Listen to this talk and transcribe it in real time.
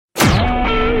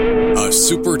a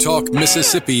Super Talk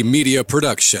Mississippi media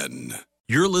production.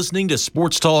 You're listening to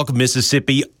Sports Talk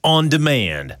Mississippi On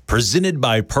Demand, presented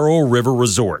by Pearl River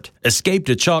Resort. Escape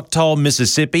to Choctaw,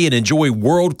 Mississippi and enjoy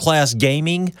world-class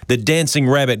gaming, the Dancing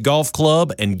Rabbit Golf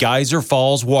Club, and Geyser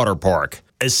Falls Water Park.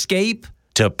 Escape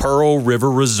to Pearl River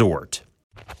Resort.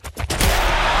 To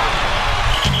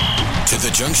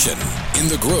the junction, in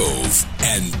the Grove,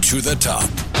 and to the top.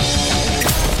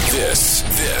 This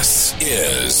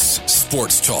is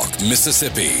Sports Talk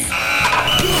Mississippi.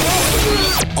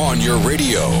 On your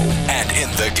radio and in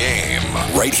the game,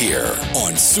 right here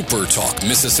on Super Talk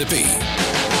Mississippi.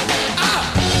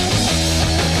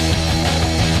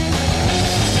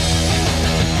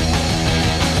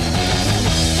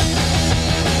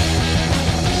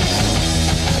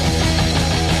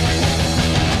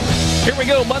 Here we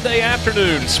go, Monday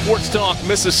afternoon, Sports Talk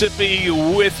Mississippi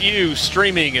with you,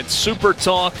 streaming at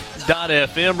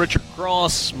supertalk.fm. Richard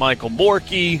Cross, Michael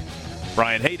Borky,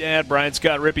 Brian Haydad, Brian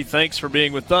Scott Rippey, thanks for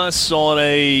being with us on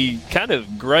a kind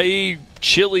of gray,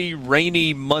 chilly,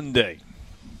 rainy Monday.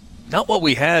 Not what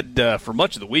we had for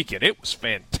much of the weekend. It was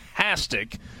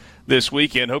fantastic this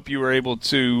weekend. Hope you were able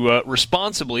to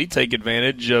responsibly take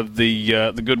advantage of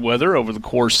the good weather over the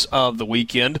course of the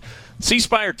weekend. C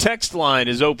Spire text line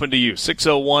is open to you,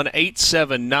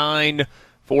 601-879-4395,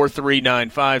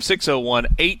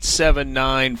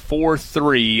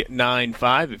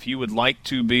 601-879-4395. If you would like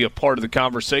to be a part of the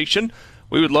conversation,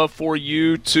 we would love for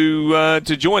you to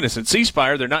join us. At C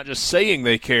Spire, they're not just saying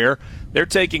they care, they're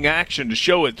taking action to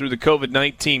show it through the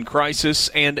COVID-19 crisis,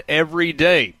 and every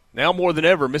day. Now more than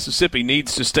ever, Mississippi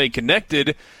needs to stay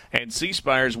connected, and C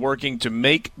Spire is working to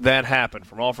make that happen.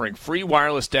 From offering free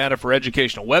wireless data for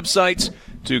educational websites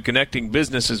to connecting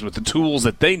businesses with the tools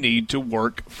that they need to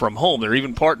work from home. They're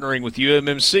even partnering with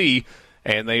UMMC,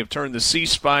 and they have turned the C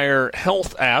Spire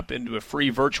Health app into a free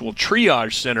virtual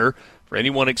triage center for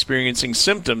anyone experiencing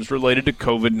symptoms related to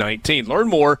COVID-19. Learn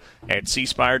more at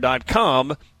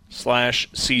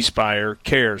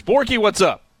cspire.com/cspirecares. Borky, what's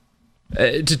up?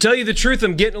 To tell you the truth,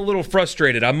 I'm getting a little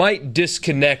frustrated. I might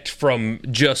disconnect from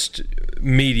just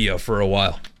media for a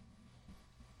while.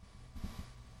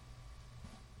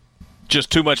 Just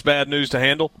too much bad news to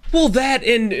handle? Well, that,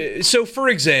 and so for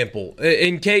example,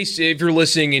 in case if you're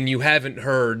listening and you haven't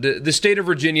heard, the state of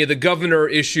Virginia, the governor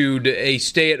issued a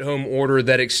stay-at-home order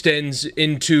that extends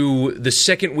into the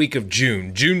second week of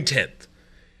June 10th.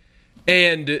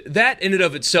 And that in and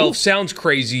of itself sounds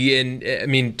crazy, and I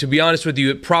mean, to be honest with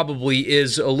you, it probably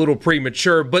is a little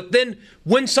premature. But then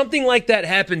when something like that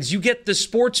happens, you get the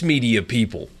sports media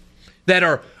people that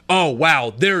are, oh,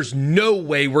 wow, there's no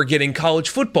way we're getting college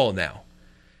football now.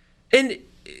 And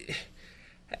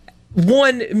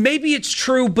one, maybe it's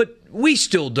true, but we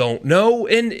still don't know.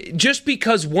 And just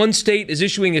because one state is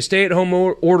issuing a stay-at-home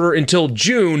order until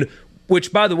June,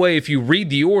 which, by the way, if you read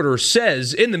the order,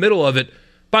 says in the middle of it,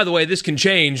 by the way, this can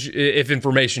change if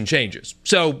information changes.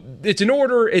 So it's an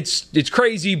order, it's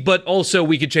crazy, but also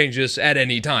we could change this at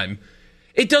any time.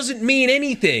 It doesn't mean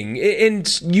anything. And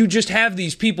you just have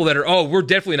these people that are, oh, we're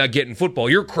definitely not getting football.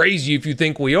 You're crazy if you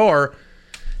think we are.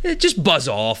 Just buzz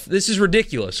off. This is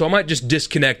ridiculous. So I might just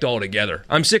disconnect altogether.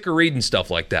 I'm sick of reading stuff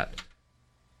like that.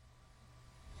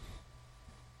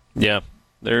 Yeah,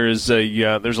 there's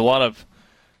a lot of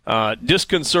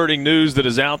disconcerting news that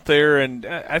is out there, and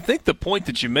I think the point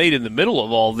that you made in the middle of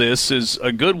all this is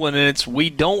a good one, and it's we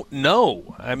don't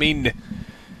know. I mean,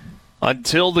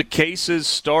 until the cases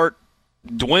start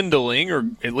dwindling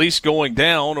or at least going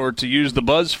down, or to use the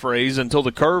buzz phrase, until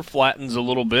the curve flattens a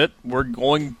little bit, we're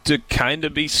going to kind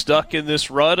of be stuck in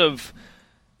this rut of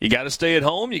you got to stay at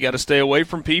home, you got to stay away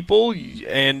from people,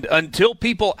 and until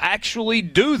people actually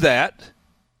do that,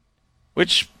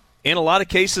 which in a lot of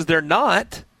cases they're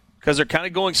not, because they're kind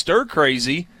of going stir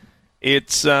crazy,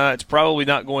 it's probably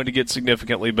not going to get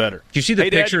significantly better. Did you see the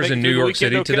pictures in New York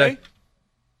City today?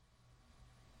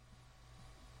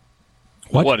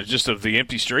 What? Just of the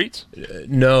empty streets?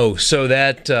 No. So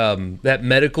that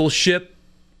medical ship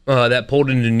that pulled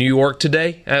into New York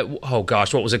today,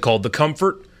 what was it called? The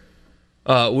Comfort,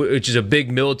 which is a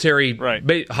big military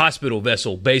hospital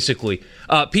vessel, basically.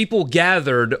 People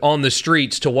gathered on the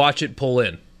streets to watch it pull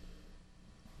in.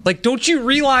 Like, don't you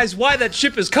realize why that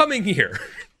ship is coming here?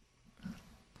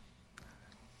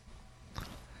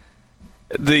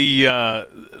 The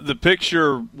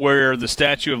picture where the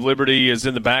Statue of Liberty is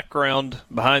in the background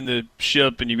behind the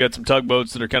ship, and you've got some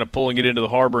tugboats that are kind of pulling it into the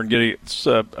harbor and getting it's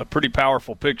a pretty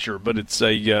powerful picture, but it's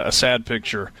a sad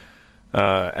picture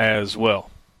as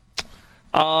well.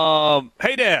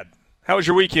 Hey, Dad, how was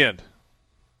your weekend?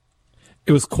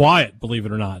 It was quiet, believe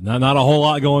it or not. Not a whole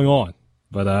lot going on,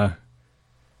 but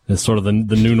it's sort of the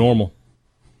new normal.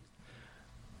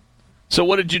 So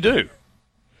what did you do?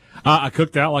 I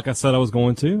cooked out like I said I was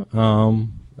going to,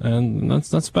 and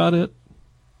that's about it.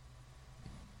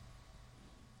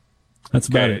 That's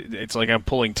about it. It's like I'm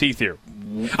pulling teeth here.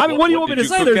 I mean, what do you want me to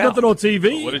say? There's nothing on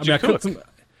TV. What did you cook?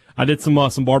 I did some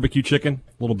barbecue chicken,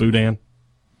 a little boudin.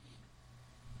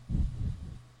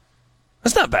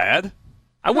 That's not bad.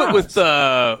 I went with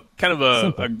kind of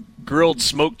a grilled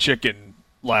smoked chicken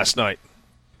last night,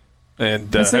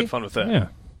 and had fun with that. Yeah.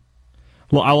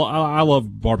 Well, I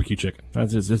love barbecue chicken.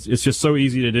 It's just so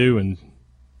easy to do, and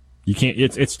you can't.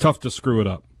 It's tough to screw it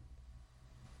up.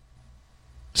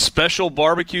 Special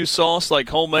barbecue sauce, like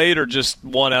homemade, or just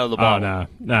one out of the bottle? Oh,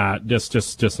 nah, just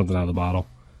something out of the bottle.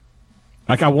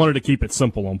 Like I wanted to keep it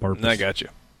simple on purpose. I got you.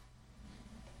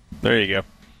 There you go.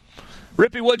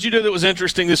 Rippy, what'd you do that was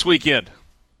interesting this weekend?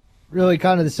 Really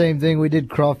kind of the same thing. We did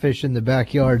crawfish in the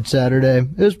backyard Saturday.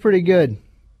 It was pretty good.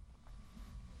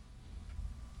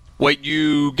 Wait,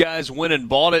 you guys went and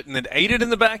bought it and then ate it in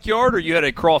the backyard, or you had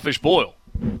a crawfish boil?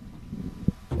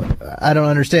 I don't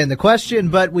understand the question,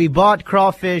 but we bought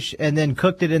crawfish and then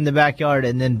cooked it in the backyard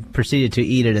and then proceeded to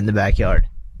eat it in the backyard.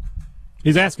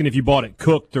 He's asking if you bought it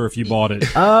cooked or if you bought it.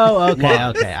 Oh, okay.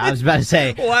 I was about to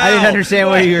say, wow. I didn't understand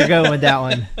where you were going with that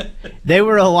one. They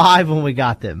were alive when we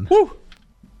got them. Woo.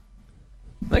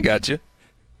 I got you.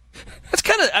 That's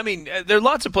kind of, I mean, there are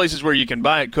lots of places where you can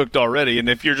buy it cooked already, and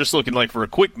if you're just looking like for a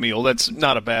quick meal, that's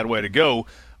not a bad way to go.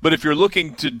 But if you're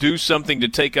looking to do something to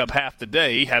take up half the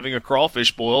day, having a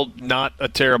crawfish boil, not a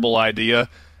terrible idea,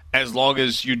 as long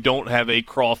as you don't have a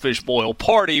crawfish boil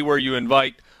party where you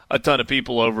invite a ton of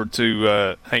people over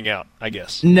to hang out, I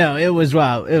guess. No, it was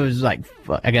like,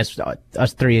 I guess,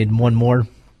 us three and one more.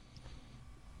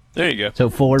 There you go. So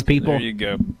 4 people. There you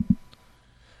go.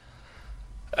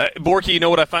 Borky, you know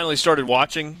what I finally started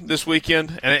watching this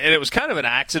weekend? And it was kind of an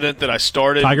accident that I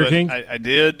started. Tiger King? I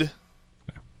did.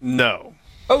 No.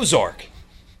 Ozark.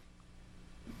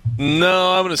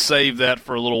 No, I'm going to save that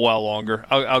for a little while longer.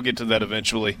 I'll get to that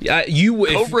eventually.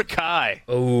 Cobra Kai.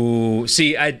 Oh,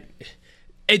 see,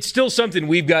 it's still something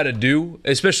we've got to do,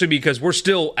 especially because we're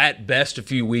still at best a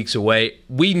few weeks away.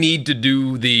 We need to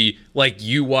do the, like,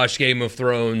 you watch Game of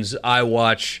Thrones, I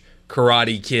watch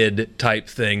Karate Kid type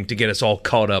thing to get us all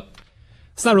caught up.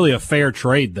 It's not really a fair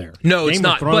trade there. No, it's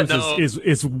not. Game of Thrones but no.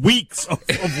 is weeks of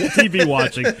TV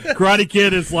watching. Karate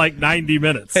Kid is like 90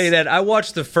 minutes. Hey, Dad, I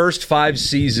watched the first 5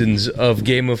 seasons of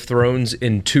Game of Thrones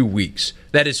in 2 weeks.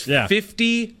 That is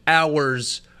 50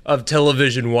 hours of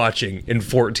television watching in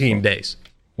 14 days.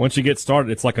 Once you get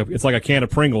started, it's like a can of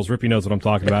Pringles. Rippy knows what I'm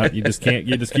talking about. You just can't.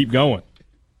 You just keep going.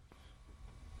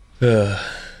 I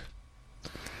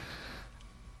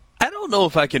don't know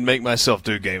if I can make myself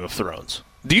do Game of Thrones.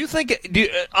 Do you think,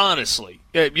 honestly,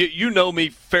 you know me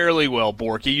fairly well,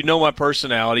 Borky. You know my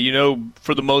personality. You know,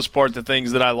 for the most part, the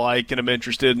things that I like, and I'm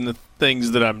interested in the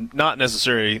things that I'm not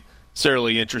necessarily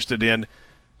interested in.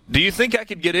 Do you think I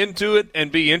could get into it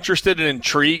and be interested and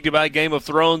intrigued by Game of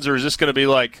Thrones, or is this going to be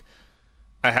like,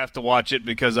 I have to watch it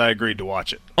because I agreed to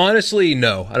watch it? Honestly,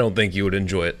 no. I don't think you would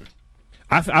enjoy it.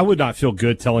 I would not feel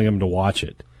good telling him to watch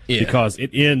it. Yeah. Because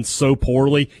it ends so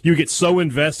poorly. You get so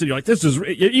invested. You're like, this is,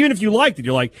 even if you liked it,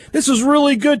 you're like, this is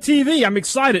really good TV. I'm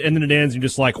excited. And then it ends and you're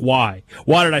just like, why?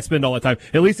 Why did I spend all that time?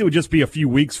 At least it would just be a few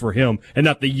weeks for him and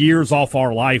not the years off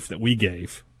our life that we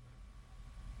gave.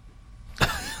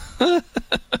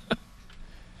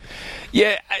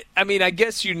 Yeah, I mean, I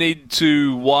guess you need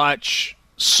to watch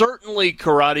certainly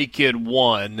Karate Kid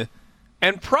 1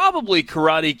 and probably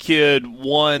Karate Kid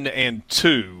 1 and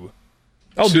 2.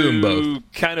 I'll do them both.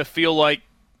 Kind of feel like,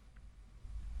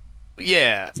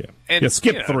 and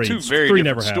skip 3. 2 very 3 different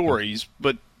never stories,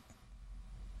 but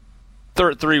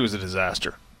 3 was a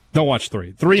disaster. Don't watch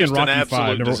 3. 3 Just and Rocky an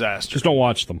absolute 5. disaster. Just don't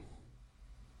watch them.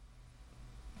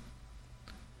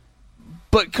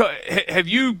 But have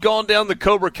you gone down the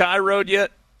Cobra Kai road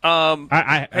yet?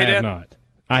 I have not.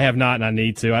 I have not, and I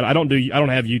need to. I don't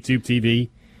have YouTube TV,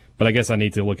 but I guess I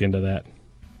need to look into that.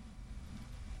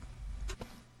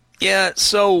 Yeah,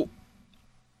 so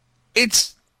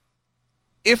it's,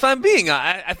 if I'm being,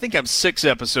 I think I'm 6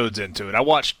 episodes into it. I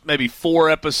watched maybe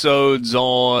 4 episodes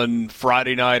on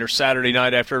Friday night or Saturday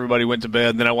night after everybody went to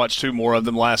bed, and then I watched 2 more of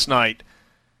them last night.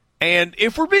 And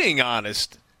if we're being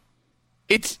honest,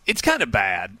 it's kind of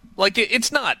bad. Like,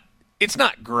 it's not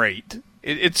great.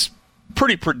 It's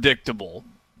pretty predictable.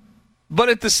 But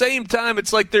at the same time,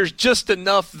 it's like there's just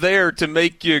enough there to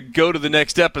make you go to the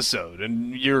next episode,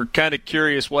 and you're kind of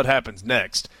curious what happens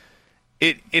next.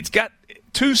 It's got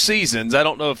 2 seasons. I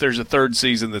don't know if there's a 3rd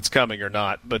season that's coming or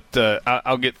not, but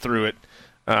I'll get through it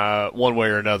one way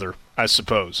or another, I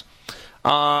suppose.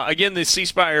 Again, the C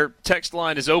Spire text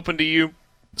line is open to you.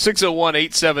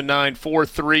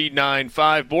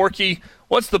 601-879-4395. Borky,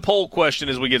 what's the poll question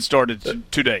as we get started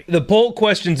today? The poll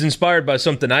question's inspired by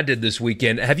something I did this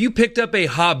weekend. Have you picked up a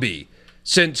hobby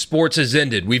since sports has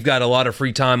ended? We've got a lot of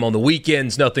free time on the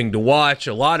weekends, nothing to watch.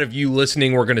 A lot of you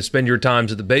listening were going to spend your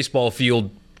times at the baseball field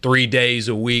 3 days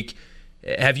a week.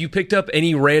 Have you picked up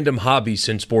any random hobbies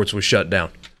since sports was shut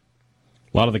down?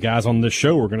 A lot of the guys on this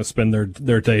show are going to spend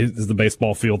their days at the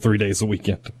baseball field 3 days a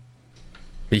weekend.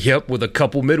 Yep, with a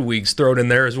couple midweeks thrown in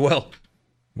there as well.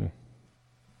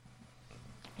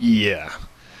 Yeah.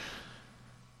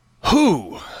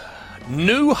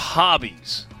 New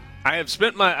hobbies. I've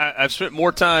spent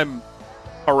more time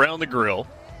around the grill,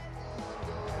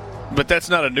 but that's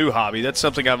not a new hobby. That's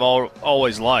something I've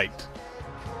always liked.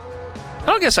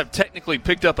 I guess I've technically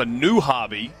picked up a new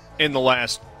hobby in the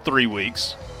last 3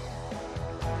 weeks.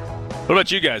 What about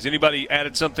you guys? Anybody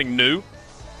added something new?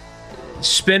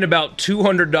 Spent about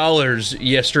 $200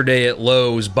 yesterday at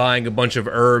Lowe's buying a bunch of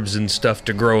herbs and stuff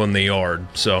to grow in the yard.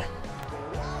 So,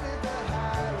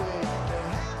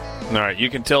 all right, you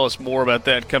can tell us more about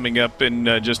that coming up in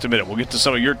just a minute. We'll get to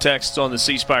some of your texts on the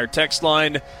C Spire text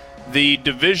line. The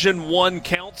Division I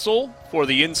Council for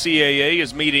the NCAA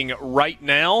is meeting right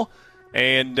now,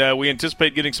 and we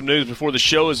anticipate getting some news before the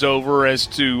show is over as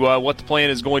to what the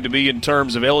plan is going to be in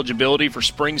terms of eligibility for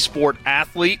spring sport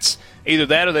athletes. Either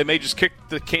that or they may just kick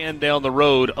the can down the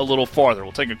road a little farther.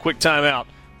 We'll take a quick timeout.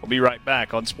 We'll be right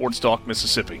back on Sports Talk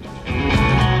Mississippi. Back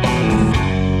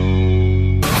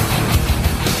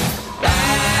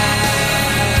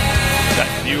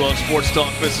with you on Sports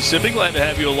Talk Mississippi. Glad to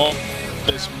have you along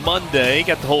this Monday.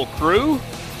 Got the whole crew.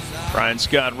 Brian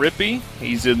Scott Rippey,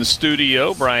 he's in the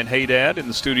studio. Brian Haydad in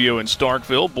the studio in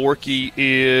Starkville. Borky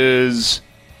is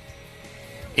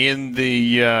in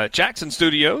the Jackson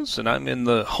studios, and I'm in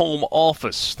the home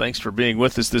office. Thanks for being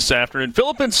with us this afternoon.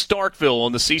 Philip in Starkville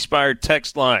on the C Spire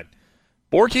text line.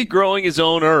 Borky growing his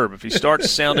own herb. If he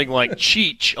starts sounding like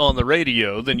Cheech on the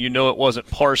radio, then you know it wasn't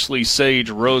parsley, sage,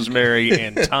 rosemary,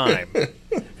 and thyme.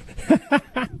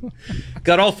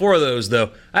 Got all four of those,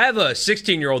 though. I have a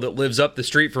 16-year-old that lives up the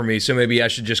street from me, so maybe I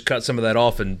should just cut some of that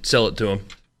off and sell it to him.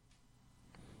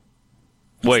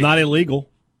 Wait. It's not illegal.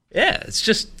 Yeah, it's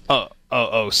just... selling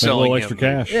a little extra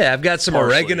cash. Yeah, I've got some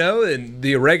oregano, and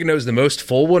the oregano is the most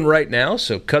full one right now,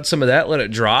 so cut some of that, let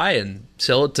it dry, and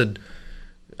sell it to,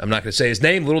 I'm not going to say his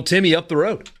name, little Timmy up the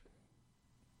road.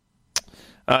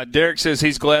 Derek says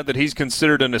he's glad that he's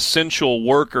considered an essential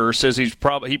worker. Says he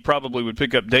probably would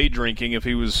pick up day drinking if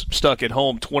he was stuck at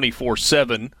home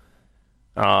 24/7.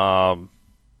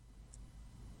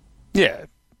 Yeah,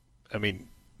 I mean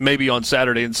maybe on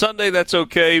Saturday and Sunday that's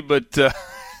okay, but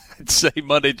I'd say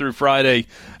Monday through Friday,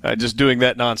 just doing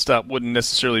that nonstop wouldn't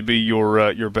necessarily be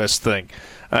your best thing.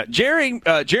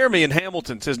 Jeremy in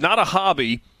Hamilton says not a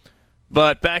hobby.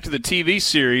 But back to the TV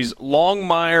series,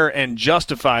 Longmire and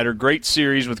Justified are great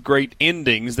series with great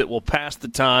endings that will pass the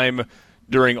time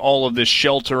during all of this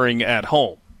sheltering at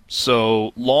home.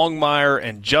 So Longmire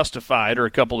and Justified are a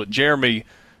couple that Jeremy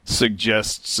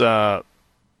suggests.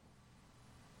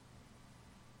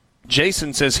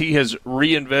 Jason says he has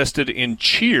reinvested in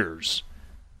Cheers.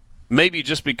 Maybe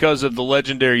just because of the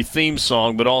legendary theme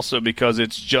song, but also because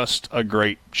it's just a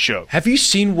great show. Have you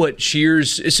seen what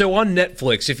Cheers... So on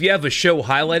Netflix, if you have a show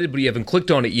highlighted but you haven't clicked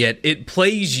on it yet, it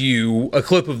plays you a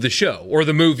clip of the show or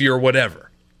the movie or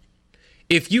whatever.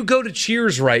 If you go to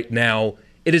Cheers right now,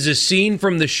 it is a scene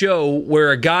from the show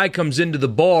where a guy comes into the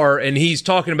bar and he's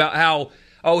talking about how,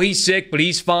 oh, he's sick, but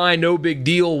he's fine, no big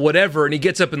deal, whatever, and he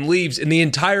gets up and leaves, and the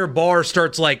entire bar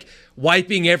starts, like,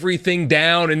 wiping everything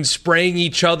down and spraying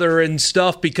each other and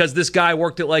stuff because this guy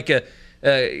worked at, like, a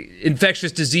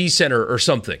infectious disease center or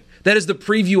something. That is the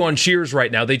preview on Cheers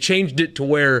right now. They changed it to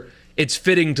where it's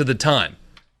fitting to the time.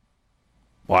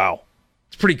 Wow.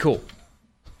 It's pretty cool.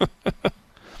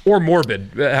 Or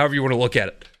morbid, however you want to look at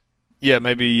it. Yeah,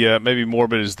 maybe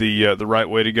morbid is the right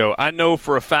way to go. I know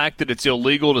for a fact that it's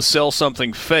illegal to sell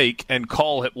something fake and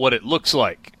call it what it looks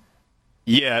like.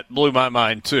 Yeah, it blew my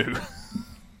mind too.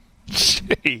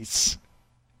 Jeez.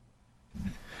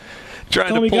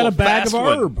 Tell him you got a bag of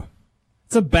herb.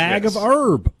 It's a bag of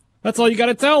herb. That's all you got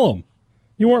to tell him.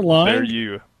 You weren't lying. There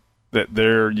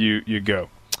you go.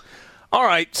 All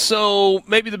right, so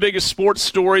maybe the biggest sports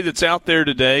story that's out there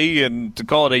today, and to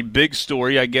call it a big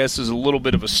story, I guess, is a little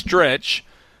bit of a stretch.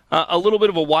 A little bit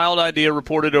of a wild idea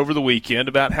reported over the weekend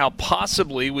about how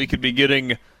possibly we could be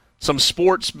getting some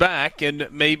sports back and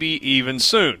maybe even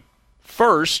soon.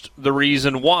 First, the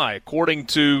reason why. According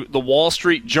to the Wall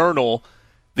Street Journal,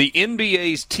 the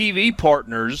NBA's TV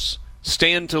partners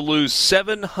stand to lose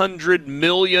 $700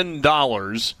 million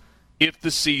if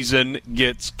the season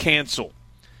gets canceled.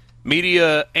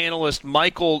 Media analyst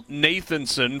Michael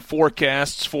Nathanson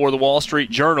forecasts for the Wall Street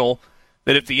Journal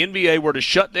that if the NBA were to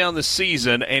shut down the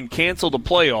season and cancel the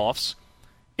playoffs,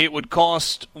 it would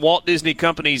cost Walt Disney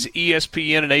Company's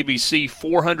ESPN and ABC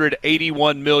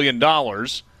 $481 million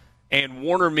and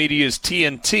Warner Media's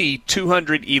TNT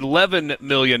 $211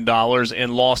 million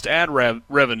in lost ad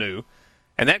revenue.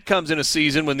 And that comes in a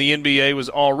season when the NBA was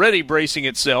already bracing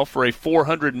itself for a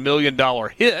 $400 million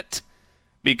hit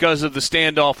because of the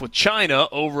standoff with China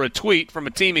over a tweet from a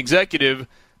team executive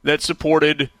that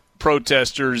supported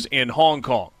protesters in Hong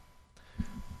Kong.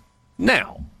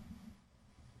 Now,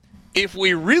 if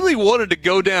we really wanted to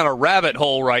go down a rabbit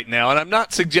hole right now, and I'm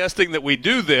not suggesting that we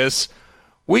do this,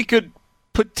 we could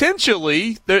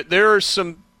potentially, there are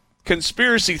some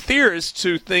conspiracy theorists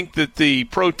who think that the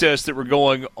protests that were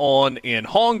going on in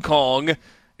Hong Kong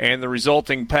and the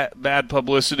resulting bad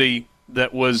publicity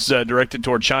that was directed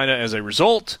toward China as a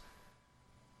result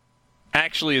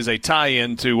actually is a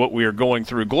tie-in to what we are going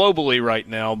through globally right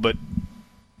now, but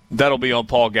that'll be on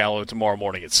Paul Gallo tomorrow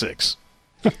morning at 6.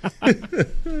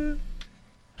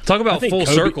 Talk about full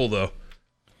circle, though.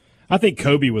 I think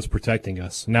Kobe was protecting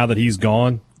us. Now that he's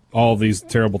gone, all these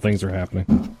terrible things are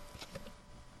happening.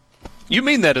 You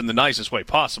mean that in the nicest way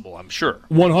possible, I'm sure.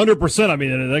 100%. I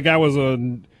mean, that guy was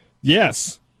a...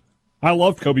 Yes. I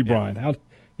loved Kobe Bryant.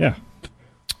 Yeah.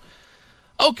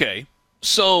 Okay,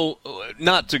 so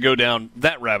not to go down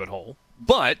that rabbit hole,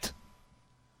 but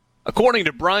according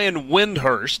to Brian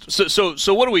Windhorst,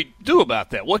 so what do we do about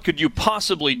that? What could you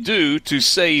possibly do to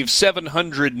save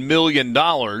 $700 million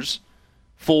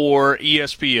for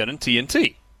ESPN and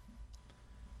TNT?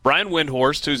 Brian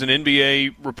Windhorst, who's an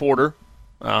NBA reporter,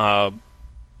 he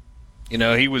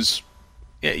was,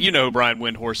 who Brian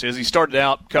Windhorst is. He started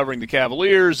out covering the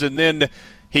Cavaliers, and then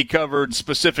he covered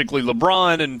specifically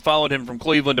LeBron and followed him from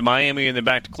Cleveland to Miami and then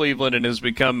back to Cleveland and has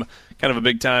become kind of a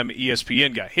big-time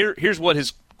ESPN guy. Here's what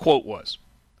his quote was.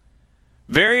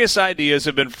 Various ideas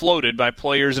have been floated by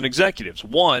players and executives.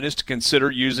 One is to consider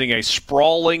using a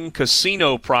sprawling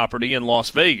casino property in Las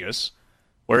Vegas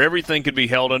where everything could be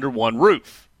held under one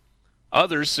roof.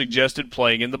 Others suggested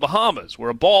playing in the Bahamas, where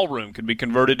a ballroom could be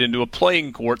converted into a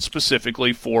playing court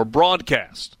specifically for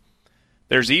broadcast.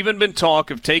 There's even been talk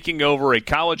of taking over a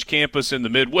college campus in the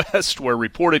Midwest where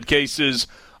reported cases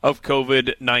of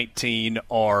COVID-19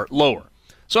 are lower.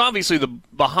 So obviously the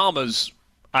Bahamas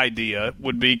idea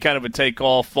would be kind of a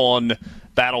takeoff on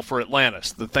Battle for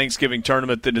Atlantis, the Thanksgiving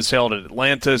tournament that is held at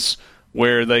Atlantis,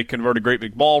 where they convert a great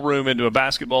big ballroom into a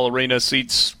basketball arena,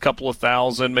 seats a couple of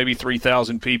thousand, maybe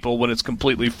 3,000 people when it's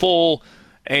completely full,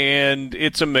 and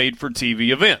it's a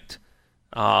made-for-TV event.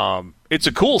 It's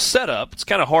a cool setup. It's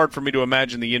kind of hard for me to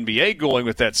imagine the NBA going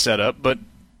with that setup, but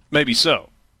maybe so.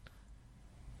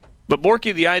 But,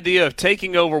 Borky, the idea of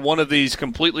taking over one of these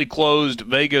completely closed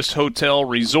Vegas hotel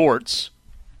resorts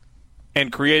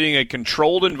and creating a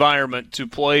controlled environment to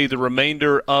play the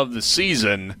remainder of the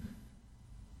season,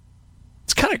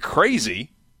 it's kind of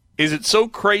crazy. Is it so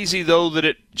crazy, though, that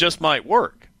it just might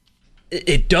work?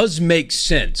 It does make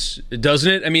sense, doesn't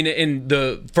it? I mean, in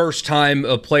the first time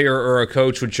a player or a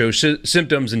coach would show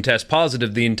symptoms and test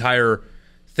positive, the entire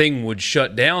thing would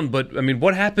shut down. But, I mean,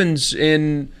 what happens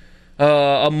in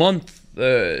a month,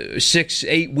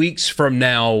 6-8 weeks from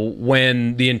now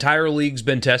when the entire league's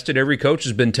been tested, every coach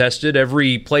has been tested,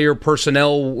 every player,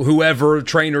 personnel, whoever,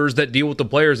 trainers that deal with the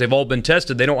players, they've all been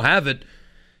tested. They don't have it,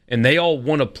 and they all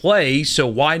want to play, so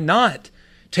why not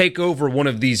take over one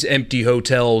of these empty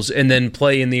hotels and then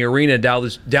play in the arena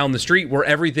down the street where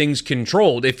everything's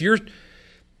controlled? The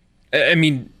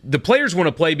players want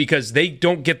to play because they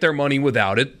don't get their money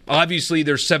without it. Obviously,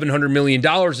 there's $700 million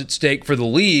at stake for the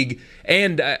league,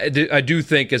 and I do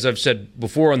think, as I've said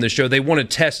before on the show, they want to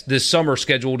test this summer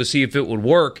schedule to see if it would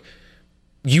work.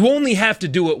 You only have to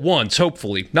do it once,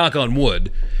 hopefully, knock on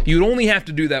wood. You'd only have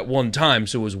to do that one time,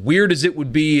 so as weird as it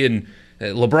would be, and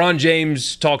LeBron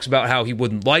James talks about how he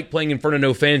wouldn't like playing in front of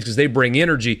no fans because they bring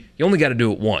energy. You only got to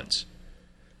do it once.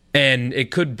 And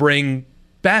it could bring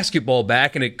basketball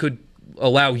back, and it could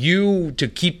allow you to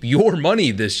keep your money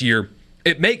this year.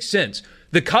 It makes sense.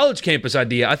 The college campus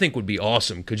idea, I think, would be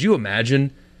awesome. Could you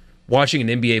imagine watching an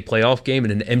NBA playoff game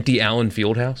in an empty Allen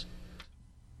Fieldhouse?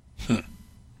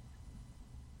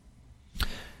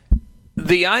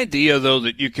 The idea, though,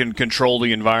 that you can control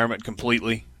the environment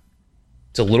completely,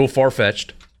 it's a little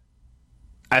far-fetched.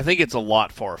 I think it's a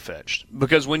lot far-fetched.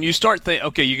 Because when you start thinking,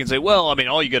 okay, you can say, well, I mean,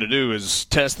 all you got to do is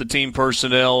test the team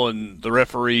personnel and the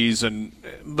referees,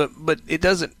 but it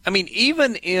doesn't. I mean,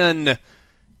 even in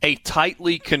a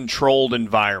tightly controlled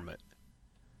environment,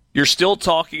 you're still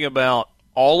talking about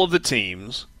all of the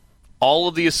teams, all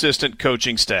of the assistant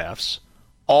coaching staffs,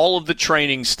 all of the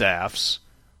training staffs,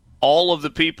 all of the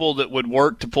people that would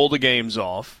work to pull the games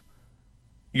off,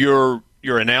 your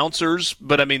announcers.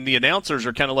 But, I mean, the announcers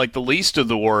are kind of like the least of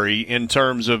the worry in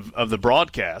terms of the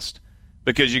broadcast,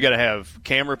 because you got to have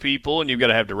camera people and you've got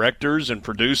to have directors and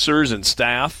producers and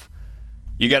staff.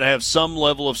 You got to have some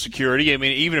level of security. I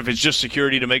mean, even if it's just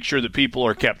security to make sure that people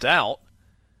are kept out,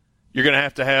 you're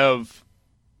going to have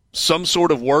some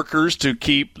sort of workers to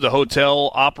keep the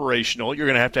hotel operational. You're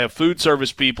going to have food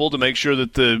service people to make sure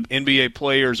that the NBA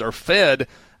players are fed.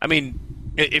 I mean,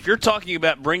 if you're talking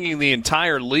about bringing the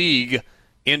entire league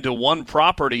into one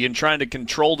property and trying to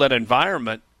control that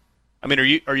environment, I mean,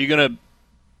 are you going to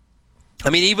 – I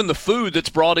mean, even the food that's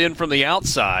brought in from the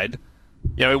outside,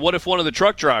 you know, what if one of the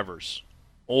truck drivers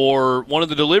or one of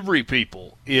the delivery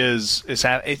people is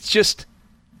it's just –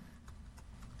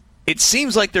 it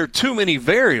seems like there are too many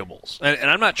variables. And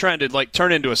I'm not trying to, like,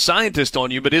 turn into a scientist on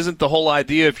you, but isn't the whole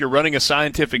idea, if you're running a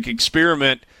scientific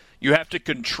experiment, you have to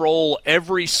control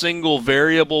every single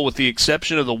variable with the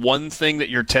exception of the one thing that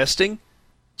you're testing,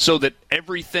 so that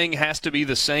everything has to be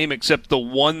the same except the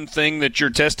one thing that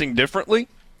you're testing differently?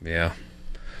 Yeah.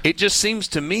 It just seems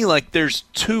to me like there's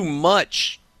too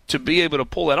much to be able to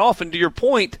pull that off. And to your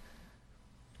point,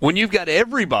 when you've got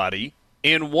everybody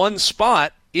in one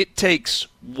spot, it takes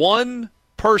one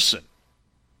person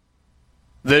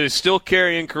that is still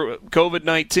carrying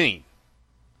COVID-19,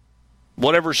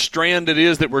 whatever strand it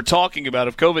is that we're talking about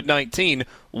of COVID-19,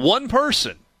 one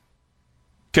person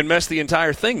can mess the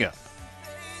entire thing up.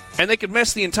 And they could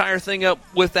mess the entire thing up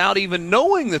without even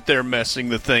knowing that they're messing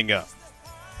the thing up.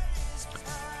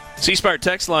 C-Spire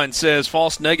text line says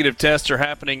false negative tests are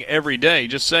happening every day.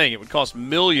 Just saying, it would cost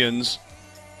millions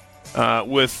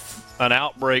with an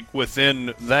outbreak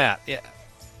within that. Yeah.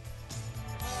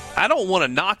 I don't want to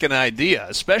knock an idea,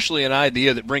 especially an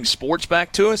idea that brings sports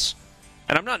back to us.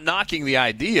 And I'm not knocking the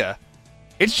idea.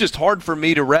 It's just hard for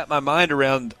me to wrap my mind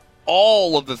around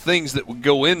all of the things that would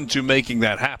go into making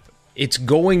that happen. It's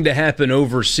going to happen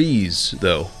overseas,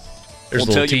 though. We'll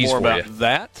tell you more about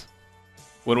that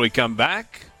when we come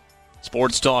back.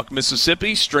 Sports Talk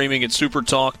Mississippi, streaming at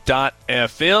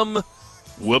supertalk.fm.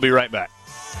 We'll be right back.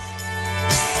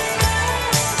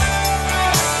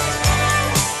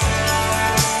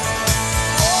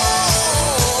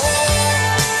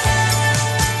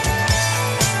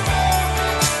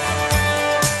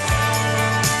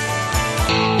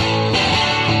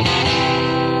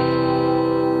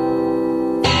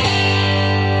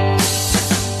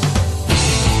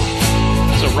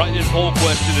 Poll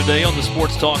question today on the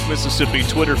Sports Talk Mississippi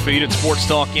Twitter feed at Sports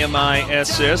Talk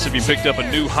MISS. Have you picked up a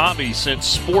new hobby since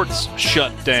sports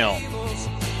shut down?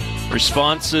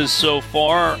 Responses so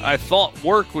far: I thought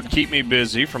work would keep me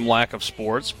busy from lack of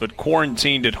sports, but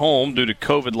quarantined at home due to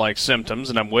COVID-like symptoms,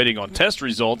 and I'm waiting on test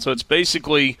results. So it's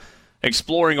basically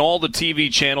exploring all the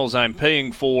TV channels I'm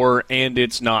paying for, and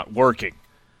it's not working.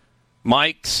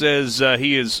 Mike says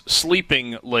he is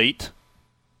sleeping late.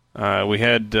 We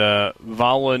had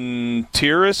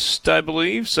volunteerist, I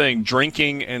believe, saying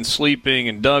drinking and sleeping,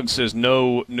 and Doug says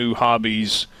no new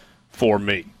hobbies for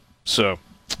me. So,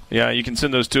 yeah, you can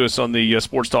send those to us on the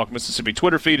Sports Talk Mississippi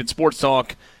Twitter feed at Sports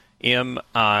Talk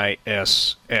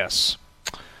MISS.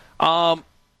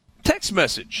 Text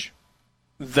message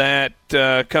that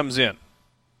comes in.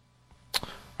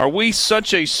 Are we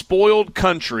such a spoiled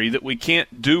country that we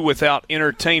can't do without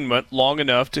entertainment long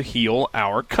enough to heal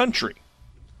our country?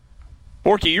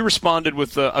 Borky, you responded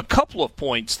with a couple of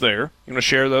points there. You want to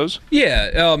share those?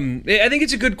 Yeah, I think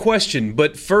it's a good question.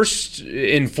 But first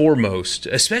and foremost,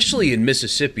 especially in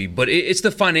Mississippi, but it's the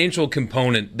financial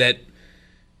component that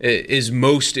is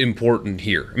most important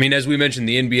here. I mean, as we mentioned,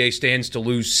 the NBA stands to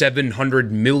lose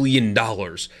 $700 million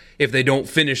if they don't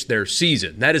finish their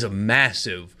season. That is a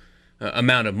massive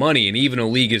amount of money, and even a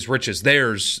league as rich as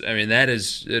theirs, I mean, it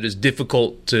is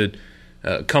difficult to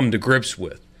come to grips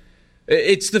with.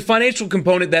 It's the financial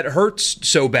component that hurts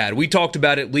so bad. We talked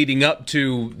about it leading up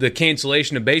to the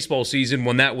cancellation of baseball season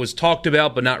when that was talked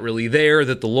about but not really there,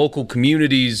 that the local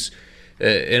communities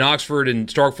in Oxford and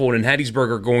Starkville and Hattiesburg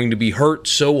are going to be hurt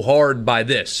so hard by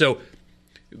this. So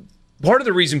part of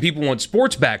the reason people want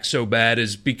sports back so bad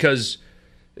is because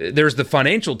there's the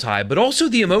financial tie, but also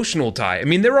the emotional tie. I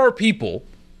mean, there are people,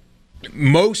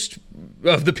 most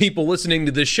of the people listening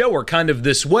to this show are kind of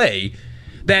this way,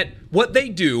 that what they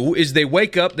do is they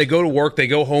wake up, they go to work, they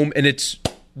go home, and it's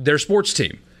their sports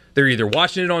team. They're either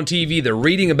watching it on TV, they're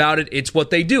reading about it, it's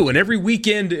what they do. And every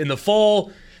weekend in the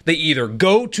fall, They either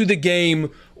go to the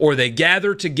game or they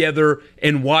gather together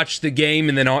and watch the game,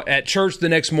 and then at church the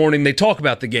next morning they talk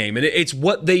about the game. And it's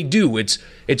what they do. It's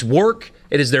work,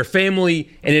 it is their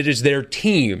family, and it is their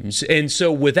teams. And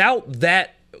so without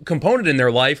that component in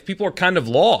their life, people are kind of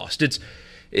lost.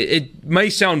 It may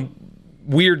sound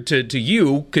weird to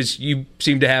you because you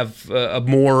seem to have a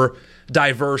more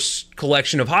diverse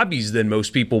collection of hobbies than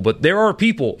most people, but there are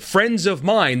people, friends of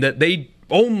mine, that they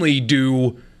only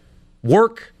do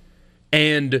work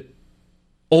and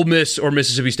Ole Miss or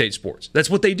Mississippi State sports. That's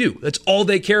what they do. That's all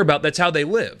they care about. That's how they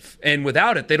live. And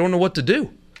without it, they don't know what to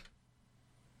do.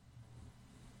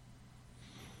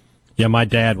 Yeah, my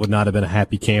dad would not have been a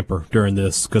happy camper during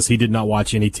this because he did not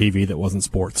watch any TV that wasn't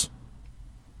sports.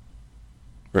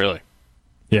 Really?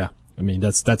 Yeah. I mean,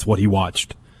 that's what he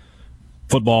watched.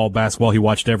 Football, basketball, he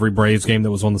watched every Braves game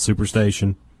that was on the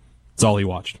Superstation. That's all he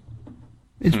watched.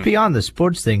 It's beyond the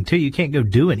sports thing, too. You can't go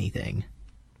do anything.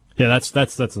 Yeah,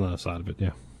 that's another side of it,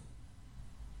 yeah.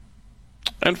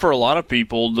 And for a lot of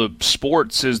people, the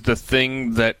sports is the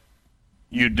thing that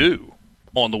you do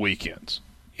on the weekends.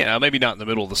 Yeah, maybe not in the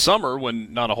middle of the summer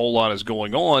when not a whole lot is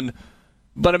going on.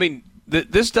 But, I mean,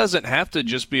 this doesn't have to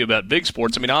just be about big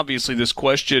sports. I mean, obviously this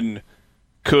question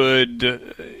could...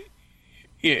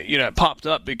 it popped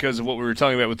up because of what we were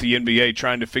talking about with the NBA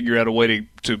trying to figure out a way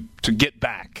to get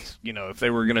back. If they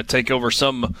were going to take over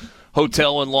some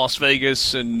hotel in Las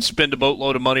Vegas and spend a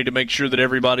boatload of money to make sure that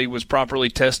everybody was properly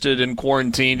tested and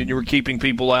quarantined and you were keeping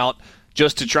people out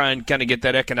just to try and kind of get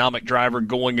that economic driver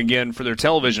going again for their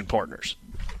television partners.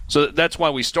 So that's why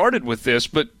we started with this,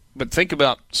 but think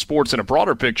about sports in a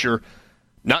broader picture,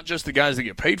 not just the guys that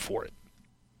get paid for it,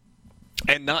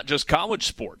 and not just college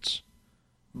sports,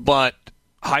 but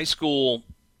high school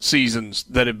seasons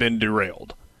that have been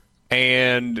derailed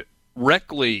and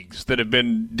rec leagues that have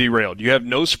been derailed. You have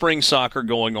no spring soccer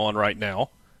going on right now.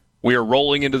 We are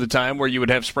rolling into the time where you would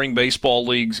have spring baseball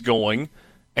leagues going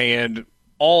and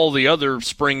all the other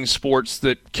spring sports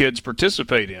that kids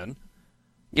participate in.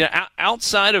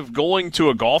 Outside of going to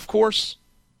a golf course,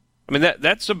 I mean,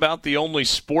 that's about the only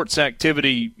sports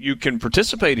activity you can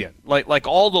participate in. Like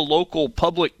all the local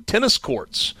public tennis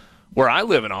courts where I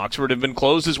live in Oxford have been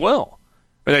closed as well.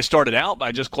 And they started out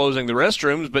by just closing the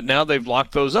restrooms, but now they've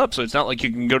locked those up. So it's not like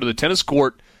you can go to the tennis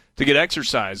court to get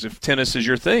exercise if tennis is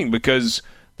your thing, because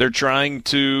they're trying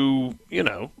to,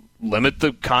 limit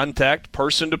the contact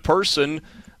person to person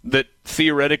that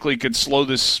theoretically could slow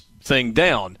this thing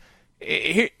down.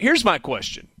 Here's my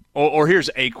question, or here's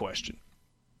a question.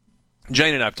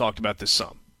 Jane and I have talked about this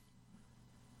some.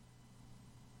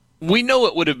 We know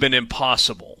it would have been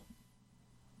impossible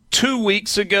 2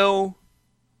 weeks ago.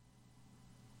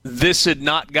 This had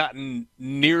not gotten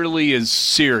nearly as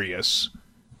serious,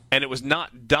 and it was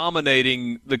not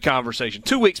dominating the conversation.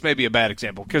 2 weeks may be a bad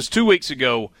example, because 2 weeks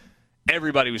ago,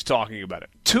 everybody was talking about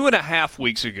it. 2.5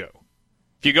 weeks ago,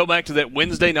 if you go back to that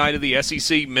Wednesday night of the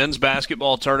SEC men's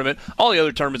basketball tournament, all the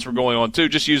other tournaments were going on too,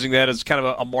 just using that as kind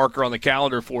of a marker on the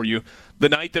calendar for you. The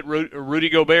night that Rudy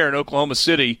Gobert in Oklahoma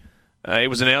City, it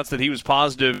was announced that he was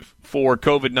positive for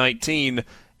COVID-19,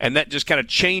 and that just kind of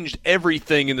changed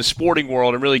everything in the sporting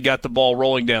world and really got the ball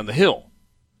rolling down the hill.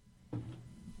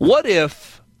 What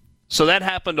if, so that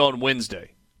happened on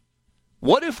Wednesday,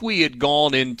 what if we had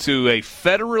gone into a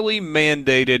federally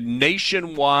mandated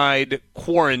nationwide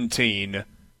quarantine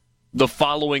the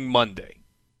following Monday?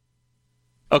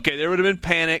 Okay, there would have been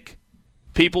panic.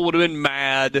 People would have been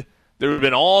mad. There would have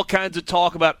been all kinds of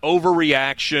talk about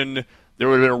overreaction. There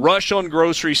would have been a rush on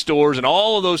grocery stores and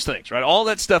all of those things, right? All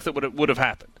that stuff that would have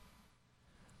happened.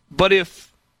 But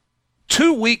if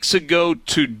 2 weeks ago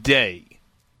today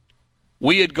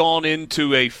we had gone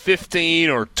into a 15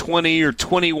 or 20 or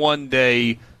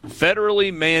 21-day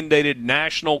federally mandated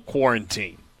national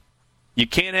quarantine, you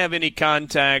can't have any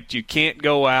contact, you can't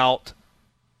go out,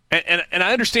 and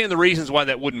I understand the reasons why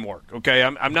that wouldn't work, okay?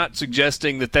 I'm not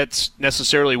suggesting that that's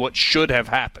necessarily what should have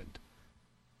happened.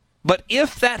 But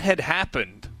if that had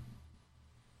happened,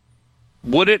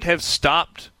 would it have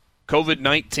stopped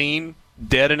COVID-19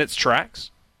 dead in its tracks?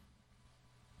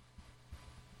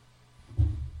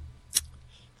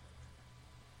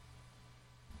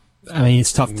 I mean,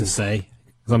 it's tough to say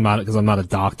because I'm not a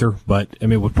doctor, but I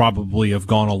mean, it would probably have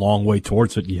gone a long way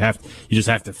towards it. You just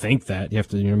have to think that. You have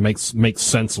to make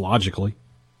sense logically.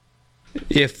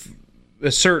 If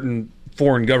a certain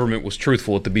foreign government was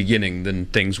truthful at the beginning, then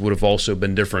things would have also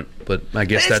been different. But I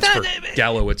guess that's for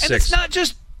Gallo at 6.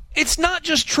 It's not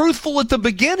just truthful at the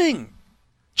beginning.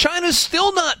 China's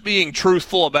still not being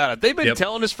truthful about it. They've been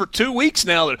telling us for 2 weeks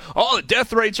now that, the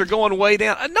death rates are going way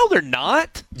down. No, they're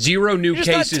not. 0 new They're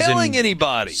cases not telling in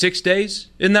anybody. 6 days.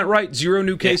 Isn't that right? 0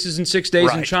 new cases in 6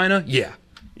 days in China? Yeah.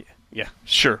 Yeah,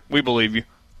 sure. We believe you.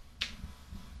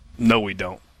 No, we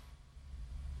don't.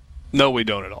 No, we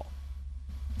don't at all.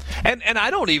 And I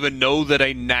don't even know that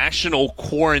a national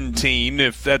quarantine,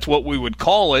 if that's what we would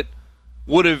call it,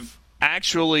 would have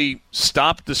actually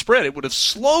stopped the spread. It would have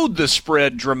slowed the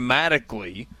spread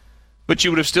dramatically, but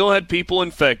you would have still had people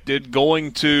infected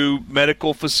going to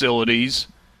medical facilities,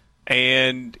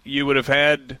 and you would have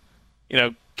had,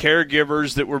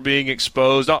 caregivers that were being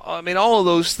exposed. I mean, all of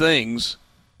those things,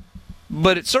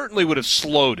 but it certainly would have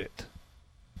slowed it.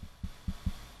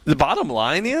 The bottom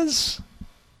line is,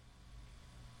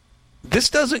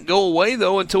 this doesn't go away,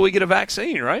 though, until we get a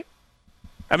vaccine, right?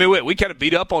 I mean, we kind of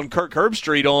beat up on Kirk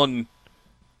Herbstreit on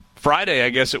Friday, I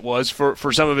guess it was, for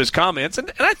some of his comments,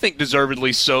 and I think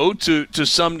deservedly so to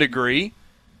some degree.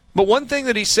 But one thing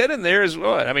that he said in there is,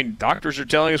 doctors are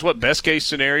telling us best case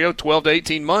scenario, 12 to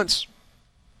 18 months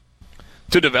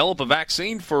to develop a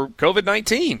vaccine for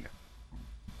COVID-19.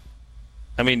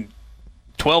 I mean,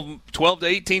 12 to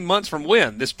 18 months from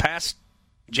when? This past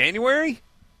January?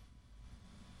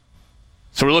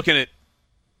 So we're looking at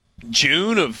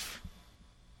June of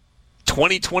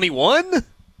 2021?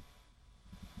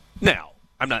 Now,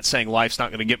 I'm not saying life's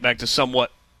not going to get back to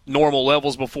somewhat normal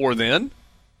levels before then.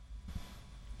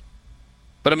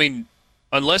 But,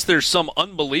 unless there's some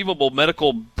unbelievable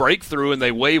medical breakthrough and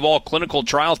they waive all clinical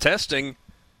trial testing,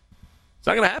 it's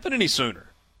not going to happen any sooner.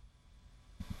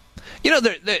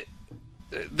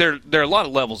 There are a lot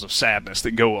of levels of sadness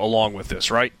that go along with this,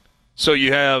 right? So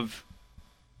you have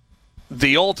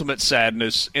the ultimate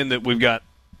sadness in that we've got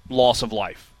loss of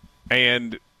life,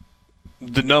 and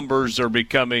the numbers are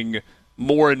becoming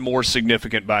more and more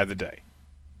significant by the day.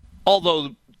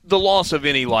 Although the loss of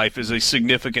any life is a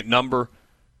significant number,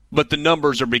 but the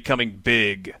numbers are becoming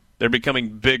big. They're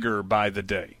becoming bigger by the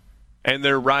day, and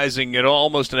they're rising at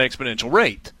almost an exponential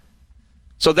rate.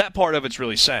 So that part of it's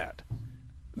really sad.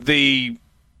 The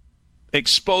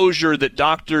exposure that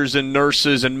doctors and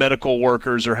nurses and medical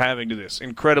workers are having to this,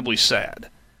 incredibly sad.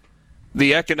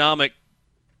 The economic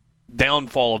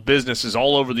downfall of businesses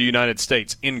all over the United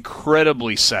States,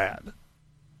 incredibly sad.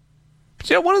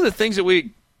 But, one of the things that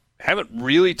we haven't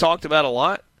really talked about a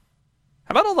lot,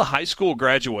 how about all the high school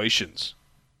graduations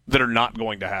that are not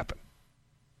going to happen?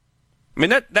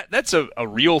 That's a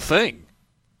real thing.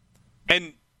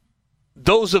 And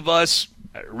those of us,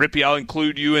 Rippy, I'll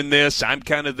include you in this. I'm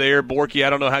kind of there. Borky, I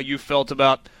don't know how you felt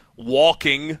about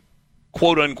walking,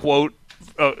 quote unquote,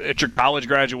 at your college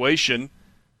graduation.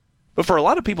 But for a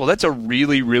lot of people, that's a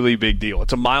really, really big deal.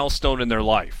 It's a milestone in their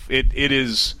life. It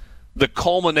is the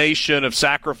culmination of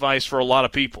sacrifice for a lot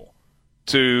of people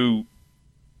to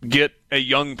get a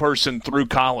young person through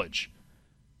college.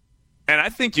 And I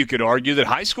think you could argue that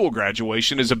high school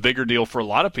graduation is a bigger deal for a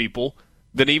lot of people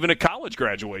than even a college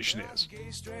graduation is.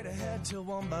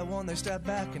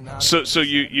 So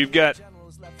you've got,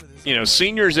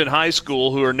 seniors in high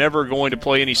school who are never going to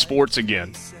play any sports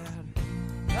again.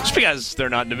 Just because they're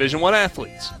not Division I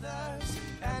athletes.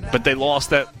 But they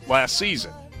lost that last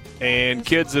season. And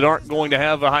kids that aren't going to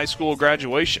have a high school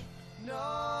graduation.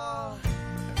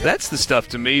 That's the stuff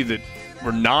to me that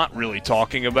we're not really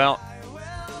talking about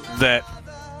that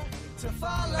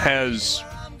has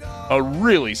a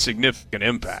really significant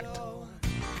impact.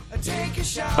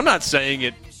 I'm not saying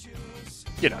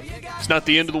it's not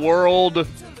the end of the world.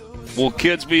 Will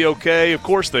kids be okay? Of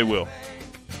course they will.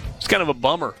 It's kind of a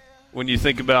bummer when you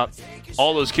think about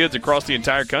all those kids across the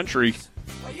entire country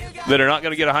that are not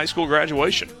going to get a high school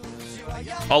graduation.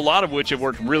 A lot of which have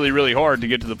worked really, really hard to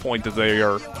get to the point that they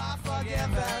are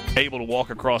able to walk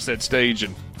across that stage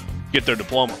and get their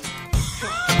diploma.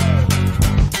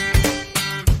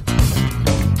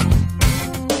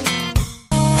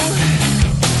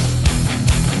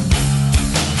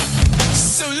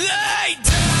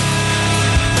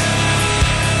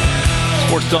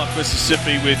 Sports Talk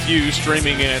Mississippi with you,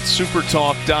 streaming at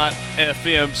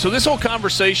supertalk.fm. So this whole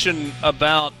conversation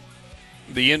about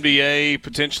the NBA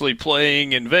potentially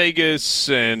playing in Vegas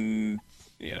and,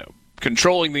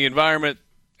 controlling the environment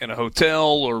in a hotel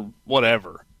or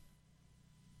whatever,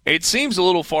 it seems a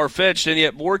little far-fetched, and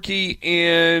yet Borky,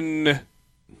 in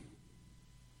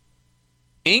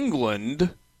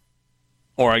England,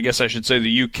 or I guess I should say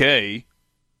the UK,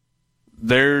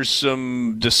 there's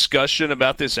some discussion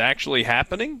about this actually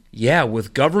happening? Yeah,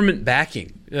 with government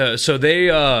backing. So they,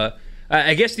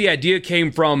 I guess the idea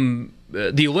came from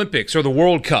the Olympics or the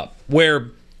World Cup,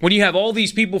 where when you have all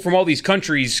these people from all these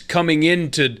countries coming in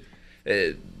to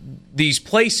these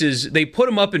places, they put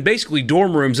them up in basically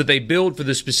dorm rooms that they build for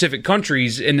the specific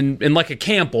countries in like a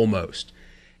camp almost.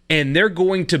 And they're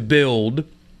going to build,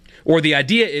 or the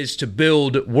idea is to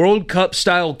build World Cup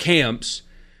style camps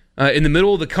in the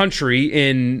middle of the country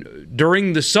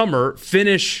during the summer,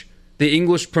 finish the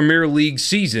English Premier League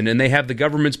season, and they have the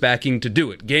government's backing to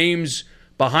do it. Games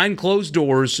behind closed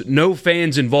doors, no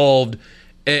fans involved,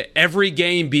 every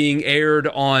game being aired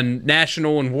on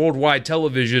national and worldwide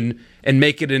television, and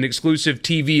make it an exclusive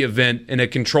TV event in a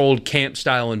controlled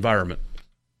camp-style environment.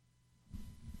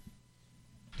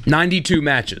 92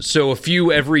 matches, so a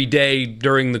few every day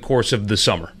during the course of the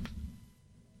summer.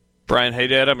 Brian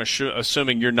Haydad, I'm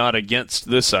assuming you're not against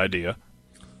this idea.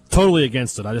 Totally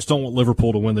against it. I just don't want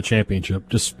Liverpool to win the championship.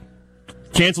 Just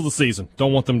cancel the season.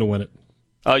 Don't want them to win it.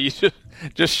 Oh, you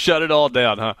just shut it all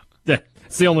down, huh? Yeah,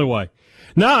 it's the only way.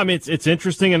 No, I mean it's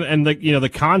interesting, and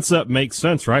the concept makes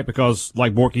sense, right? Because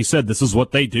like Borky said, this is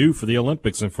what they do for the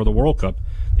Olympics and for the World Cup.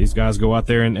 These guys go out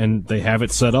there and they have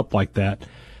it set up like that.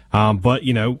 But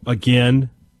again,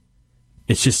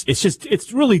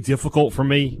 it's really difficult for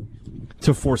me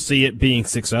to foresee it being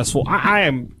successful.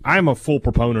 I'm a full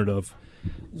proponent of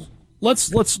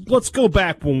let's go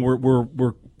back when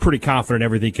we're pretty confident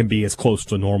everything can be as close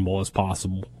to normal as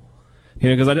possible.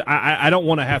 Because I don't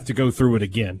want to have to go through it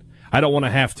again. I don't want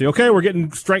to have to. Okay, we're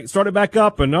getting started back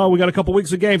up, and we got a couple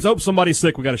weeks of games. Oh, somebody's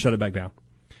sick. We got to shut it back down.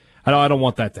 I don't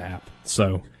want that to happen.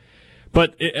 So,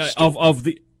 but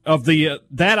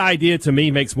that idea to me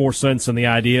makes more sense than the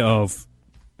idea of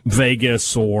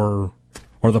Vegas or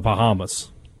the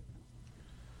Bahamas.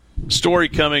 Story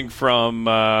coming from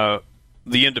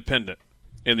The Independent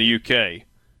in the UK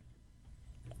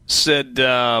said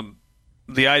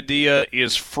the idea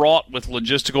is fraught with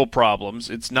logistical problems.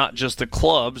 It's not just the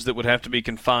clubs that would have to be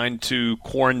confined to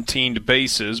quarantined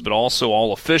bases, but also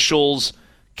all officials,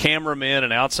 cameramen,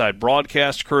 and outside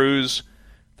broadcast crews.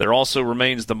 There also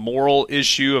remains the moral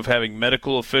issue of having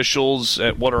medical officials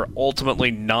at what are ultimately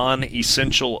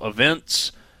non-essential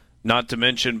events, not to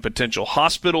mention potential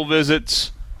hospital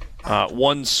visits.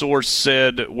 One source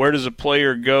said, where does a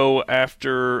player go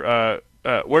after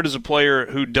where does a player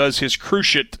who does his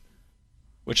cruciate,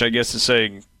 which I guess is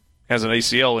saying has an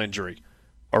ACL injury,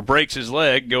 or breaks his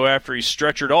leg, go after he's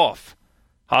stretchered off?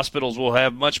 Hospitals will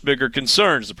have much bigger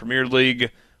concerns. The Premier League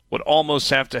would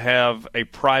almost have to have a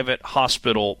private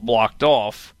hospital blocked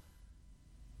off.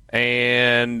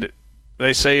 And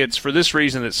they say it's for this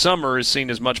reason that summer is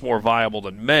seen as much more viable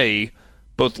than May,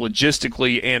 both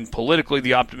logistically and politically.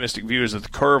 The optimistic view is that the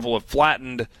curve will have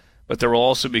flattened, but there will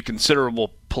also be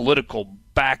considerable political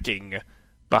backing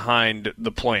behind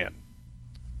the plan.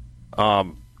 I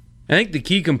think the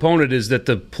key component is that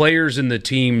the players and the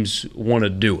teams want to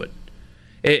do it.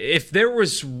 If there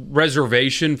was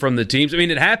reservation from the teams, I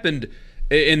mean, it happened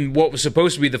in what was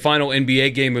supposed to be the final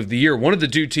NBA game of the year. One of the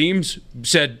two teams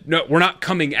said, no, we're not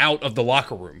coming out of the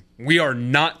locker room. We are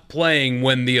not playing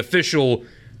when the official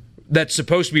that's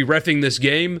supposed to be reffing this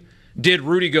game did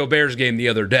Rudy Gobert's game the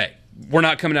other day. We're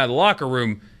not coming out of the locker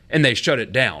room, and they shut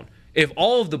it down. If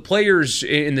all of the players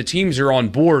in the teams are on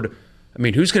board, I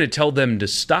mean, who's going to tell them to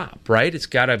stop, right? It's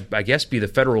got to, I guess, be the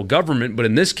federal government, but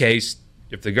in this case,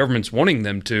 if the government's wanting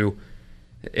them to,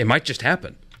 it might just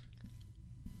happen.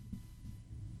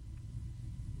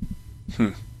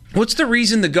 What's the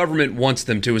reason the government wants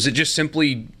them to? Is it just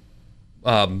simply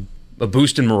a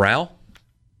boost in morale?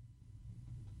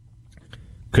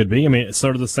 Could be. I mean, it's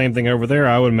sort of the same thing over there.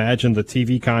 I would imagine the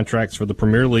TV contracts for the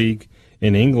Premier League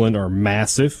in England are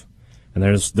massive, and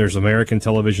there's American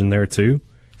television there too.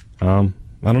 I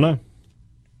don't know.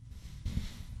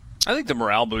 I think the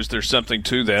morale boost, there's something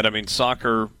to that. I mean,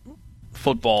 soccer,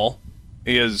 football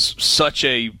is such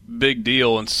a big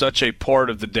deal and such a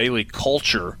part of the daily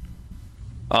culture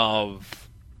of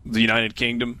the United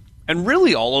Kingdom and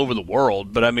really all over the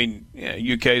world. But, I mean,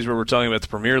 UK is where we're talking about the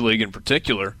Premier League in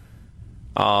particular.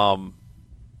 It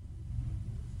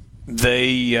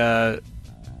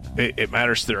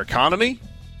matters to their economy,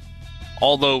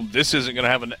 although this isn't going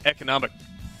to have an economic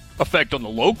effect on the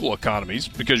local economies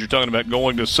because you're talking about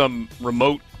going to some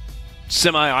remote,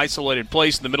 semi-isolated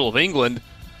place in the middle of England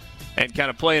and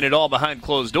kind of playing it all behind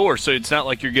closed doors. So it's not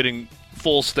like you're getting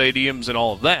full stadiums and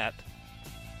all of that.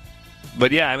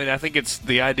 But, yeah, I mean, I think it's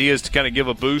the idea is to kind of give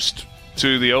a boost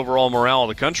to the overall morale of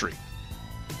the country.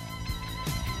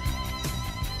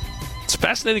 It's a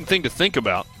fascinating thing to think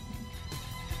about.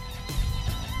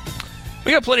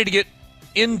 We got plenty to get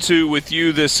into with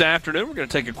you this afternoon. We're going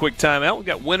to take a quick time out. We've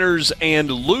got winners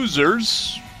and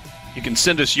losers. You can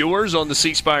send us yours on the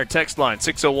C Spire text line,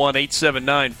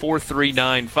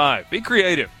 601-879-4395. Be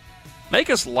creative. Make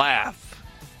us laugh.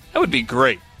 That would be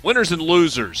great. Winners and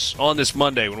losers on this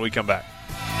Monday when we come back.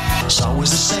 It's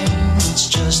always the same, it's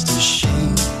just a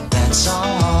shame, that's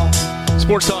all.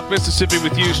 Sports Talk Mississippi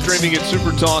with you, streaming at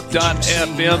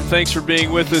supertalk.fm. Thanks for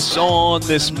being with us on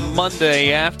this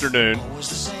Monday afternoon.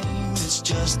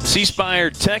 C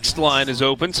Spire text line is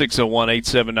open,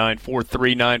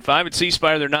 601-879-4395. At C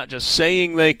Spire, they're not just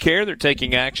saying they care, they're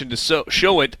taking action to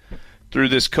show it through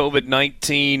this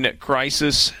COVID-19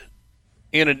 crisis,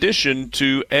 in addition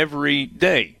to every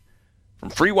day.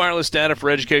 From free wireless data for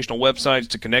educational websites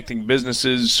to connecting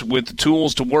businesses with the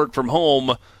tools to work from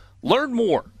home, learn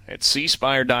more at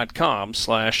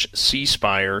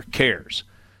cspire.com/cspirecares.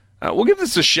 We'll give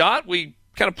this a shot. We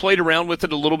kind of played around with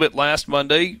it a little bit last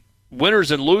Monday.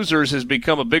 Winners and losers has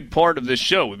become a big part of this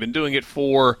show. We've been doing it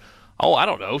for,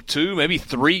 2, maybe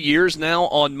 3 years now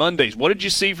on Mondays. What did you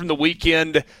see from the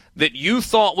weekend that you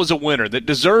thought was a winner, that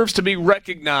deserves to be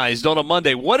recognized on a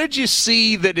Monday? What did you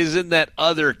see that is in that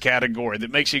other category that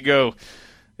makes you go,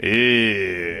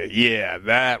 yeah,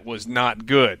 that was not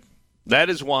good? That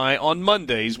is why on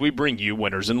Mondays we bring you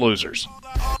winners and losers.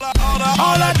 All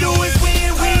I do is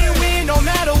win, win, win, no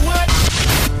matter what.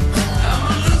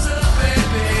 I'm a loser,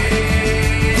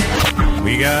 baby.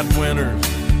 We got winners.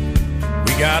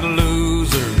 We got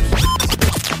losers.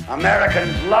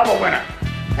 Americans love a winner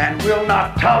and will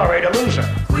not tolerate a loser.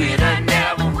 Winner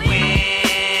never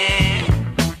win,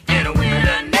 and a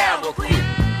winner never quit.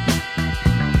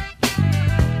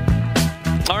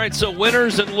 All right, so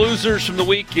winners and losers from the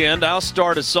weekend. I'll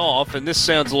start us off, and this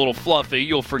sounds a little fluffy.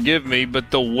 You'll forgive me,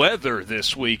 but the weather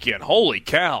this weekend, holy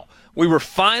cow. We were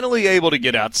finally able to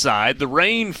get outside. The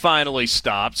rain finally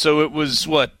stopped, so it was,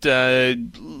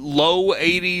 low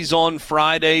 80s on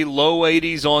Friday, low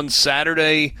 80s on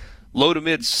Saturday, low to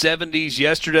mid-70s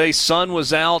yesterday. Sun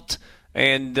was out,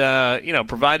 and,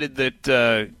 provided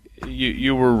that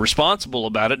you were responsible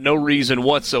about it, no reason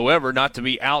whatsoever not to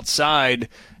be outside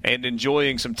and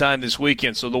enjoying some time this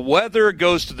weekend. So the weather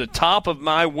goes to the top of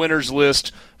my winners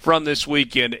list from this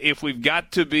weekend. If we've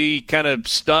got to be kind of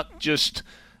stuck just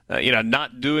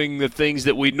not doing the things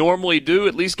that we normally do,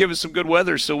 at least give us some good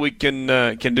weather so we can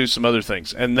do some other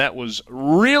things. And that was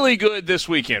really good this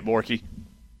weekend, Borky.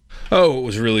 Oh, it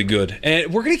was really good.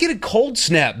 And we're going to get a cold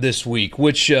snap this week,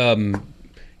 which, I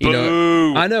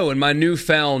know in my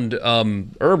newfound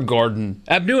herb garden,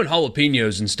 I'm doing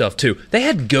jalapenos and stuff too. They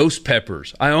had ghost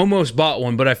peppers. I almost bought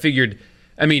one, but I figured,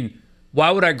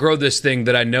 why would I grow this thing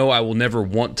that I know I will never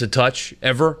want to touch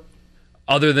ever,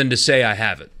 other than to say I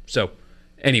have it? So,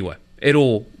 anyway,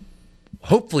 it'll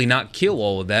hopefully not kill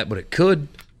all of that, but it could.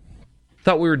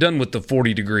 Thought we were done with the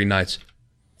 40-degree nights.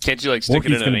 Can't you stick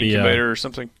it in an incubator or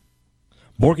something?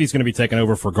 Borky's going to be taking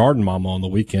over for Garden Mama on the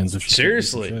weekends.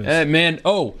 Seriously? Man,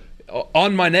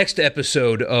 on my next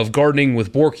episode of Gardening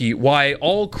with Borky, why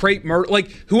all crepe myrtle,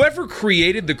 whoever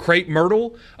created the crepe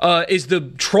myrtle is the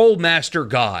troll master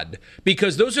god.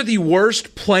 Because those are the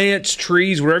worst plants,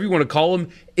 trees, whatever you want to call them,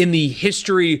 in the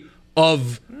history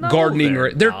of gardening.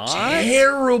 They're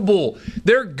terrible.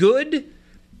 They're good,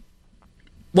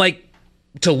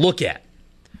 to look at.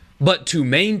 But to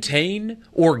maintain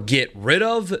or get rid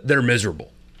of, they're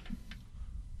miserable.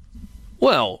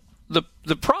 Well,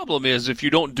 the problem is if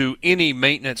you don't do any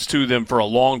maintenance to them for a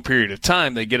long period of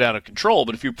time, they get out of control.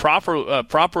 But if you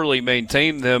properly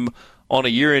maintain them on a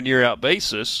year-in, year-out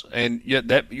basis, and yet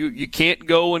that you can't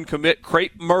go and commit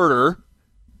crepe murder,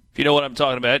 if you know what I'm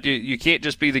talking about. You can't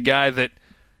just be the guy that,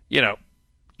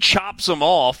 chops them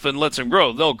off and lets them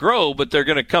grow. They'll grow, but they're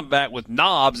going to come back with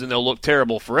knobs and they'll look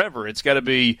terrible forever. It's got to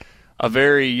be a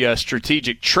very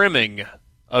strategic trimming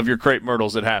of your crepe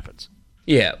myrtles that happens.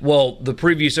 Yeah, well, the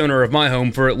previous owner of my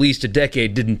home for at least a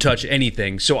decade didn't touch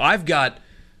anything. So I've got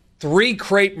 3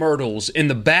 crepe myrtles in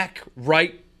the back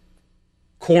right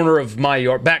corner of my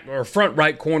yard, back or front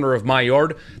right corner of my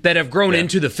yard that have grown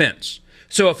into the fence.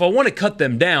 So if I want to cut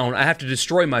them down, I have to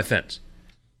destroy my fence.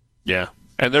 Yeah,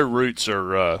 and their roots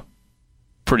are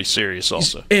pretty serious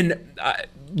also. And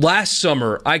last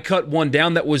summer, I cut one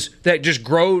down that just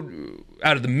grew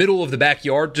out of the middle of the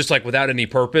backyard, just without any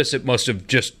purpose. It must have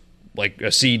just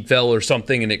a seed fell or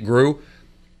something and it grew.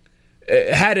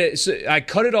 I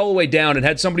cut it all the way down and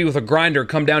had somebody with a grinder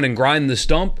come down and grind the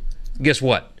stump. Guess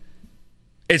what?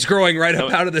 It's growing right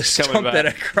up out of the stump that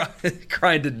I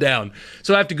grinded down.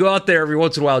 So I have to go out there every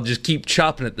once in a while and just keep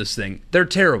chopping at this thing. They're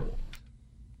terrible.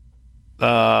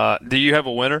 Do you have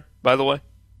a winner, by the way?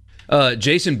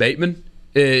 Jason Bateman,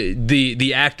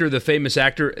 the actor, the famous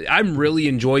actor. I'm really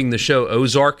enjoying the show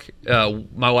Ozark.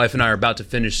 My wife and I are about to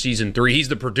finish season 3. He's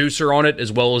the producer on it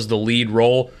as well as the lead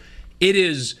role. It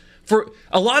is for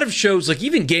a lot of shows, like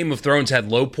even Game of Thrones had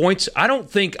low points. I don't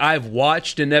think I've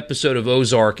watched an episode of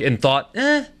Ozark and thought,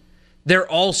 they're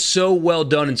all so well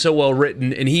done and so well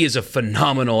written, and he is a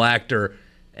phenomenal actor,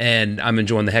 and I'm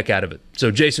enjoying the heck out of it.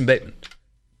 So Jason Bateman.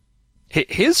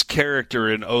 His character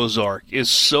in Ozark is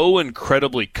so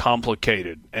incredibly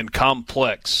complicated and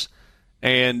complex,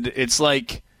 and it's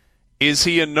like, is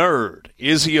he a nerd?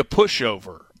 Is he a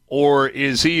pushover? Or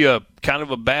is he a kind of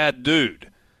a bad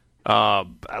dude?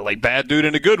 Like bad dude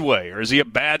in a good way? Or is he a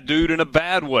bad dude in a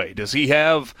bad way? Does he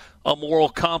have a moral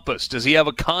compass? Does he have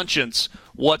a conscience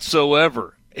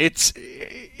whatsoever?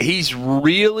 He's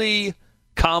really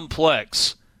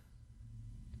complex.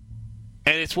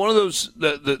 And it's one of those,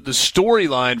 the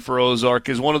storyline for Ozark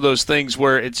is one of those things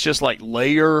where it's just like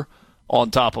layer on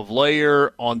top of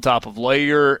layer on top of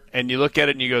layer, and you look at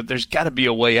it and you go, there's got to be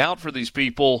a way out for these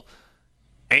people,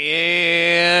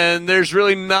 and there's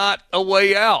really not a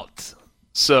way out.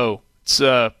 So it's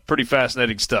pretty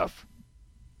fascinating stuff.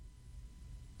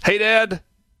 Hey, Dad.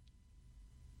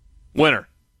 Winner.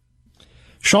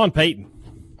 Sean Payton.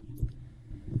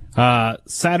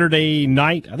 Saturday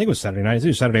night, I think it was Saturday night, it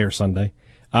was Saturday or Sunday,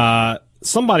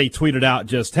 somebody tweeted out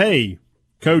just, hey,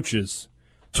 coaches,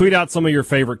 tweet out some of your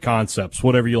favorite concepts,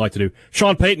 whatever you like to do.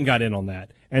 Sean Payton got in on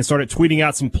that and started tweeting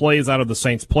out some plays out of the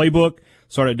Saints playbook,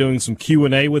 started doing some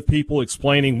Q&A with people,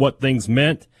 explaining what things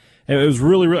meant. And it was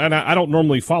really, and I don't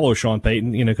normally follow Sean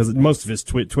Payton, because most of his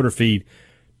Twitter feed,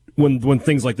 when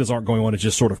things like this aren't going on, it's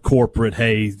just sort of corporate,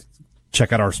 hey,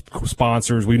 check out our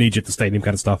sponsors, we need you at the stadium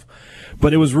kind of stuff.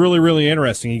 But it was really, really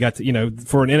interesting. He got to,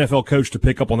 for an NFL coach to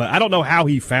pick up on that. I don't know how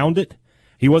he found it.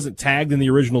 He wasn't tagged in the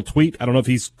original tweet. I don't know if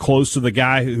he's close to the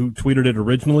guy who tweeted it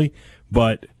originally,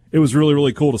 but it was really,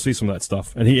 really cool to see some of that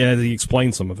stuff. And he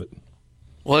explained some of it.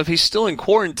 Well, if he's still in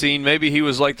quarantine, maybe he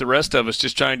was like the rest of us,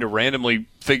 just trying to randomly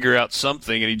figure out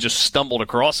something, and he just stumbled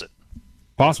across it.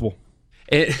 Possible.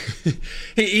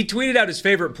 He tweeted out his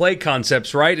favorite play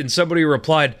concepts, right? And somebody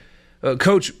replied,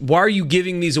 Coach, why are you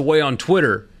giving these away on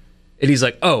Twitter? And he's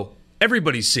like, oh,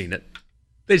 everybody's seen it.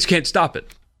 They just can't stop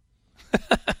it.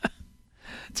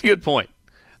 It's a good point.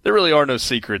 There really are no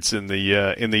secrets in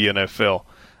the NFL.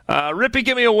 Rippy,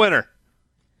 give me a winner.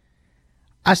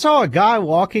 I saw a guy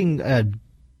walking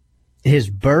his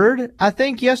bird, I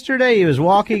think, yesterday. He was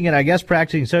walking and I guess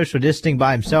practicing social distancing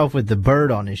by himself with the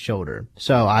bird on his shoulder.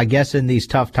 So I guess in these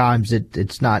tough times,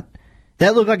 it's not.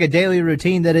 That looked like a daily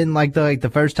routine that didn't like the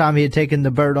first time he had taken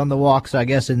the bird on the walk. So I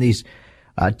guess in these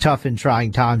tough and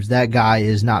trying times, that guy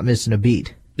is not missing a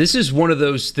beat. This is one of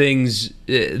those things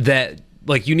that,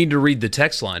 like, you need to read the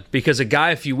text line, because a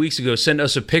guy a few weeks ago sent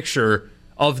us a picture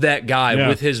of that guy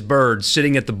with his bird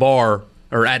sitting at the bar,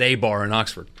 or at a bar in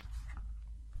Oxford.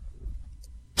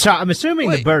 So I'm assuming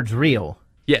the bird's real.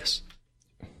 Yes.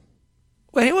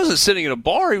 Well, he wasn't sitting in a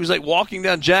bar. He was like walking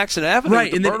down Jackson Avenue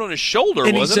with the bird on his shoulder,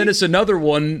 and he sent us another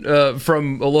one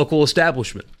from a local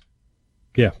establishment.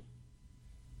 Yeah.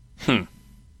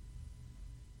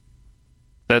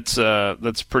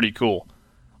 That's pretty cool.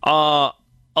 A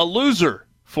loser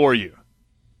for you.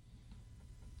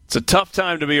 It's a tough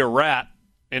time to be a rat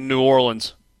in New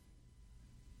Orleans.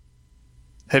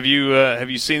 Have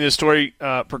you seen this story?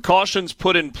 Precautions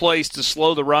put in place to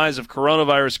slow the rise of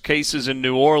coronavirus cases in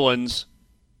New Orleans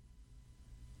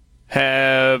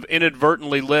have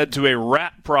inadvertently led to a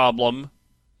rat problem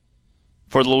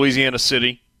for the Louisiana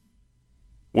city.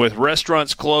 With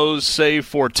restaurants closed save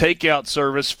for takeout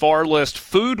service, far less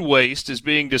food waste is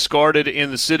being discarded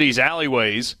in the city's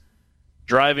alleyways,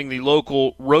 driving the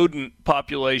local rodent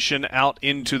population out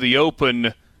into the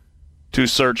open to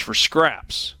search for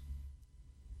scraps.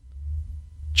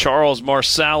 Charles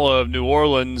Marsala of New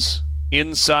Orleans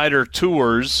Insider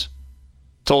Tours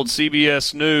told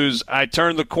CBS News, I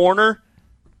turned the corner.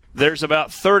 There's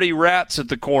about 30 rats at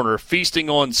the corner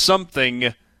feasting on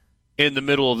something in the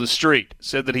middle of the street.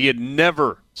 Said that he had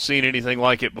never seen anything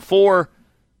like it before.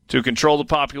 To control the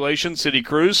population, city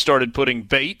crews started putting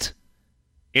bait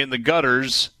in the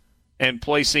gutters and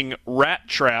placing rat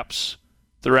traps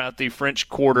throughout the French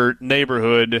Quarter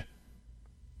neighborhood.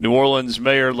 New Orleans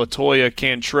Mayor LaToya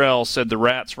Cantrell said the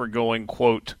rats were going,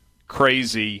 quote,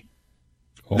 crazy.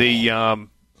 The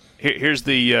here's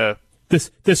the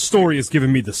this story is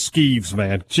giving me the skeeves,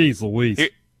 man. Jeez Louise.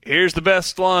 Here's the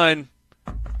best line.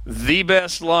 The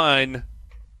best line.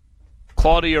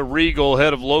 Claudia Regal,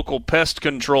 head of local pest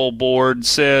control board,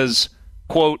 says,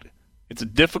 quote, it's a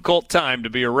difficult time to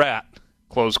be a rat,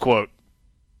 close quote.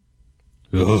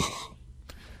 Ugh.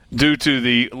 Due to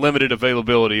the limited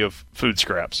availability of food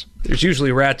scraps. There's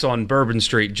usually rats on Bourbon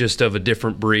Street, just of a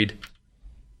different breed.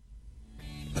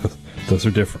 Those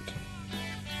are different.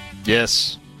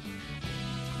 Yes.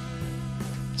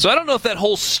 So I don't know if that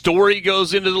whole story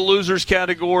goes into the losers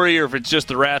category or if it's just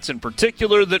the rats in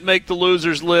particular that make the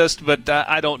losers list, but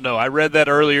I don't know. I read that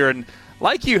earlier, and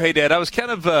like you, hey, Dad, I was kind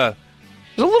of it was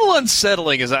a little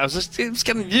unsettling as I was just, it was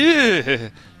kind of,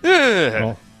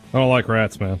 Well, I don't like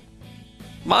rats, man.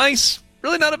 Mice,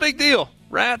 really not a big deal.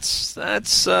 Rats,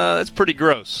 that's pretty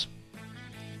gross.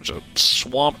 There's a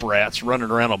swamp rats running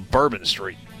around on Bourbon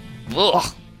Street.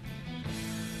 Ugh.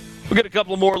 We'll get a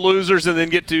couple more losers and then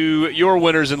get to your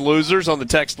winners and losers on the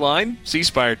text line. C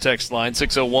Spire text line,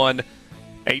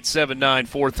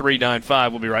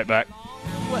 601-879-4395. We'll be right back. All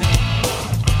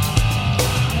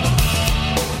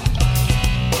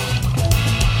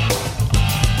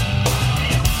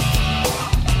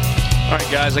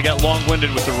right, guys, I got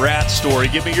long-winded with the rat story.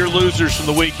 Give me your losers from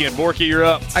the weekend. Borky, you're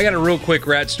up. I got a real quick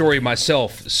rat story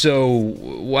myself.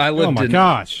 So I lived Oh, my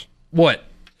gosh. What?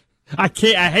 I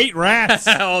can't. I hate rats.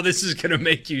 Oh, this is going to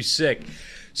make you sick.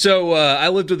 So I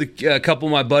lived with a couple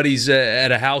of my buddies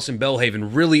at a house in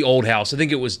Belhaven, really old house. I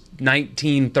think it was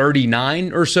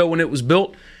 1939 or so when it was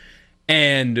built.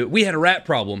 And we had a rat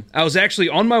problem. I was actually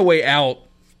on my way out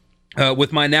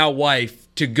with my now wife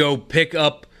to go pick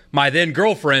up my then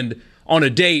girlfriend on a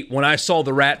date when I saw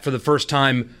the rat for the first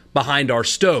time behind our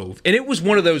stove. And it was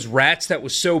one of those rats that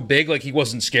was so big, like he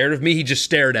wasn't scared of me. He just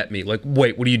stared at me like,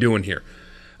 wait, what are you doing here?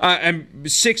 I'm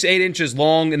 6-8 inches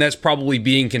long, and that's probably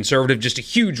being conservative, just a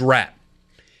huge rat.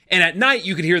 And at night,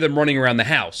 you could hear them running around the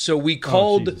house. So we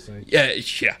called,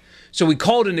 So we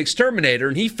called an exterminator,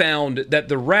 and he found that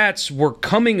the rats were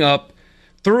coming up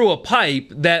through a pipe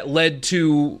that led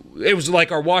to, it was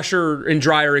like our washer and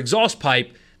dryer exhaust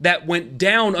pipe that went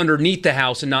down underneath the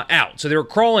house and not out. So they were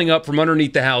crawling up from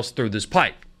underneath the house through this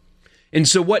pipe. And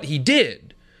so what he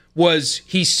did was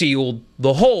he sealed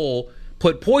the hole,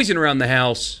 put poison around the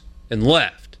house, and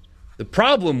left. The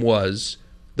problem was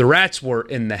the rats were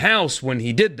in the house when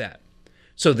he did that.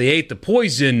 So they ate the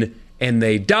poison and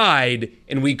they died,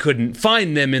 and we couldn't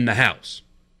find them in the house.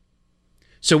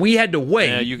 So we had to wait.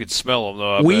 Yeah, you could smell them,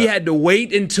 though. We had to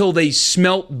wait until they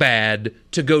smelt bad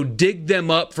to go dig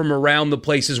them up from around the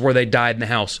places where they died in the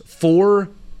house. 4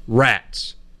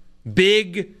 rats.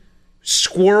 Big,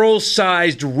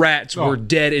 squirrel-sized rats were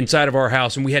dead inside of our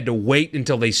house, and we had to wait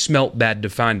until they smelt bad to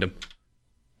find them.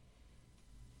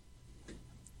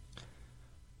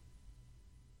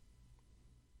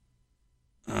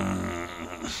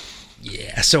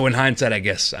 Yeah, so in hindsight, I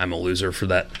guess I'm a loser for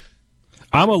that.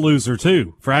 I'm a loser,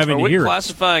 too, for having to hear it. Are we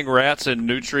classifying rats and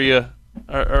nutria?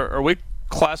 Are we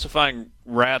classifying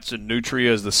rats and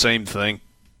nutria as the same thing?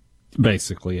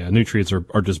 Basically, yeah. Nutrients are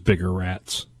just bigger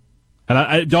rats. And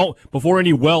I don't, before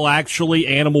any actually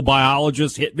animal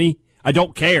biologists hit me, I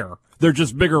don't care. They're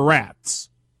just bigger rats.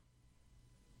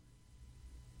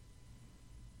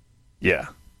 Yeah.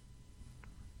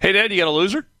 Hey, Dad, you got a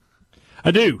loser?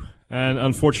 I do. And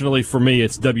unfortunately for me,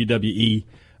 it's WWE.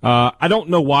 I don't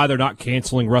know why they're not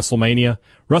canceling WrestleMania.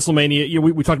 WrestleMania,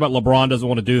 we talked about LeBron doesn't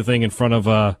want to do the thing in front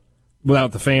of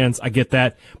without the fans. I get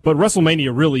that. But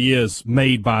WrestleMania really is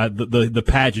made by the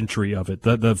pageantry of it,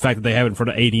 the fact that they have it in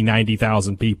front of 80,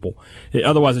 90,000 people.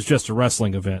 Otherwise, it's just a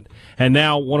wrestling event. And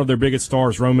now one of their biggest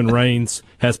stars, Roman Reigns,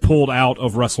 has pulled out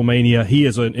of WrestleMania. He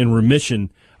is in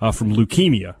remission from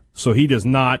leukemia. So he does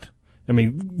not,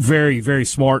 very, very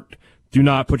smart. Do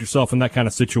not put yourself in that kind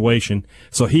of situation.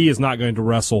 So he is not going to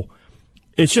wrestle.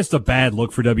 It's just a bad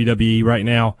look for WWE right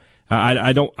now.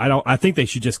 I think they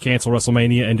should just cancel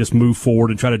WrestleMania and just move forward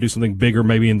and try to do something bigger,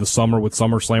 maybe in the summer with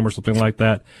SummerSlam or something like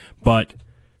that. But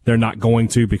they're not going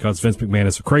to because Vince McMahon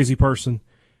is a crazy person.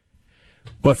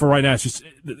 But for right now,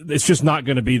 it's just not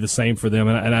going to be the same for them,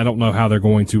 and I don't know how they're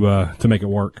going to make it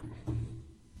work.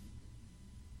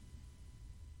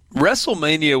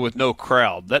 WrestleMania with no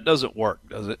crowd, that doesn't work,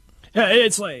 does it? Yeah,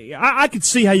 it's like I could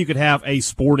see how you could have a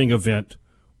sporting event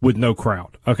with no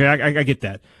crowd. Okay, I get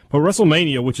that. But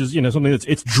WrestleMania, which is something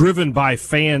it's driven by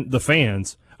the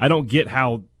fans, I don't get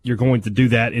how you're going to do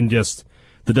that in just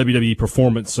the WWE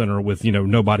Performance Center with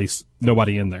nobody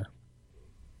in there.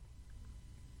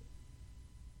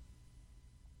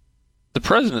 The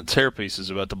president's hairpiece is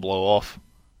about to blow off.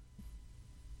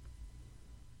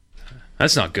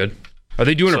 That's not good. Are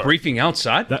they doing a briefing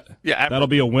outside? That'll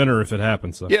be a winner if it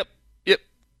happens. So. Yep.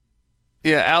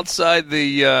 Yeah, outside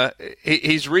the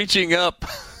he's reaching up.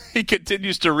 He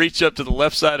continues to reach up to the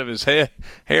left side of his hair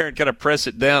and kind of press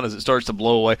it down as it starts to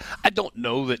blow away. I don't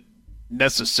know that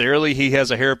necessarily he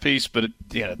has a hairpiece, but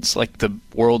it's like the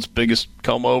world's biggest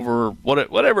comb over or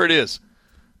whatever it is.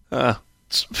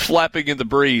 It's flapping in the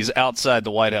breeze outside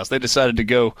the White House. They decided to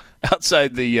go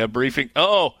outside the briefing.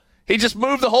 Oh, he just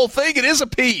moved the whole thing. It is a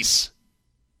piece.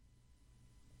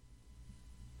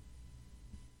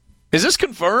 Is this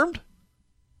confirmed?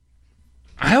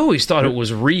 I always thought it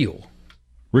was real.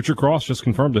 Richard Cross just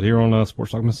confirmed it here on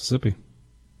Sports Talk Mississippi.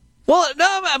 Well,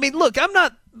 no, I mean, look, I'm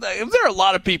not. There are a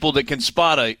lot of people that can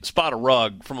spot a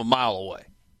rug from a mile away.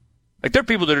 Like, there are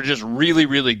people that are just really,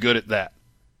 really good at that.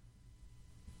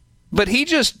 But he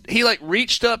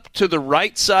reached up to the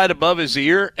right side above his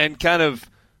ear and kind of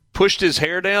pushed his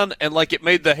hair down, and like it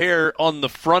made the hair on the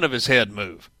front of his head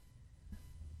move.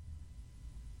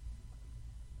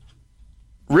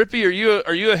 Rippy,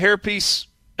 are you a hairpiece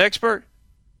expert?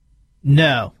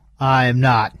 No, I am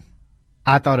not.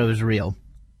 I thought it was real.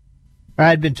 Or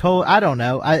I'd been told. I don't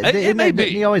know. It may be.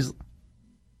 He always.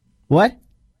 What?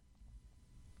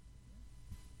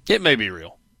 It may be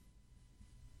real.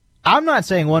 I'm not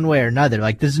saying one way or another.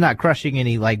 Like, this is not crushing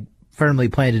any firmly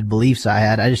planted beliefs I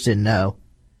had. I just didn't know.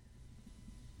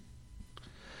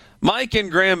 Mike in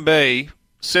Grand Bay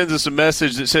sends us a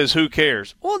message that says, "Who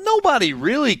cares?" Well, nobody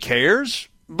really cares.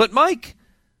 But, Mike,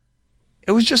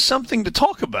 it was just something to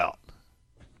talk about.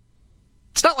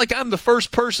 It's not like I'm the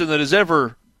first person that has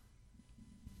ever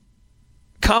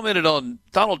commented on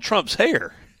Donald Trump's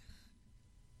hair.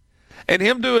 And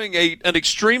him doing an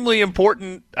extremely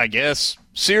important, I guess,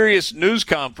 serious news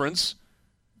conference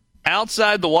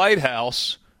outside the White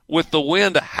House with the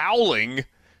wind howling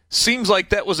seems like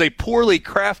that was a poorly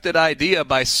crafted idea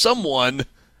by someone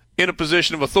in a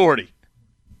position of authority.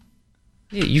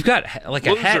 Yeah, you've got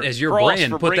a hat as your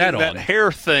brand. Put that on. That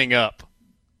hair thing up.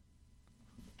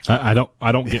 I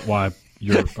don't get why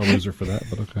you're a loser for that,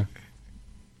 but okay.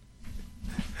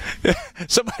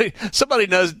 Somebody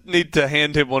does need to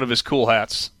hand him one of his cool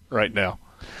hats right now.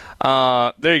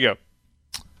 There you go.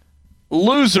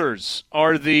 Losers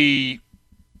are the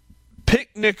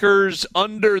picnickers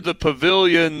under the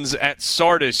pavilions at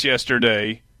Sardis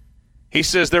yesterday. He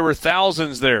says there were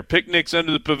thousands there, picnics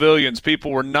under the pavilions.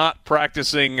 People were not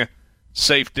practicing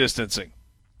safe distancing.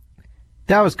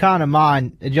 That was kind of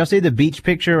mine. Did y'all see the beach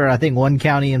picture where I think one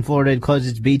county in Florida had closed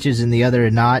its beaches and the other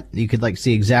had not? You could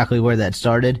see exactly where that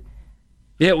started.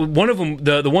 Yeah, one of them,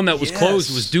 the one that was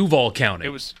closed was Duval County.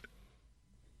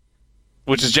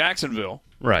 Which is Jacksonville.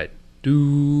 Right.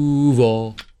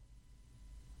 Duval.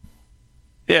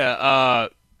 Yeah,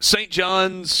 St.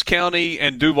 Johns County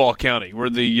and Duval County were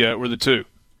the two.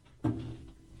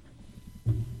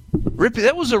 Rippy,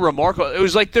 that was a remarkable. It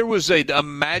was like there was an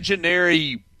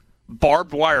imaginary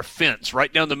barbed wire fence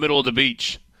right down the middle of the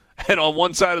beach, and on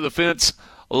one side of the fence,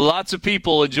 lots of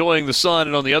people enjoying the sun,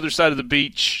 and on the other side of the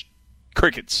beach,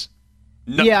 crickets.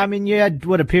 Nothing. Yeah, I mean, you had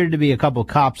what appeared to be a couple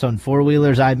cops on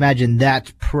four-wheelers. I imagine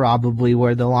that's probably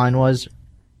where the line was.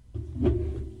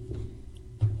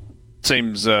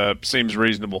 Seems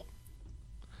reasonable.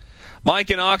 Mike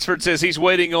in Oxford says he's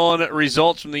waiting on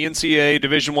results from the NCAA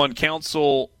Division I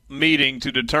Council meeting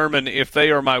to determine if they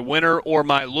are my winner or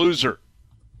my loser.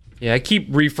 Yeah, I keep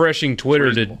refreshing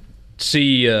Twitter to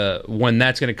see when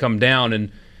that's going to come down,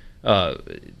 and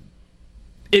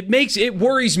it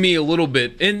worries me a little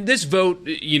bit. And this vote,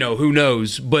 who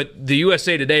knows? But the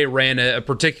USA Today ran a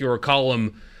particular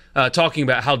column talking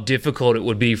about how difficult it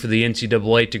would be for the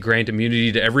NCAA to grant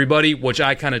immunity to everybody, which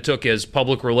I kind of took as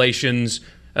public relations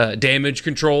damage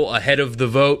control ahead of the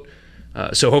vote.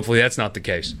 So hopefully that's not the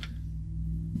case.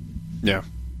 Yeah.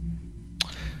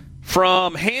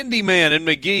 From Handyman in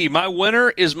McGee, my winner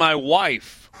is my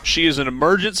wife. She is an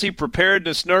emergency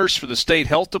preparedness nurse for the state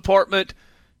health department.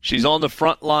 She's on the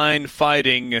front line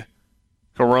fighting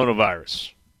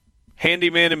coronavirus.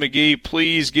 Handyman in McGee,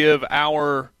 please give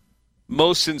our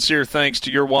most sincere thanks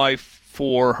to your wife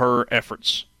for her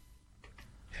efforts.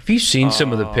 Have you seen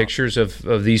some of the pictures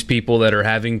of these people that are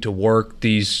having to work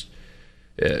these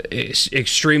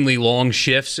extremely long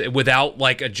shifts without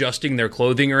adjusting their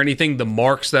clothing or anything? The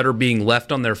marks that are being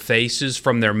left on their faces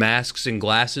from their masks and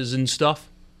glasses and stuff?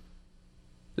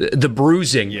 The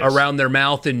bruising around their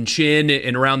mouth and chin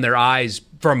and around their eyes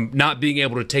from not being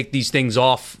able to take these things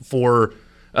off for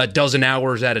a dozen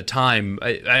hours at a time.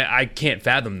 I can't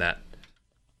fathom that.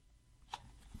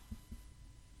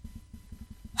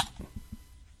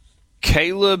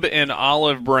 Caleb and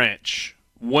Olive Branch,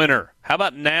 winner. How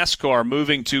about NASCAR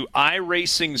moving to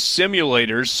iRacing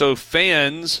simulators so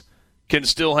fans can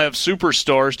still have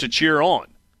superstars to cheer on?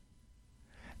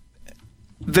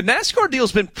 The NASCAR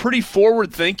deal's been pretty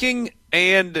forward-thinking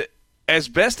and, as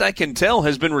best I can tell,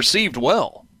 has been received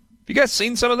well. Have you guys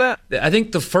seen some of that? I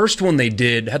think the first one they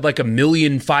did had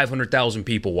 1,500,000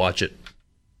 people watch it.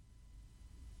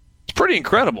 It's pretty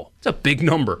incredible. It's a big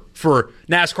number for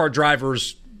NASCAR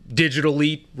drivers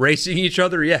digitally racing each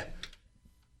other, yeah.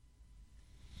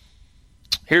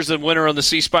 Here's the winner on the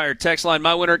C Spire text line.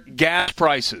 My winner, gas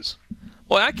prices.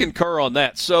 Well, I concur on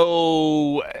that.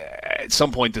 So at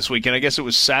some point this weekend, I guess it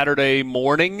was Saturday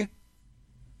morning,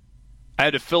 I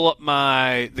had to fill up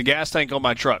the gas tank on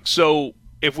my truck. So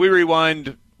if we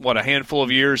rewind, a handful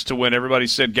of years to when everybody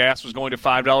said gas was going to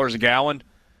 $5 a gallon,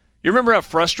 you remember how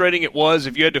frustrating it was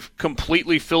if you had to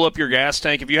completely fill up your gas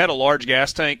tank, if you had a large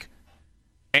gas tank,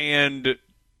 and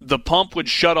the pump would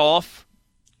shut off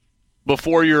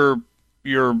before your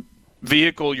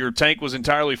vehicle, your tank was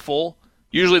entirely full.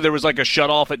 Usually there was like a shut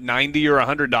off at $90 or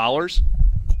 $100.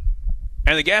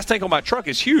 And the gas tank on my truck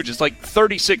is huge. It's like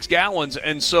 36 gallons,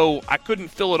 and so I couldn't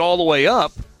fill it all the way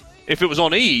up if it was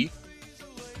on E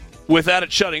without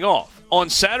it shutting off. On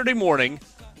Saturday morning,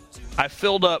 I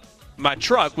filled up my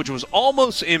truck, which was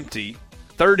almost empty,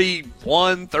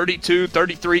 31, 32,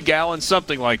 33 gallons,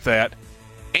 something like that,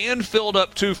 and filled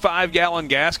up 2 5-gallon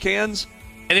gas cans,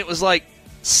 and it was like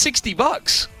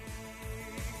 $60.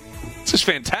 This is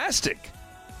fantastic.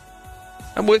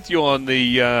 I'm with you on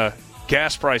the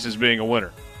gas prices being a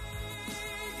winner.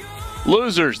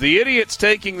 Losers, the idiots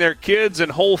taking their kids and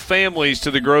whole families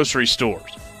to the grocery stores.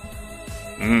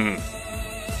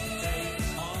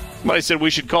 Somebody said we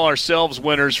should call ourselves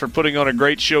winners for putting on a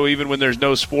great show even when there's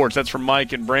no sports. That's from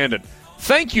Mike and Brandon.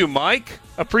 Thank you, Mike.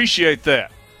 Appreciate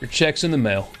that. Your check's in the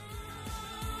mail.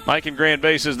 Mike in Grand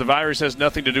Bay says the virus has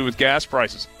nothing to do with gas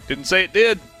prices. Didn't say it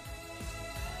did.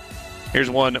 Here's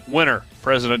one winner,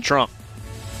 President Trump.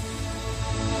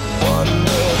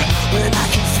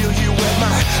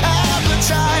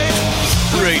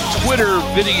 Through a Twitter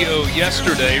video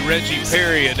yesterday, Reggie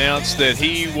Perry announced that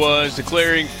he was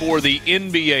declaring for the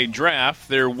NBA draft.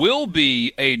 There will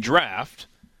be a draft,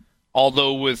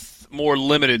 although with more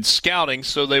limited scouting,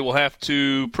 so they will have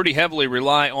to pretty heavily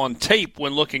rely on tape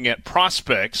when looking at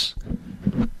prospects.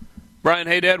 Brian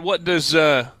Haydad, what does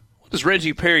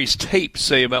Reggie Perry's tape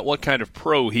say about what kind of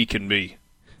pro he can be?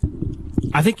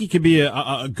 I think he could be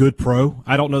a good pro.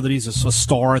 I don't know that he's a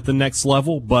star at the next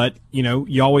level, but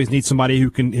you always need somebody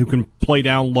who can play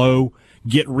down low,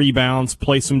 get rebounds,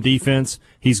 play some defense.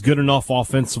 He's good enough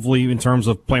offensively in terms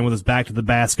of playing with his back to the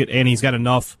basket, and he's got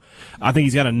enough. I think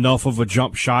he's got enough of a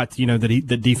jump shot,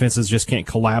 that defenses just can't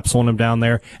collapse on him down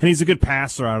there. And he's a good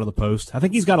passer out of the post. I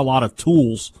think he's got a lot of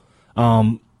tools.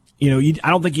 I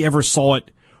don't think you ever saw it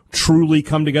truly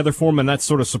come together for him, and that's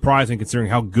sort of surprising considering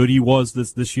how good he was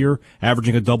this year,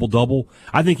 averaging a double-double.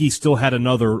 I think he still had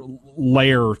another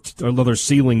layer, another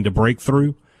ceiling to break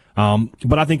through.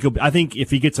 But I think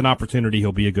if he gets an opportunity,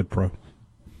 he'll be a good pro.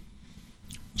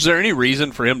 Is there any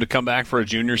reason for him to come back for a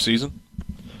junior season?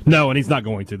 No, and he's not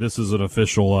going to. This is an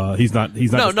official. He's not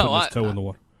just putting his toe in the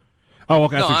water. Oh,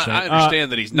 okay. No, I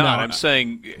understand that he's not. I'm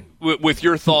saying with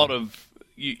your thought of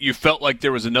you felt like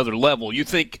there was another level. You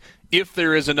think if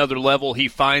there is another level, he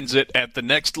finds it at the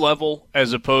next level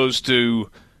as opposed to,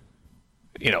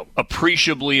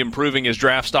 appreciably improving his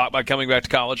draft stock by coming back to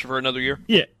college for another year?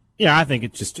 Yeah. Yeah, I think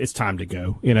it's time to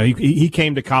go. He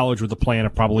came to college with a plan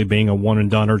of probably being a one and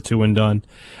done or two and done.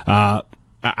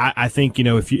 I think,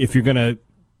 if you're going to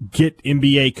get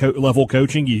NBA level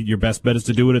coaching, your best bet is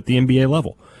to do it at the NBA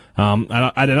level.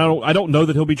 I don't know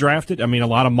that he'll be drafted. I mean, a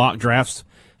lot of mock drafts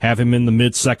have him in the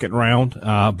mid-second round.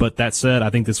 But that said,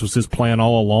 I think this was his plan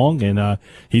all along, and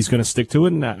he's going to stick to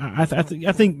it. And I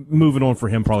think moving on for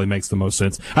him probably makes the most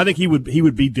sense. I think he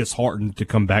would be disheartened to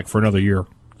come back for another year,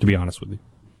 to be honest with you.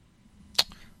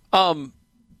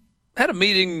 Had a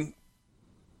meeting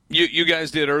you guys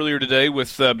did earlier today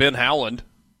with Ben Howland.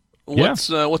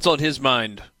 What's on his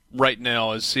mind right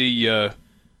now as he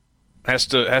has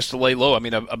to lay low? I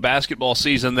mean, a basketball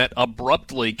season that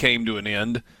abruptly came to an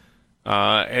end.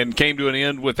 And came to an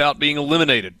end without being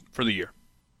eliminated for the year.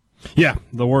 Yeah,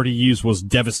 the word he used was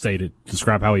devastated to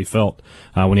describe how he felt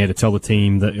when he had to tell the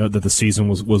team that the season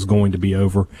was going to be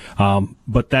over.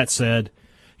 But that said,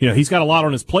 he's got a lot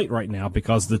on his plate right now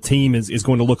because the team is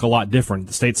going to look a lot different.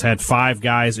 The State's had 5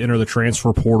 guys enter the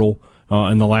transfer portal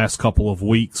in the last couple of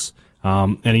weeks.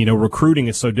 And recruiting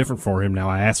is so different for him now.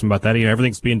 I asked him about that.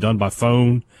 Everything's being done by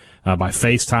phone. By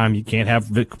FaceTime. You can't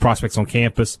have prospects on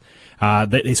campus.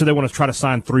 They said they want to try to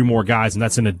sign 3 more guys, and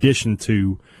that's in addition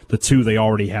to the 2 they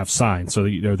already have signed. So,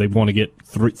 they want to get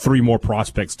 3 more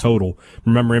prospects total.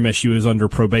 Remember, MSU is under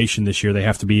probation this year. They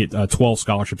have to be at 12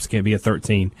 scholarships. Can't be at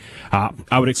 13.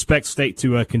 I would expect State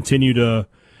to continue to,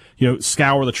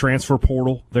 scour the transfer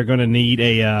portal. They're going to need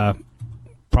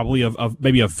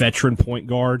maybe a veteran point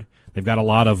guard. They've got a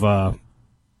lot of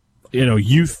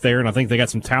youth there, and I think they got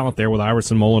some talent there with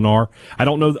Iverson Molinar. I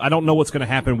don't know what's going to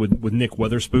happen with Nick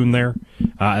Witherspoon there.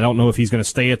 I don't know if he's going to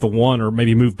stay at the 1 or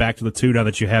maybe move back to the 2 now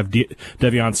that you have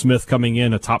Devion Smith coming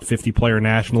in, a top 50 player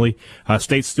nationally.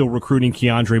 State's still recruiting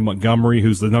Keandre Montgomery,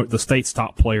 who's the state's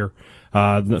top player,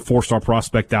 the 4-star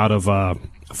prospect out of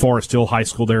Forest Hill High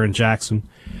School there in Jackson.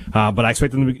 But I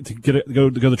expect them to go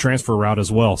the transfer route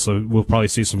as well. So we'll probably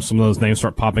see some of those names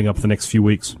start popping up the next few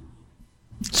weeks.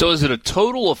 So is it a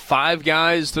total of 5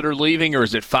 guys that are leaving, or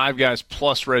is it 5 guys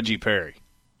plus Reggie Perry?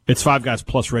 It's 5 guys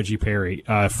plus Reggie Perry.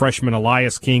 Freshman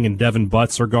Elias King and Devin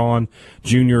Butts are gone.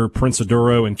 Junior Prince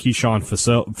Aduro and Keyshawn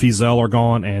Fizel are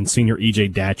gone. And senior E.J.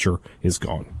 Datcher is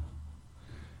gone.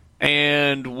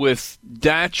 And with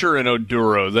Datcher and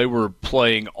Oduro, they were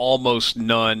playing almost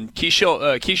none.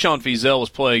 Keyshawn Fizel was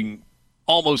playing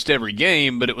almost every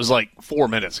game, but it was like 4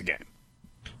 minutes a game.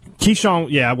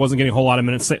 Keyshawn, wasn't getting a whole lot of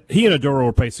minutes. He and Oduro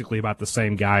were basically about the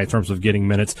same guy in terms of getting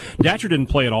minutes. Datcher didn't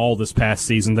play at all this past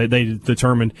season. They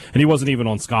determined, and he wasn't even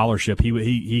on scholarship.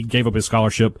 He gave up his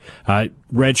scholarship,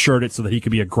 redshirted so that he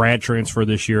could be a grad transfer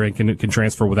this year and can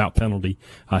transfer without penalty.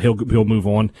 He'll move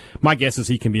on. My guess is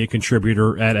he can be a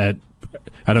contributor at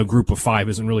I know group of 5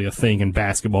 isn't really a thing in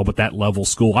basketball, but that level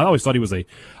school. I always thought he was a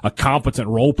competent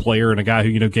role player and a guy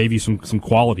who gave you some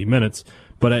quality minutes.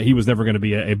 But he was never going to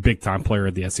be a big-time player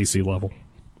at the SEC level.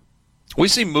 We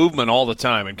see movement all the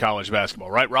time in college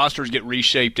basketball, right? Rosters get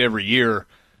reshaped every year.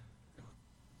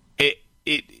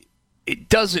 It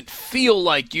doesn't feel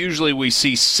like usually we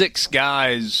see 6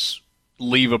 guys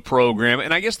leave a program,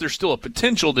 and I guess there's still a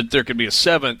potential that there could be a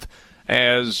 7th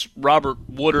as Robert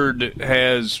Woodard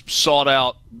has sought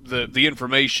out the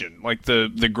information, like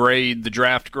the grade, the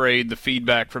draft grade, the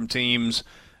feedback from teams.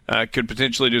 Could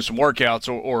potentially do some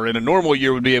workouts, or in a normal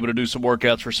year would be able to do some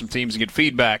workouts for some teams and get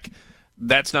feedback.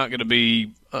 That's not going to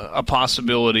be a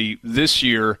possibility this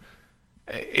year.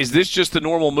 Is this just the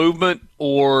normal movement,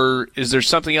 or is there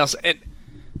something else? And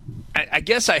I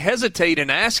guess I hesitate in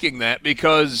asking that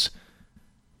because,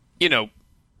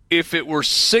 if it were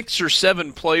 6 or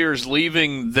 7 players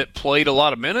leaving that played a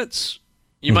lot of minutes,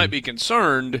 you might be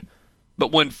concerned.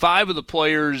 But when 5 of the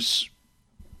players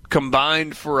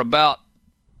combined for about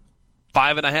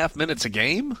 5.5 minutes a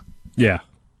game? Yeah.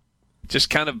 Just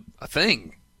kind of a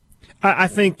thing. I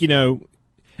think,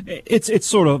 it's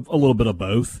sort of a little bit of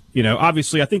both.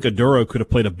 Obviously I think Oduro could have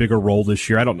played a bigger role next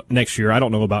year. I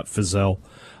don't know about Fizel.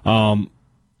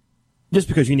 Just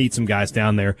because you need some guys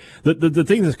down there. The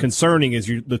thing that's concerning is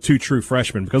the 2 true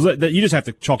freshmen, because you just have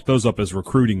to chalk those up as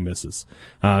recruiting misses.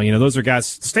 Those are guys.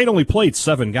 State only played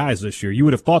 7 guys this year. You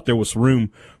would have thought there was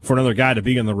room for another guy to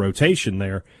be in the rotation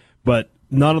there, but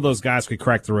none of those guys could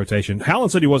crack the rotation.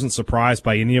 Howland said he wasn't surprised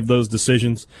by any of those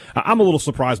decisions. I'm a little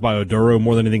surprised by Oduro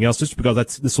more than anything else, just because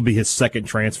this will be his 2nd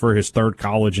transfer, his 3rd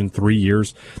college in 3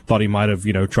 years. Thought he might have,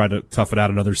 tried to tough it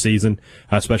out another season.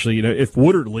 Especially, if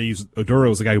Woodard leaves,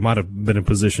 Oduro is a guy who might have been in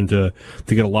position to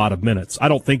get a lot of minutes. I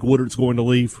don't think Woodard's going to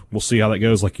leave. We'll see how that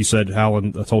goes. Like you said,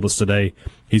 Howland told us today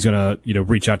he's going to,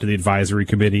 reach out to the advisory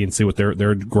committee and see what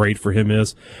their grade for him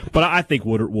is. But I think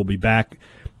Woodard will be back.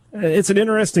 It's an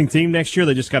interesting team next year.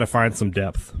 They just got to find some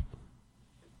depth.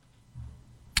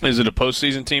 Is it a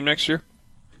postseason team next year?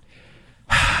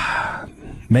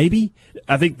 Maybe.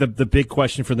 I think the big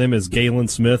question for them is Galen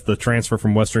Smith, the transfer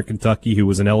from Western Kentucky, who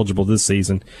was ineligible this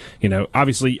season.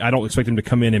 Obviously, I don't expect him to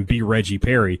come in and be Reggie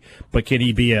Perry, but can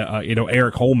he be a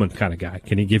Eric Holman kind of guy?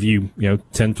 Can he give you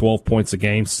 10, 12 points a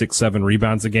game, 6, 7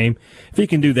 rebounds a game? If he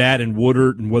can do that, and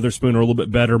Woodard and Witherspoon are a little bit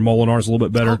better, Molinar's a little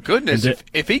bit better. Oh goodness!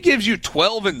 If he gives you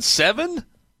 12 and 7,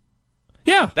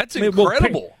 yeah, that's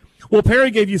incredible. Well,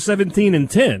 Perry gave you 17 and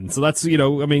 10, so that's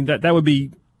that would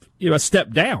be a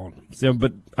step down.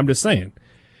 But I'm just saying.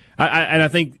 I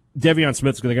think Devion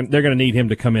Smith's they're going to need him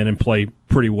to come in and play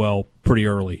pretty well pretty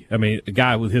early. A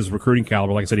guy with his recruiting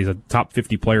caliber, like I said, he's a top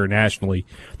 50 player nationally.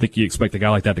 I think you expect a guy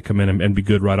like that to come in and be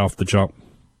good right off the jump.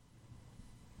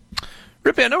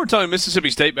 Rippy, I know we're talking Mississippi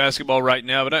State basketball right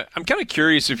now, but I'm kind of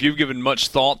curious if you've given much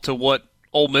thought to what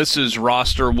Ole Miss's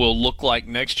roster will look like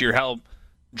next year, how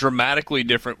dramatically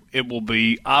different it will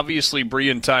be. Obviously,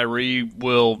 Breein Tyree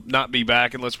will not be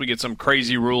back unless we get some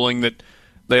crazy ruling that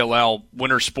they allow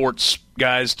winter sports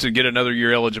guys to get another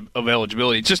year of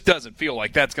eligibility. It just doesn't feel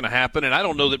like that's going to happen, and I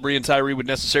don't know that Breein Tyree would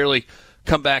necessarily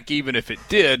come back even if it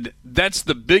did. That's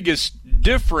the biggest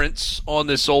difference on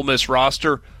this Ole Miss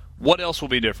roster. What else will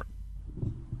be different?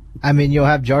 You'll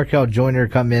have Jarkel Joyner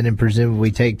come in and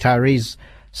presumably take Tyree's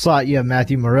slot. You have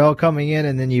Matthew Morrell coming in,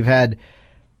 and then you've had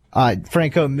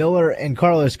Franco Miller and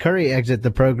Carlos Curry exit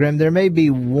the program. There may be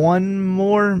one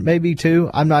more, maybe two.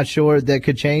 I'm not sure, that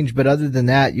could change. But other than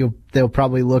that, they'll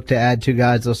probably look to add two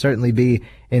guys. They'll certainly be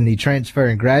in the transfer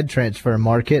and grad transfer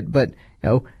market. But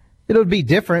it'll be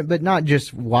different, but not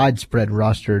just widespread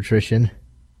roster attrition.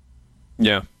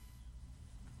 Yeah.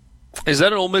 Is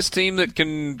that an Ole Miss team that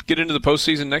can get into the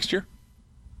postseason next year?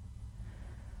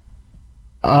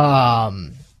 I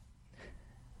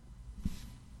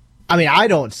mean, I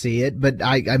don't see it, but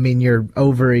I mean, you're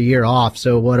over a year off,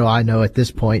 so what do I know at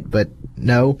this point? But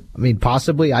no, I mean,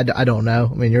 possibly, I don't know.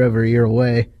 I mean, you're over a year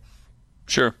away.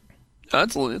 Sure.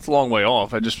 It's a long way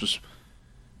off. I just was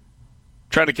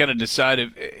trying to kind of decide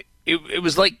if it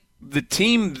was like the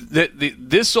team that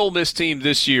this Ole Miss team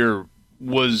this year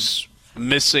was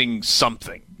missing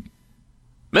something.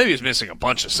 Maybe it's missing a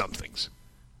bunch of somethings.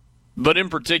 But in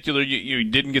particular, you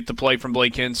didn't get the play from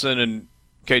Blake Henson and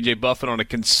KJ Buffett on a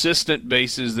consistent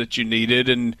basis that you needed,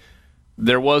 and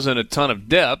there wasn't a ton of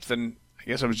depth. And I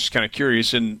guess I was just kind of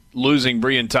curious in losing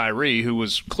Breein Tyree, who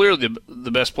was clearly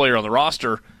the best player on the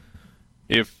roster,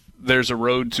 if there's a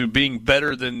road to being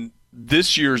better than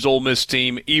this year's Ole Miss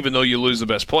team, even though you lose the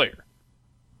best player.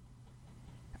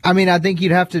 I mean, I think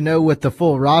you'd have to know what the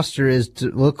full roster is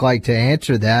to look like to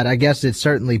answer that. I guess it's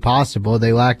certainly possible.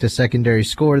 They lacked a secondary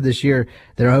scorer this year.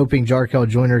 They're hoping Jarkel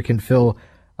Joyner can fill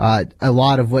a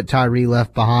lot of what Tyree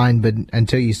left behind, but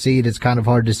until you see it, it's kind of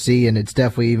hard to see, and it's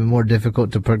definitely even more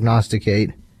difficult to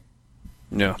prognosticate.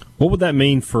 Yeah. What would that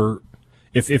mean for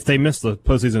if they miss the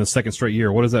postseason a second straight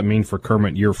year? What does that mean for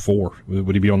Kermit year 4?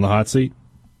 Would he be on the hot seat?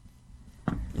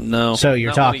 No. So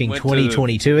you're talking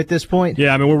 2022 at this point?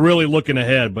 Yeah, I mean, we're really looking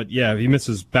ahead, but yeah, if he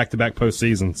misses back-to-back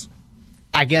postseasons.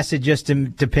 I guess it just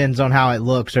depends on how it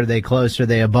looks. Are they close? Are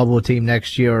they a bubble team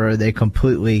next year, or are they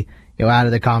completely out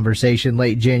of the conversation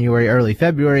late January, early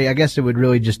February? I guess it would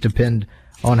really just depend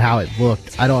on how it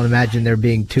looked. I don't imagine there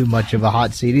being too much of a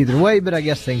hot seat either way, but I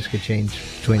guess things could change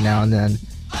between now and then.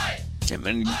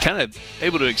 And kind of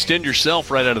able to extend yourself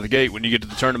right out of the gate when you get to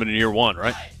the tournament in year 1,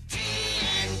 right?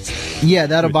 Yeah,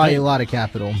 that'll buy you a lot of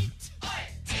capital.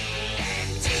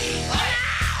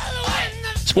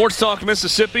 Sports Talk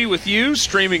Mississippi with you,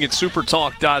 streaming at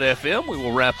supertalk.fm. We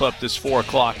will wrap up this 4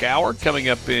 o'clock hour coming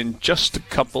up in just a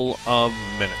couple of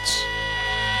minutes.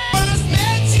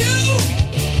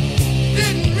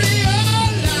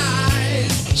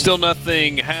 Still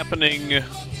nothing happening.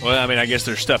 Well, I mean, I guess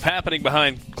there's stuff happening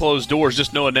behind closed doors,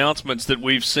 just no announcements that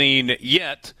we've seen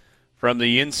yet from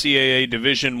the NCAA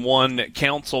Division I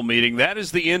Council meeting. That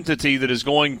is the entity that is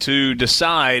going to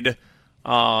decide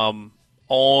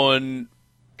on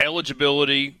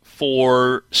eligibility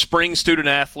for spring student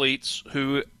athletes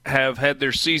who have had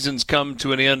their seasons come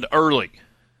to an end early.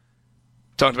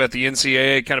 Talked about the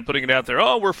NCAA kind of putting it out there,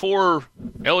 oh, we're for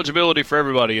eligibility for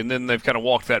everybody, and then they've kind of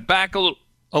walked that back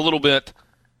a little bit.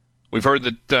 We've heard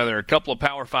that there are a couple of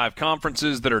Power 5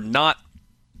 conferences that are not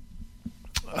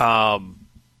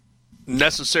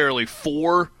necessarily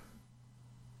for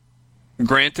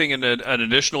granting an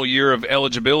additional year of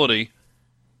eligibility,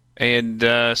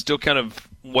 and still kind of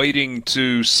waiting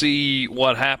to see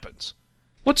what happens.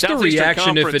 What's the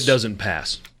reaction if it doesn't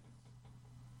pass?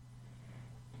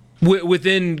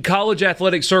 Within college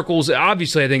athletic circles,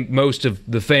 obviously I think most of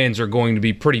the fans are going to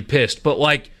be pretty pissed, but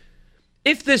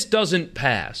if this doesn't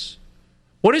pass,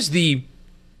 what is the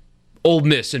Ole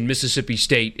Miss and Mississippi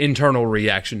State internal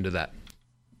reaction to that?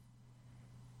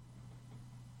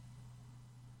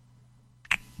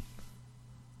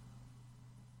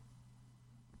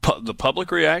 The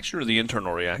public reaction or the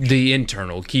internal reaction? The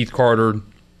internal. Keith Carter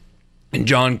and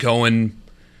John Cohen,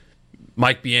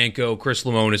 Mike Bianco, Chris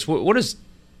Lemonis.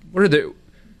 What are the,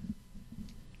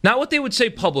 not what they would say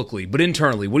publicly, but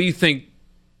internally, what do you think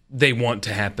they want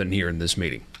to happen here in this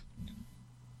meeting?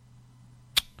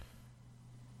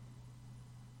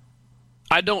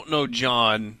 I don't know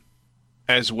John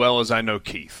as well as I know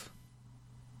Keith.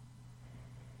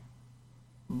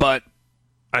 But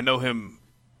I know him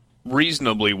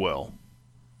reasonably well.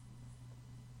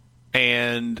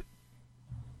 And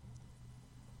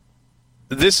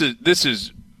this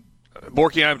is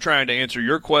Borky, I'm trying to answer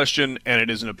your question, and it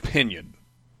is an opinion.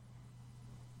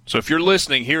 So if you're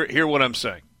listening, hear what I'm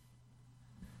saying.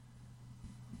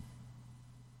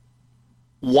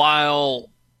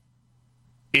 While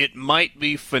it might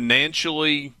be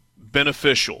financially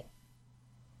beneficial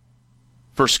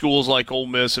for schools like Ole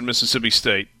Miss and Mississippi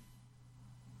State,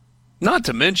 not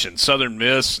to mention Southern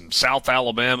Miss and South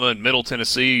Alabama and Middle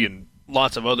Tennessee and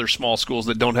lots of other small schools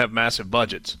that don't have massive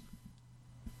budgets,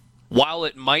 while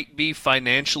it might be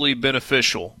financially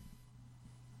beneficial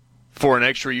for an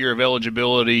extra year of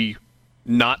eligibility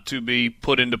not to be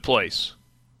put into place.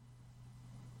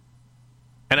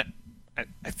 And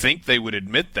I think they would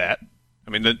admit that.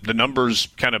 I mean, the numbers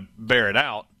kind of bear it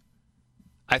out.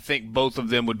 I think both of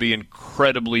them would be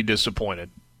incredibly disappointed.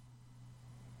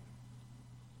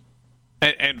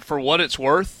 And for what it's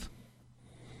worth,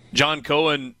 John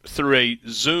Cohen, through a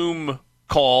Zoom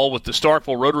call with the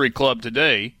Starkville Rotary Club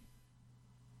today,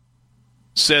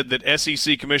 said that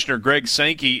SEC Commissioner Greg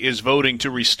Sankey is voting to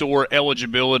restore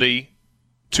eligibility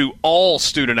to all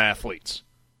student athletes,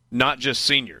 not just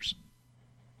seniors.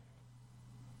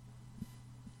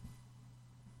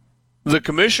 The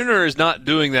commissioner is not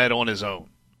doing that on his own.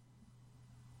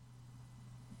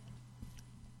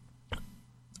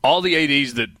 All the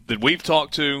ADs that we've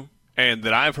talked to and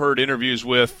that I've heard interviews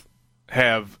with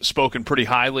have spoken pretty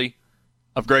highly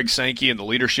of Greg Sankey and the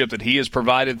leadership that he has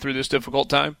provided through this difficult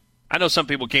time. I know some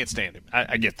people can't stand him.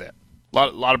 I get that. A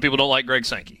lot of people don't like Greg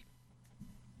Sankey.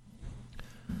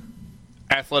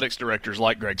 Athletics directors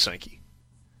like Greg Sankey.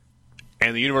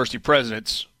 And the university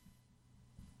presidents,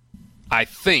 I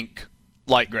think,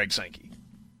 like Greg Sankey.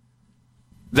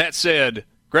 That said,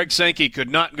 Greg Sankey could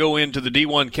not go into the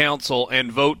D1 Council and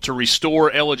vote to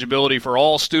restore eligibility for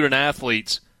all student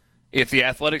athletes if the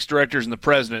athletics directors and the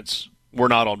presidents were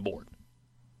not on board.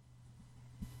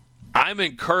 I'm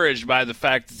encouraged by the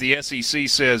fact that the SEC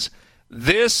says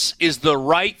this is the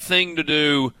right thing to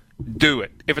do. Do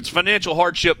it. If it's financial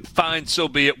hardship, fine, so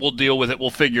be it. We'll deal with it. We'll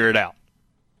figure it out.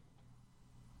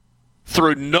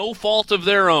 Through no fault of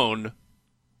their own,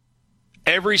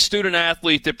 every student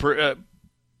athlete that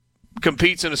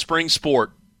competes in a spring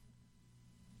sport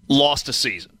lost a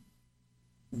season.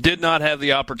 Did not have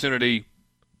the opportunity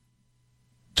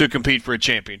to compete for a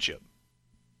championship.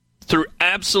 Through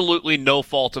absolutely no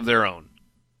fault of their own.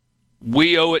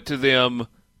 We owe it to them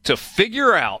to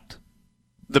figure out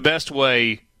the best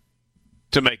way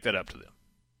to make that up to them.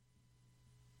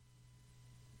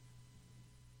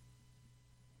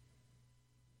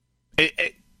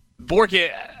 Borky,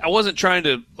 I wasn't trying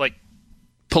to,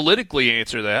 politically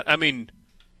answer that. I mean...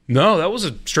 No, that was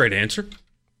a straight answer.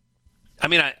 I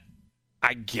mean,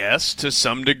 I guess to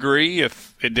some degree,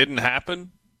 if it didn't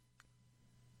happen...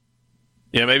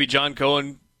 Yeah, maybe John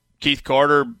Cohen, Keith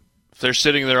Carter, if they're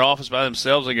sitting in their office by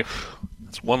themselves, they go,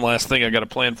 that's one last thing I got to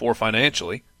plan for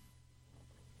financially.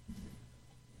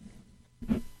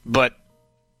 But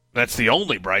that's the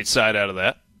only bright side out of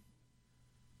that.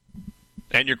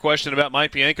 And your question about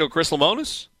Mike Bianco, Chris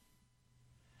Lemonis?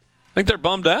 I think they're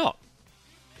bummed out.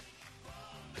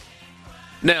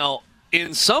 Now,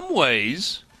 in some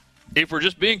ways, if we're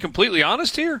just being completely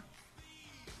honest here,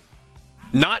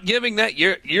 not giving that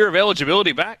year of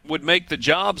eligibility back would make the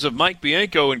jobs of Mike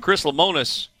Bianco and Chris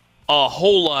Lemonis a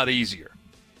whole lot easier.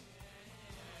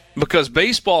 Because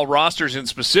baseball rosters in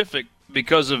specific,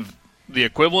 because of the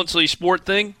equivalency sport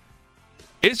thing,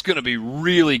 it's going to be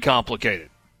really complicated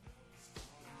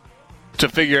to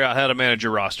figure out how to manage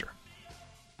your roster.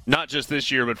 Not just this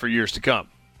year, but for years to come.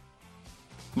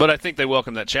 But I think they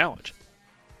welcome that challenge.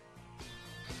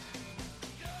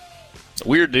 It's a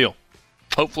weird deal.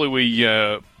 Hopefully we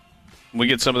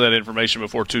get some of that information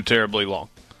before too terribly long.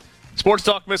 Sports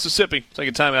Talk Mississippi. Take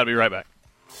a time out. I'll be right back.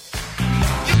 When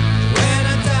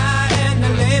I die and I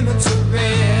lay me to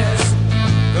rest,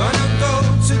 gonna go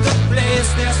to the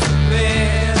place that's the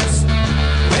best.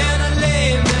 When I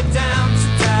lay me down to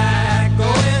die,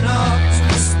 going up to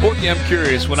the space. Borky, I'm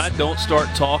curious. When I don't start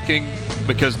talking,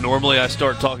 because normally I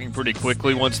start talking pretty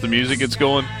quickly once the music gets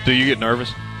going, do you get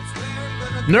nervous?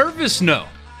 Nervous? No.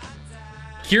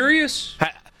 Curious?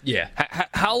 Yeah.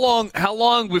 How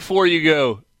long before you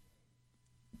go,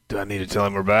 do I need to tell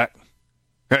him we're back?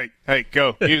 Hey,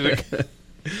 go. Music.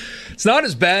 It's not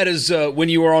as bad as when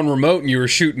you were on remote and you were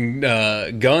shooting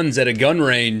guns at a gun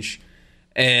range,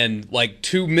 and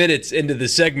 2 minutes into the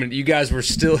segment, you guys were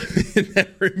still in that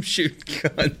room shooting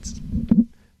guns.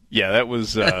 Yeah, that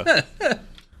was...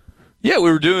 we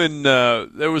were doing...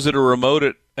 there was at a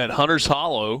remote at Hunter's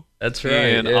Hollow. That's right.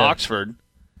 In Oxford.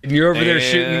 And you're over there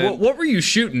shooting. What were you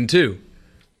shooting, too?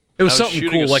 It was something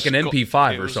cool, like an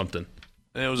MP5 or something.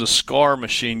 It was a SCAR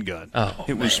machine gun. Oh,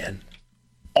 it was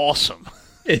awesome.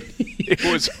 It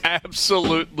was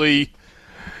absolutely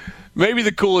maybe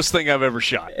the coolest thing I've ever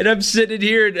shot. And I'm sitting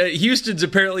here, and Houston's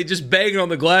apparently just banging on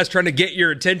the glass trying to get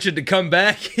your attention to come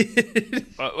back.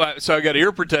 So I got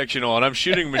ear protection on. I'm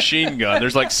shooting a machine gun.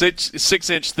 There's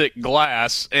 6-inch thick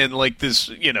glass and this,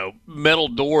 metal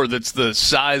door that's the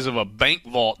size of a bank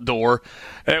vault door.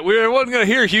 And we wasn't going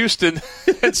to hear Houston.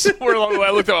 And somewhere along the way,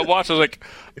 I looked at my watch. I was like,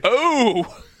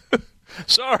 oh,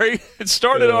 sorry. It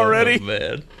started already.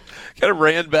 Man. Kind of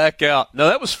ran back out. No,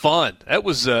 that was fun. That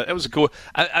was a cool.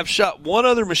 I've shot one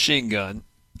other machine gun.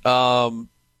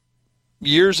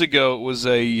 Years ago, it was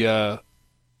a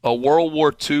World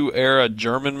War II era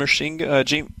German machine gun.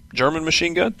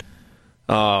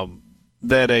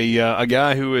 That a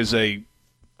guy who is an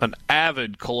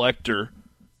avid collector.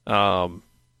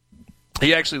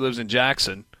 He actually lives in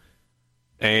Jackson,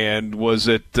 and was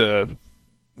at a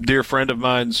dear friend of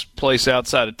mine's place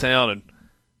outside of town, and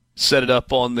set it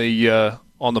up on the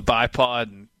bipod.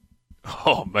 And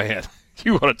oh man,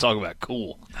 you want to talk about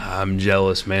cool? I'm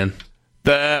jealous, man.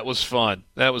 That was fun.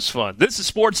 This is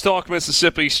Sports Talk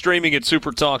Mississippi, streaming at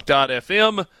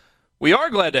supertalk.fm. We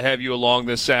are glad to have you along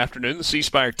this afternoon. The C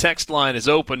Spire text line is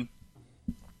open.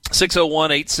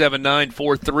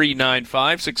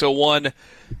 601-879-4395.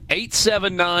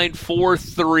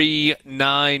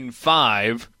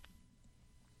 601-879-4395.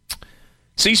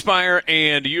 C Spire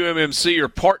and UMMC are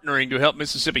partnering to help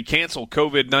Mississippi cancel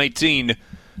COVID-19.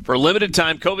 For a limited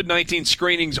time, COVID-19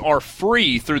 screenings are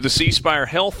free through the C Spire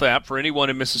Health app for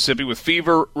anyone in Mississippi with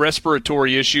fever,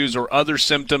 respiratory issues, or other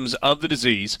symptoms of the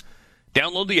disease.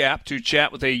 Download the app to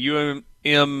chat with a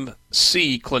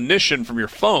UMMC clinician from your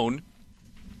phone.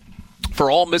 For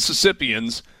all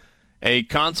Mississippians, a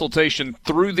consultation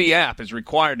through the app is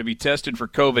required to be tested for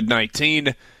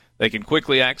COVID-19. They can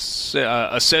quickly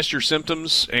assess your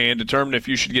symptoms and determine if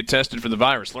you should get tested for the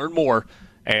virus. Learn more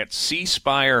at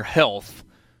cspirehealth.com.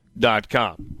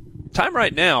 Time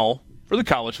right now for the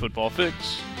college football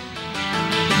fix.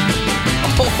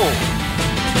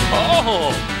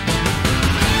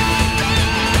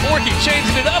 Borky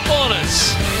changing it up on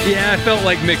us. Yeah, I felt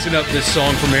like mixing up this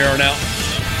song from here on out.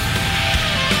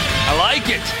 I like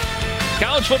it.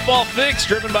 College football fix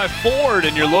driven by Ford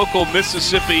and your local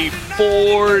Mississippi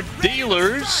Ford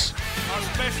dealers. Our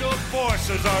special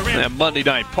forces are in. That Monday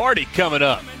night party coming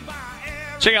up.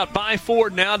 Check out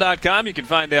buyfordnow.com. You can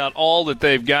find out all that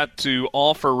they've got to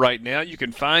offer right now. You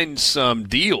can find some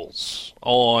deals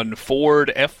on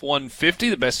Ford F-150,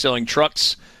 the best-selling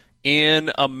trucks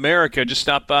in America. Just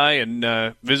stop by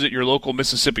and visit your local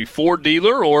Mississippi Ford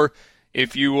dealer, or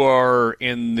if you are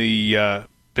in the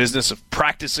business of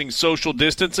practicing social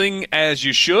distancing as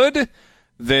you should,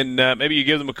 then maybe you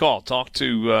give them a call. Talk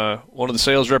to one of the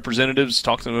sales representatives.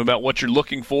 Talk to them about what you're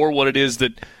looking for, what it is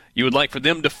that you would like for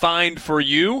them to find for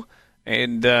you,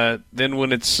 and then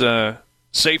when it's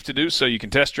safe to do so, you can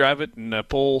test drive it and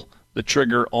pull the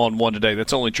trigger on one today.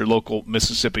 That's only at your local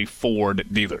Mississippi Ford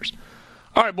dealers.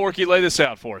 All right, Borky, lay this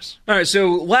out for us. All right, so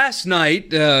last night,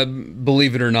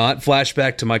 believe it or not,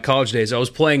 flashback to my college days, I was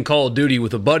playing Call of Duty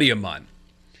with a buddy of mine.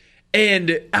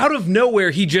 And out of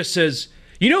nowhere, he just says,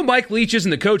 you know Mike Leach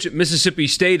isn't the coach at Mississippi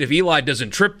State if Eli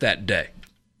doesn't trip that day.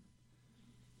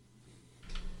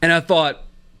 And I thought,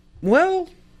 well,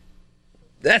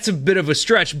 that's a bit of a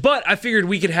stretch, but I figured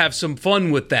we could have some fun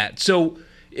with that. So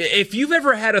if you've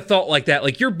ever had a thought like that,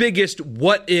 like your biggest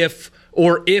what if,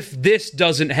 or if this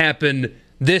doesn't happen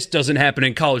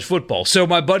in college football. So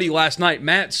my buddy last night,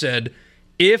 Matt, said,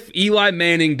 if Eli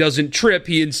Manning doesn't trip,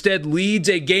 he instead leads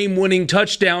a game-winning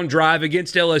touchdown drive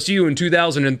against LSU in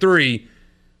 2003.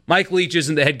 Mike Leach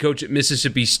isn't the head coach at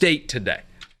Mississippi State today.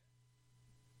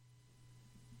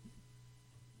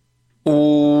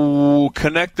 Ooh,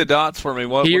 connect the dots for me. I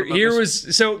was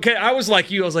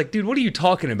like you. I was like, dude, what are you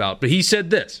talking about? But he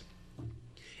said this.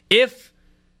 If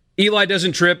Eli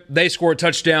doesn't trip, they score a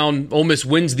touchdown, Ole Miss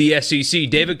wins the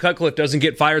SEC. David Cutcliffe doesn't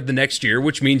get fired the next year,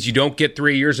 which means you don't get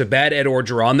 3 years of bad Ed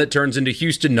Orgeron that turns into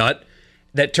Houston Nutt,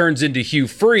 that turns into Hugh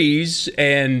Freeze.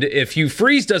 And if Hugh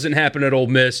Freeze doesn't happen at Ole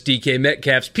Miss, DK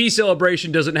Metcalf's peace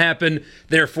celebration doesn't happen.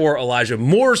 Therefore, Elijah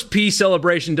Moore's peace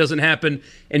celebration doesn't happen.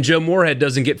 And Joe Moorhead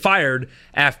doesn't get fired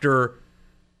after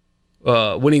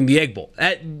winning the Egg Bowl.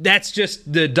 That's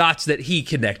just the dots that he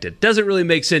connected. Doesn't really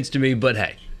make sense to me, but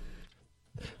hey.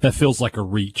 That feels like a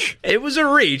reach. It was a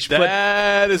reach.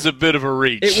 That is a bit of a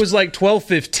reach. It was like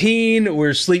 12:15.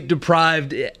 We're sleep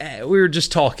deprived. We were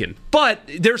just talking. But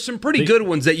there's some pretty good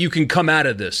ones that you can come out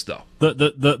of this, though.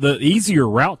 The easier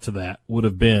route to that would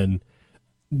have been,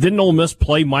 didn't Ole Miss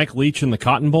play Mike Leach in the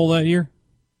Cotton Bowl that year?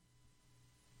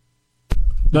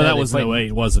 No, that was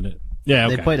 08, wasn't it? Yeah,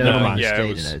 okay. They played Never State it in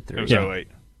was 03. It was 08.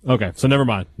 Okay, so never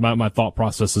mind. My thought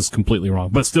process is completely wrong.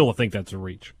 But still, I think that's a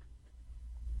reach.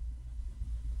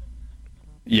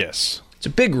 Yes. It's a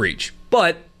big reach,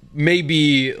 but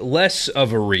maybe less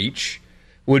of a reach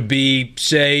would be,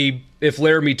 say, if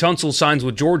Laramie Tunsil signs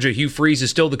with Georgia, Hugh Freeze is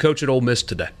still the coach at Ole Miss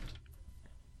today.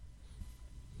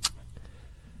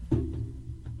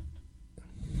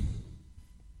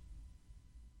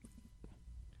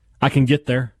 I can get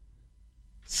there.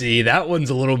 See, that one's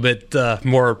a little bit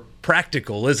more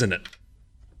practical, isn't it?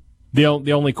 The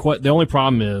only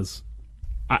problem is,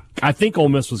 I think Ole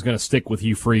Miss was going to stick with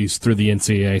Hugh Freeze through the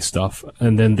NCAA stuff,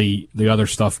 and then the other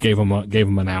stuff gave him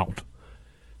an out.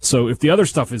 So if the other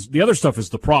stuff is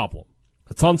the problem,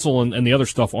 the Tunsil and the other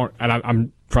stuff aren't. And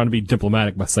I'm trying to be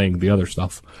diplomatic by saying the other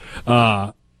stuff.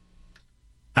 I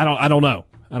don't know.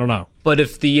 But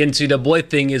if the NCAA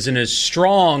thing isn't as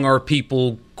strong, are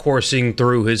people coursing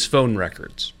through his phone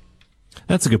records?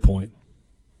 That's a good point.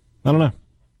 I don't know.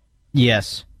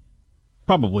 Yes.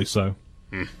 Probably so.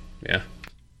 Yeah.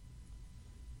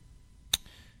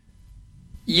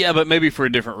 Yeah, but maybe for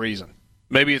a different reason.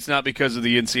 Maybe it's not because of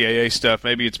the NCAA stuff.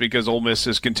 Maybe it's because Ole Miss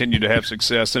has continued to have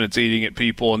success and it's eating at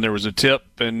people, and there was a tip,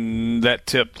 and that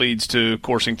tip leads to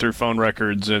coursing through phone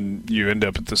records, and you end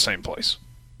up at the same place.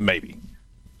 Maybe.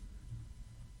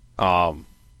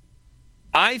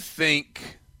 I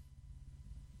think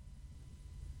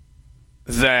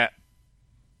that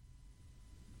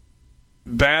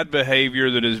bad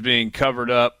behavior that is being covered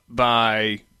up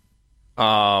by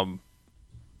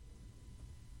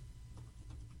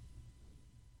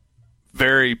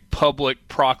very public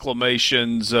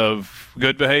proclamations of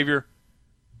good behavior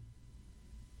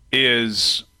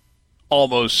is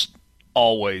almost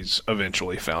always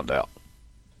eventually found out.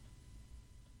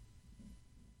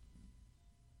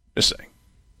 Just saying.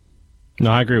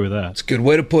 No, I agree with that. That's a good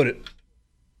way to put it.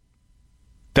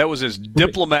 That was as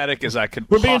diplomatic as I could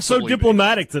We're possibly being so be.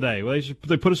 diplomatic today. Well,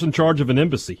 they put us in charge of an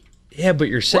embassy. Yeah, but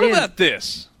you're saying... What about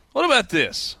this? What about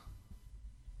this?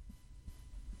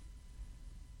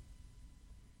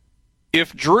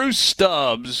 If Drew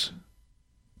Stubbs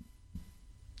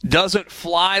doesn't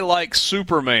fly like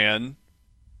Superman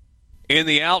in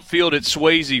the outfield at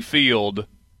Swayze Field,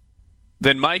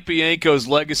 then Mike Bianco's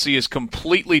legacy is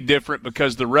completely different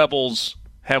because the Rebels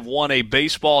have won a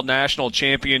baseball national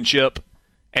championship,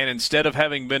 and instead of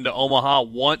having been to Omaha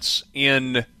once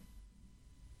in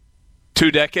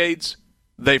 2 decades,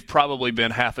 they've probably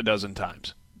been half a dozen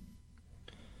times.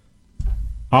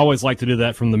 I always like to do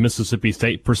that from the Mississippi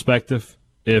State perspective.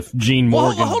 If Gene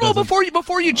Morgan, well, hold on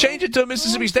before you change it to a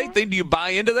Mississippi State thing, do you buy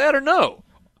into that or no?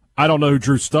 I don't know who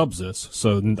Drew Stubbs is,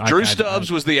 so Drew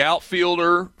Stubbs was the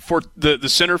outfielder for the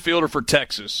center fielder for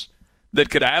Texas that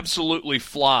could absolutely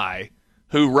fly,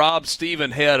 who robbed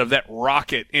Stephen Head of that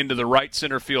rocket into the right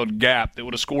center field gap that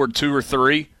would have scored 2 or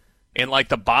 3 in like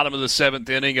the bottom of the 7th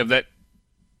inning of that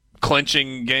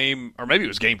clinching game, or maybe it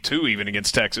was game 2 even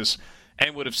against Texas,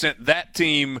 and would have sent that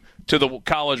team to the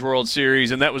College World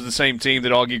Series, and that was the same team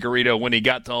that Augie Garrido, when he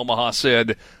got to Omaha,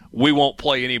 said, we won't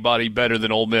play anybody better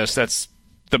than Ole Miss. That's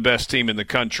the best team in the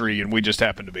country, and we just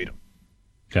happened to beat them.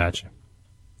 Gotcha.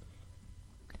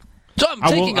 So I'm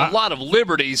taking a lot of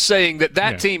liberties saying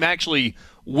that team actually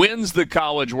wins the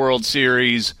College World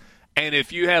Series, and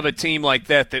if you have a team like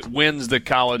that wins the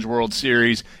College World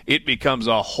Series, it becomes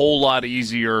a whole lot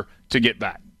easier to get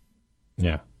back.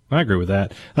 Yeah, I agree with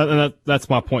that. That's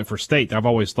my point for State. I've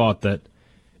always thought that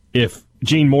if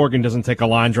Gene Morgan doesn't take a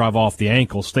line drive off the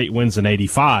ankle, State wins in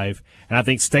 85, and I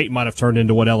think State might have turned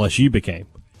into what LSU became.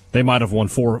 They might have won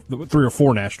 3 or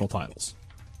 4 national titles.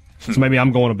 So maybe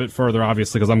I'm going a bit further,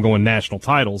 obviously, because I'm going national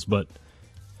titles, but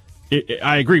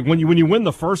I agree. When you win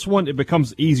the first one, it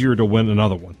becomes easier to win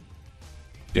another one.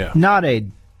 Yeah. Not a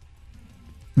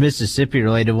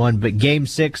Mississippi-related one, but Game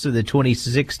 6 of the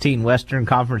 2016 Western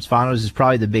Conference Finals is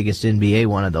probably the biggest NBA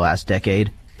one of the last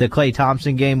decade. The Klay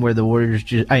Thompson game where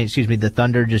the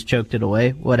Thunder just choked it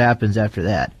away. What happens after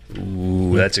that?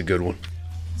 Ooh, that's a good one.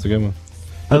 It's a good one.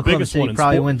 Oklahoma City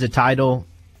probably wins a title.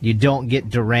 You don't get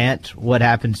Durant. What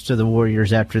happens to the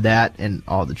Warriors after that, and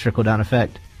all the trickle-down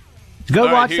effect?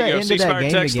 Go watch that end of that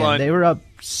game again. Line. They were up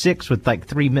 6 with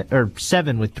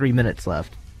 7 with 3 minutes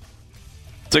left.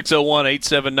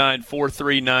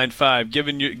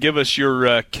 601-879-4395. Give us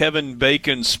your Kevin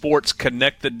Bacon Sports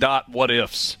Connect the Dot what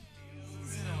ifs.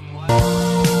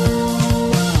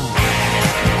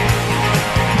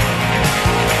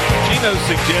 Gino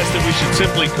suggested we should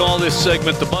simply call this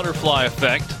segment the Butterfly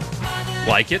Effect.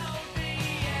 Like it?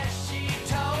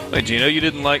 Hey, Gino, you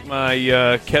didn't like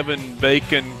my Kevin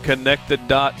Bacon Connect the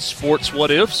Dot Sports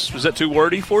what ifs? Was that too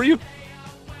wordy for you?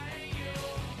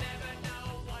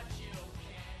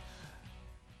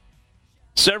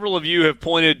 Several of you have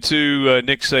pointed to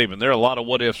Nick Saban. There are a lot of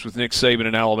what ifs with Nick Saban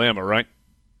in Alabama, right?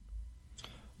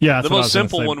 Yeah, the most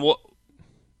simple one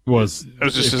was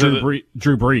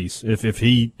Drew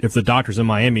Brees. If the doctors in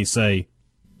Miami say,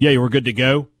 "Yeah, we're good to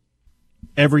go,"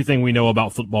 everything we know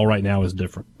about football right now is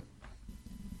different.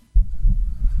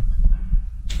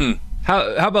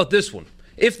 How about this one?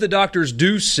 If the doctors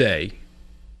do say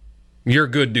you're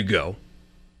good to go,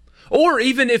 Or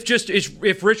even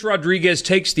if Rich Rodriguez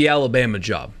takes the Alabama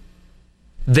job,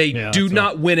 they do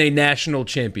not win a national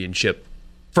championship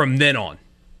from then on.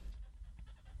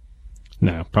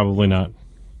 No, probably not.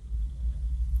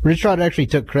 Rich Rod actually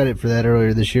took credit for that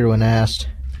earlier this year when asked.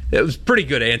 It was a pretty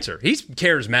good answer. He's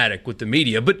charismatic with the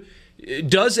media, but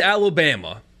does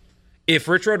Alabama, if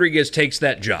Rich Rodriguez takes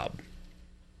that job,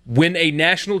 win a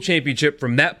national championship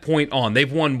from that point on?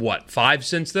 They've won, 5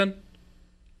 since then?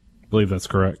 I believe that's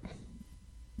correct.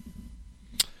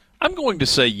 I'm going to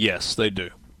say yes, they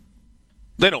do.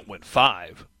 They don't win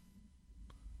 5.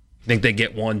 Think they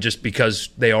get one just because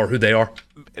they are who they are?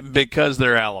 Because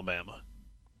they're Alabama.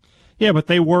 Yeah, but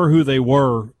they were who they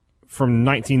were from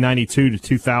 1992 to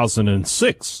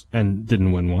 2006 and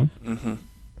didn't win one. Mm-hmm.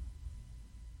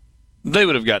 They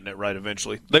would have gotten it right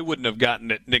eventually. They wouldn't have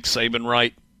gotten it Nick Saban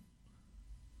right,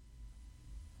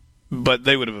 but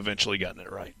they would have eventually gotten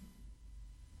it right.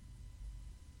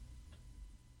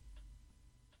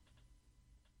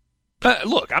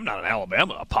 Look, I'm not an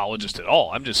Alabama apologist at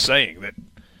all. I'm just saying that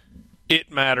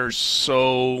it matters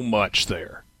so much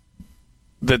there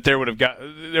that there would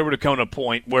have come a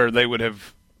point where they would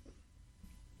have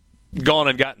gone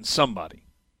and gotten somebody.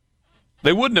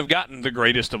 They wouldn't have gotten the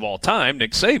greatest of all time,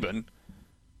 Nick Saban.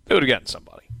 They would have gotten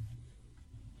somebody.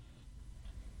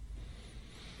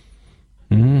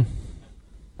 Mm-hmm.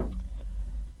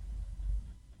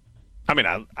 I mean,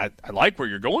 I like where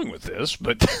you're going with this,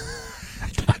 but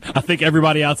I think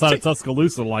everybody outside of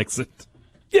Tuscaloosa likes it.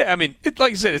 Yeah, I mean,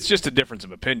 like I said, it's just a difference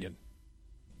of opinion.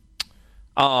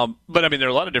 But I mean, there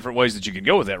are a lot of different ways that you can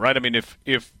go with that, right? I mean,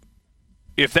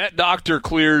 if that doctor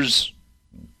clears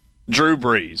Drew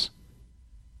Brees,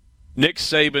 Nick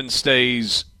Saban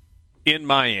stays in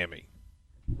Miami.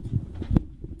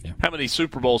 Yeah. How many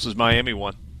Super Bowls has Miami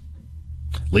won?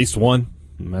 At least one.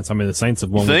 And that's how many the Saints have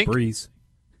won with Brees.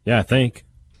 Yeah, I think.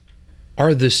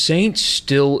 Are the Saints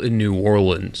still in New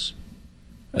Orleans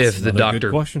if the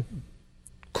doctor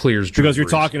clears Drew Because you're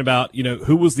Brees? talking about,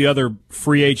 who was the other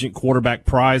free agent quarterback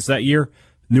prize that year?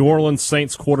 New Orleans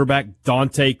Saints quarterback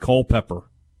Dante Culpepper.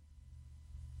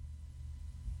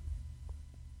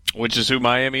 Which is who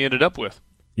Miami ended up with.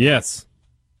 Yes.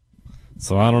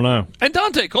 So I don't know. And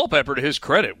Dante Culpepper, to his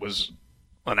credit, was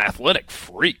an athletic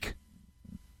freak.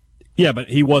 Yeah, but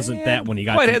he wasn't that when he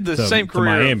got same to career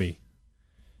Miami.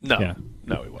 No, yeah.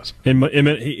 No, he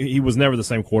wasn't. He was never the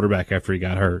same quarterback after he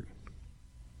got hurt.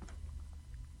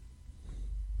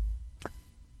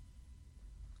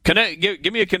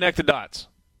 Give me a connect the dots.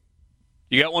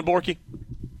 You got one, Borky?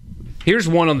 Here's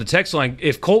one on the text line.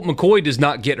 If Colt McCoy does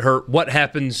not get hurt, what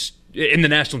happens in the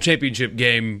national championship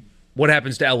game? What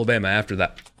happens to Alabama after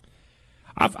that?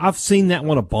 I've seen that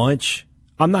one a bunch.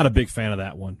 I'm not a big fan of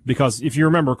that one because if you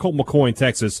remember, Colt McCoy in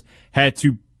Texas had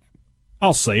to,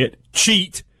 I'll say it,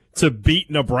 cheat to beat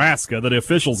Nebraska. The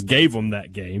officials gave them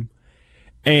that game.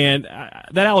 And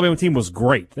that Alabama team was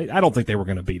great. I don't think they were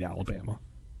going to beat Alabama.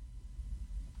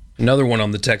 Another one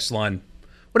on the text line.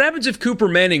 What happens if Cooper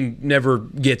Manning never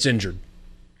gets injured?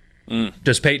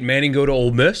 Does Peyton Manning go to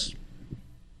Ole Miss?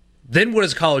 Then what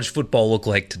does college football look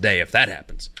like today if that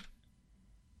happens?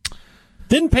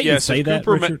 Didn't Peyton say that,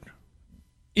 Richard?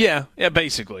 Yeah,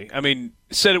 basically. I mean,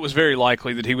 said it was very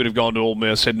likely that he would have gone to Ole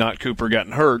Miss had not Cooper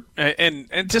gotten hurt.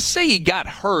 And to say he got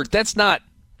hurt, that's not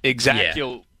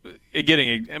exactly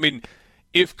getting – I mean,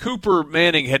 if Cooper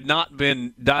Manning had not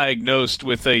been diagnosed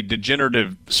with a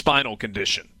degenerative spinal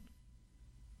condition,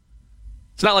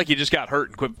 it's not like he just got hurt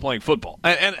and quit playing football.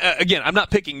 And again, I'm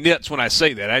not picking nits when I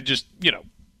say that. I just,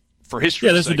 for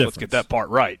history's sake, let's get that part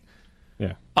right.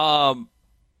 Yeah.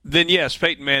 Then, yes,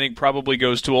 Peyton Manning probably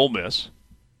goes to Ole Miss.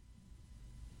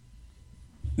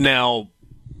 Now,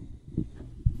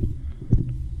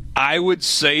 I would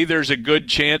say there's a good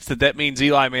chance that means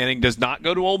Eli Manning does not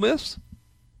go to Ole Miss.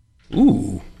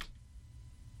 Ooh.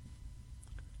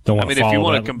 Don't want to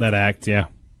follow that act, yeah.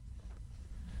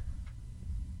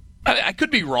 I could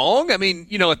be wrong. I mean,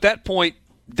 at that point,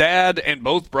 Dad and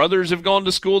both brothers have gone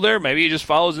to school there. Maybe he just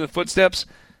follows in the footsteps.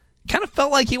 Kind of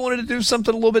felt like he wanted to do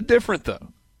something a little bit different,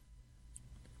 though.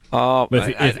 But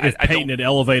if Peyton had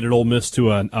elevated Ole Miss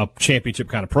to a championship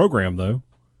kind of program, though,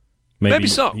 maybe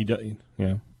so.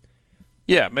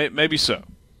 Yeah, maybe so.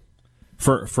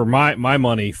 For my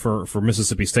money for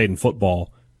Mississippi State in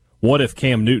football, what if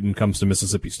Cam Newton comes to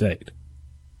Mississippi State?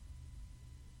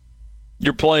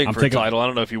 You're playing for a title. I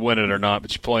don't know if you win it or not,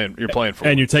 but you're playing for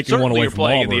and you're taking one away from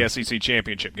Auburn. You're playing in the SEC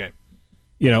championship game.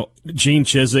 Gene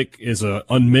Chizik is an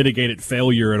unmitigated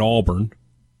failure at Auburn.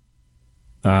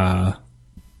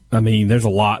 I mean, there's a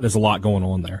lot going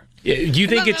on there. Do you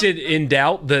think it's in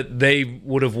doubt that they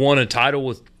would have won a title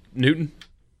with Newton?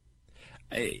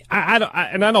 I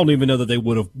don't even know that they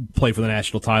would have played for the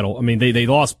national title. I mean, they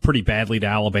lost pretty badly to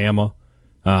Alabama,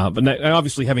 but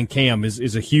obviously having Cam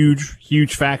is a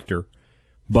huge factor.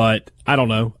 But I don't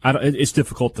know. It's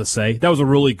difficult to say. That was a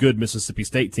really good Mississippi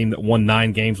State team that won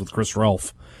 9 games with Chris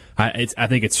Rolfe. I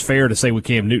think it's fair to say with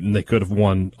Cam Newton they could have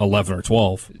won 11 or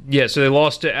 12. Yeah, so they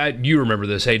lost to you remember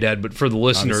this, hey Dad, but for the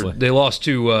listener, Obviously. they lost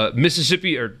to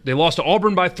Mississippi, or they lost to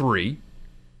Auburn by 3.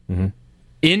 Mm-hmm.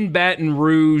 In Baton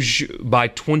Rouge by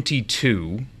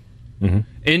 22,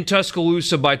 in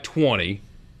Tuscaloosa by 20,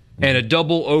 and a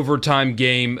double overtime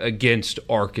game against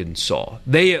Arkansas.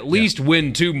 They at least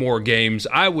win 2 more games.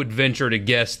 I would venture to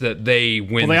guess that they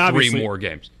win 3 more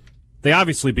games. They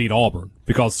obviously beat Auburn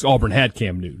because Auburn had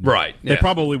Cam Newton. Right. They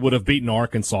probably would have beaten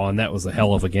Arkansas, and that was a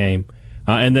hell of a game.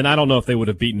 And then I don't know if they would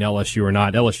have beaten LSU or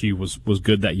not. LSU was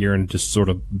good that year and just sort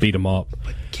of beat them up.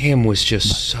 But Cam was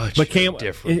just such a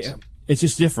difference. It's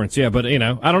just difference, yeah. But, I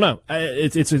don't know.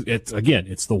 It's again,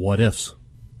 it's the what ifs.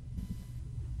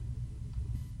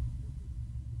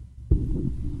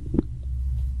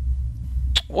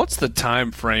 What's the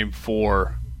time frame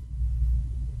for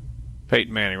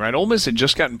Peyton Manning, right? Ole Miss had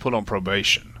just gotten put on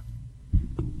probation.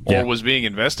 Or was being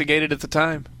investigated at the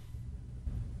time?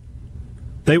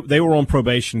 They were on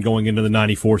probation going into the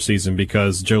 94 season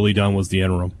because Joe Lee Dunn was the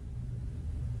interim.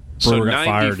 So Brewer got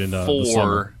fired in the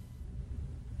summer.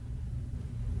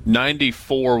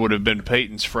 94 would have been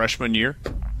Peyton's freshman year?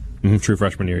 True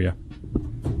freshman year, yeah.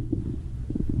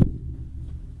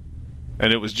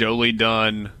 And it was Joe Lee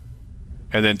Dunn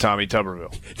and then Tommy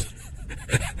Tuberville.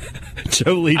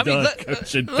 Joe Lee Dunn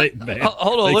coaching Peyton Manning.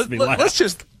 Hold on,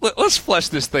 let's flesh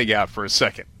this thing out for a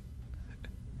second.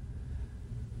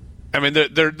 I mean,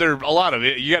 there are a lot of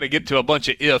it. You got to get to a bunch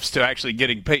of ifs to actually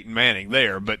getting Peyton Manning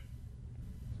there. But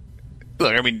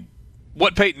look, I mean,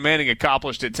 what Peyton Manning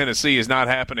accomplished at Tennessee is not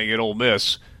happening at Ole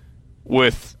Miss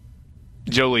with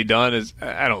Joe Lee Dunn.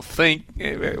 I don't think,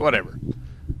 whatever.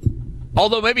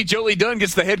 Although maybe Joe Lee Dunn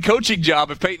gets the head coaching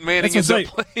job if Peyton Manning ends up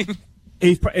playing.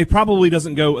 It probably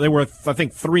doesn't go. They were, I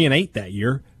think, 3-8 that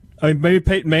year. I mean, maybe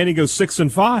Peyton Manning goes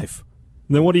 6-5. And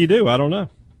then what do you do? I don't know.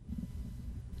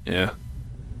 Yeah,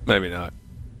 maybe not.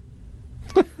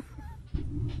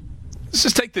 Let's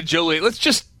just take the Joe Lee. Let's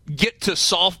just get to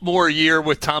sophomore year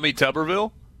with Tommy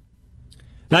Tuberville.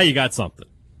 Now you got something.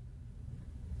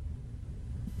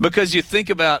 Because you think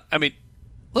about, I mean,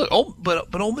 look,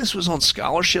 but Ole Miss was on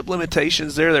scholarship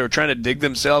limitations there. They were trying to dig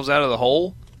themselves out of the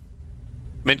hole.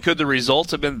 I mean, could the results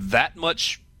have been that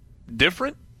much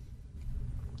different?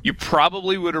 You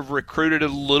probably would have recruited a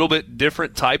little bit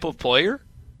different type of player.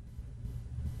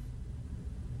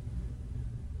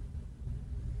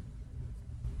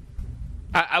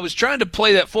 I was trying to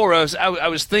play that forward. I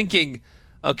was thinking,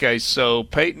 okay, so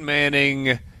Peyton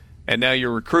Manning, and now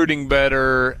you're recruiting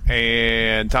better,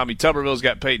 and Tommy Tuberville's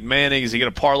got Peyton Manning. Is he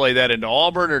going to parlay that into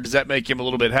Auburn, or does that make him a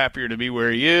little bit happier to be where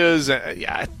he is?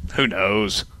 Yeah, who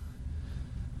knows?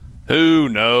 Who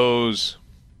knows?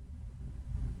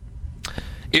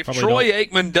 If Troy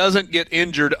Aikman doesn't get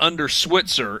injured under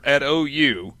Switzer at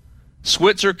OU,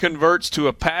 Switzer converts to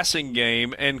a passing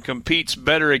game and competes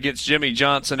better against Jimmy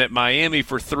Johnson at Miami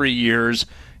for 3 years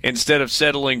instead of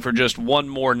settling for just one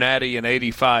more natty in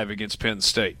 85 against Penn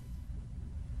State.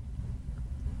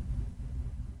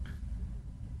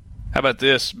 How about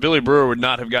this? Billy Brewer would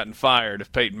not have gotten fired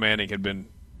if Peyton Manning had been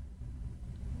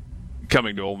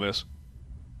coming to Ole Miss.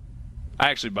 I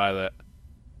actually buy that.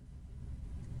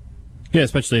 Yeah,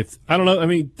 especially if, I don't know, I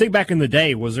mean, think back in the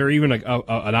day, was there even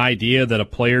an idea that a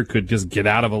player could just get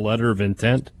out of a letter of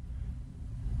intent?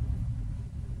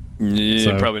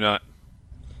 Yeah, probably not.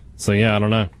 So, yeah, I don't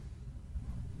know.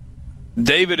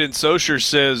 David in Socher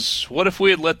says, what if we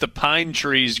had let the pine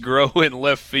trees grow in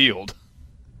left field?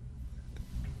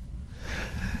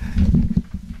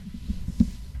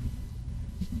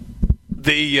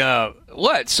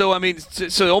 What? So, I mean,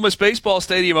 so the Ole Miss Baseball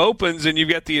Stadium opens and you've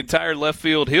got the entire left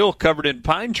field hill covered in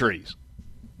pine trees.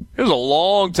 It was a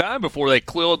long time before they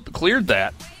cleared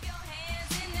that.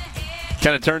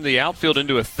 Kind of turned the outfield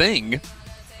into a thing.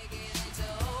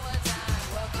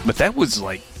 But that was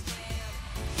like,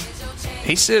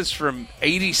 he says from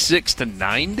 86 to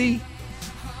 90?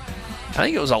 I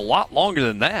think it was a lot longer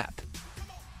than that.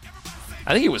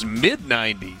 I think it was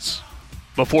mid-90s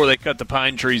before they cut the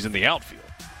pine trees in the outfield.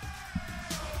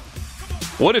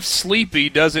 What if Sleepy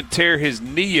doesn't tear his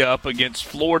knee up against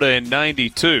Florida in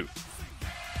 92?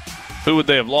 Who would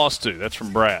they have lost to? That's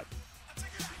from Brad.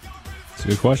 That's a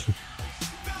good question.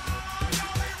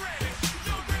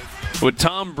 Would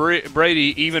Tom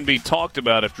Brady even be talked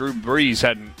about if Drew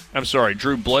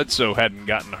Bledsoe hadn't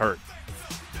gotten hurt?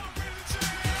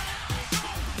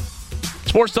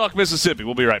 Sports Talk Mississippi.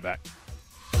 We'll be right back.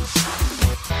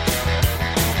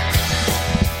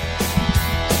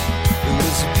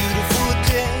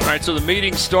 All right, so the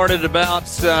meeting started about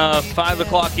 5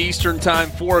 o'clock Eastern Time,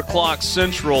 4 o'clock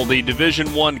Central, the Division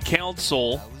I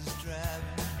Council.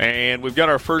 And we've got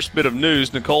our first bit of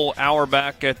news. Nicole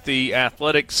Auerbach at the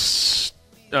Athletics,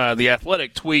 the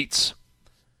Athletic tweets,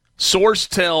 source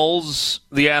tells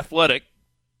the Athletic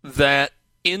that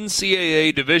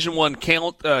NCAA Division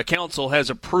I Council has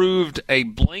approved a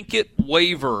blanket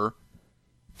waiver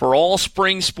for all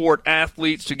spring sport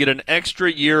athletes to get an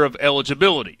extra year of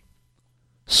eligibility.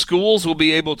 Schools will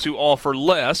be able to offer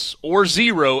less or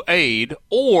zero aid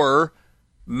or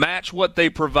match what they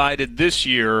provided this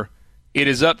year. It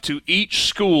is up to each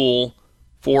school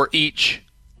for each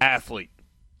athlete.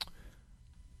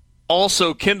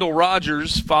 Also, Kendall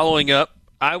Rogers following up,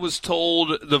 I was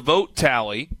told the vote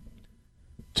tally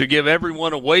to give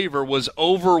everyone a waiver was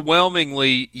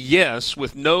overwhelmingly yes,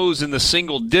 with no's in the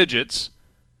single digits.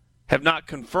 Have not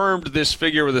confirmed this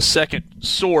figure with a second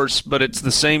source, but it's the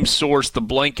same source the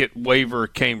blanket waiver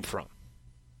came from.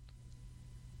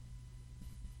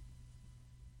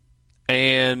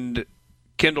 And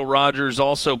Kendall Rogers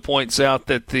also points out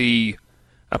that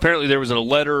apparently there was a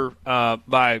letter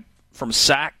from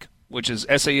SAC, which is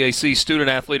SAAC Student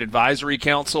Athlete Advisory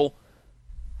Council,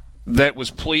 that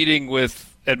was pleading with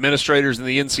administrators in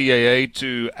the NCAA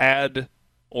to add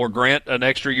or grant an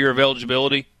extra year of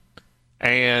eligibility.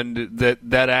 And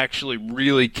that actually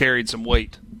really carried some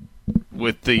weight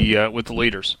with the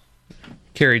leaders.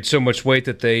 Carried so much weight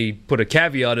that they put a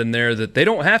caveat in there that they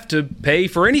don't have to pay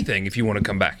for anything if you want to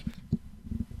come back.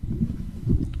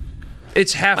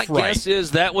 It's half right. My guess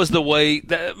is that was the way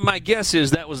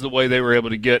they were able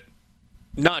to get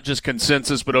not just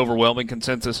consensus but overwhelming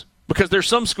consensus. Because there's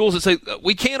some schools that say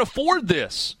we can't afford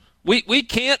this. We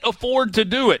can't afford to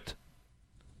do it.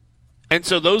 And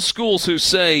so those schools who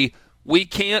say we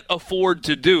can't afford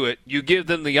to do it, you give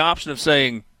them the option of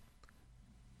saying,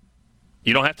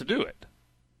 you don't have to do it.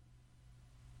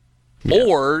 Yeah.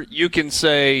 Or you can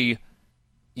say,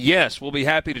 yes, we'll be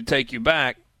happy to take you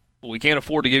back, but we can't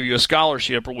afford to give you a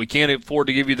scholarship, or we can't afford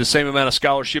to give you the same amount of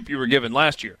scholarship you were given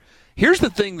last year. Here's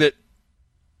the thing that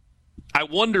I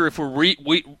wonder if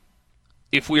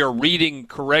if we are reading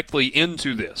correctly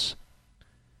into this.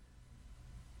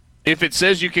 If it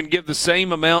says you can give the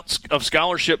same amount of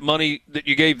scholarship money that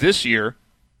you gave this year,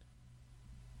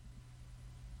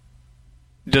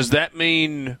 does that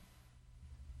mean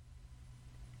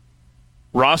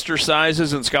roster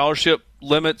sizes and scholarship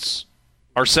limits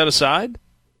are set aside?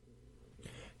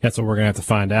 That's what we're going to have to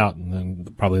find out, and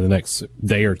then probably the next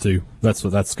day or two. That's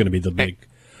going to be the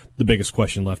biggest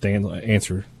question left to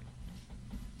answer.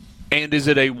 And is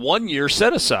it a 1 year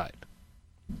set aside?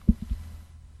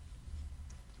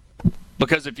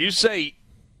 Because if you say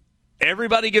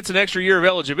everybody gets an extra year of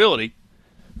eligibility,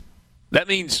 that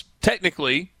means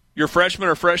technically your freshmen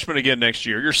are freshmen again next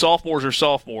year, your sophomores are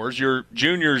sophomores, your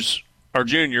juniors are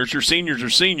juniors, your seniors are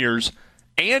seniors,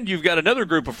 and you've got another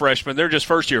group of freshmen, they're just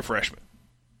first-year freshmen.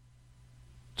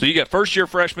 So you got first-year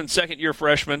freshmen, second-year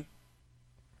freshmen,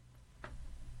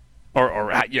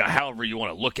 or however you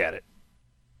want to look at it.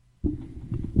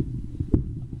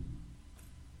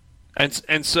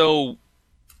 And so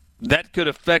that could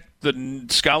affect the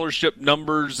scholarship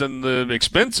numbers and the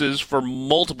expenses for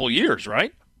multiple years,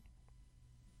 right?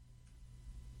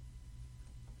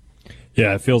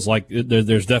 Yeah, it feels like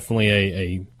there's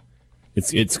definitely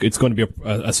it's going to be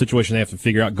a situation they have to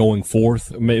figure out going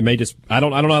forth. It may just I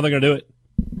don't know how they're going to do it.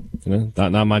 You know,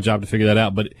 not my job to figure that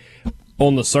out. But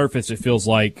on the surface, it feels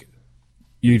like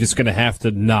you're just going to have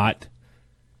to not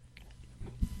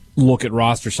look at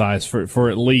roster size for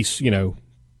at least 2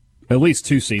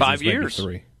 seasons, 5 years,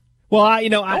 maybe 3.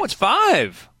 Well, it's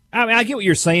 5. I mean, I get what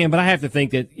you're saying, but I have to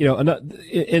think that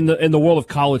in the world of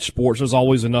college sports, there's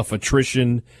always enough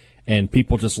attrition and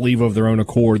people just leave of their own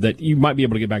accord that you might be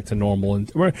able to get back to normal. And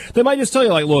they might just tell you,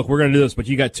 like, look, we're going to do this, but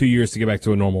you got 2 years to get back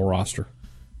to a normal roster.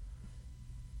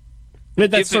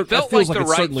 If it felt like the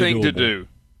right thing to do,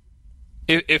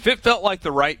 if it felt like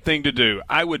the right thing to do,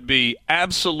 I would be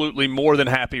absolutely more than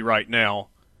happy right now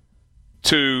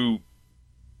to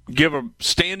give a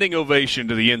standing ovation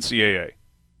to the NCAA.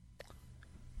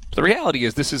 The reality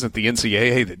is this isn't the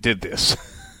NCAA that did this.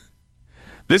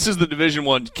 This is the Division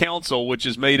I Council, which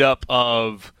is made up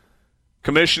of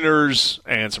commissioners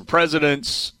and some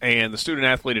presidents and the Student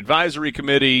Athlete Advisory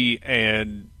Committee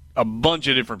and a bunch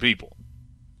of different people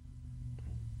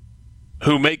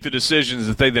who make the decisions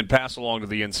that they then pass along to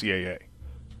the NCAA.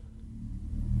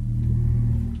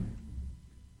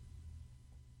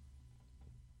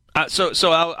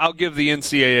 So I'll give the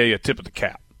NCAA a tip of the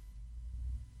cap.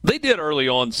 They did early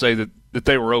on say that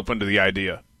they were open to the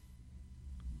idea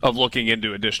of looking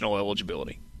into additional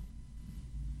eligibility.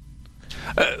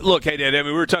 Look, hey, Dad, I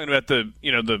mean, we were talking about the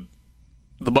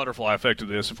butterfly effect of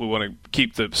this, if we want to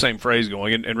keep the same phrase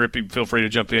going. And Rippy, feel free to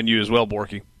jump in. You as well,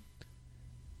 Borky.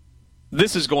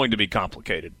 This is going to be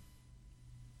complicated.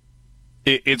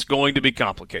 It's going to be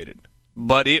complicated.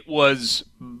 But it was,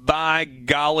 by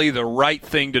golly, the right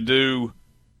thing to do.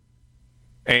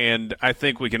 And I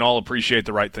think we can all appreciate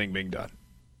the right thing being done.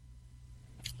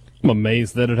 I'm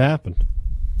amazed that it happened.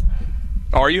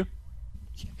 Are you?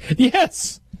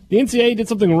 Yes. The NCAA did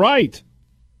something right.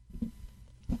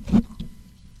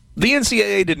 The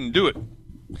NCAA didn't do it.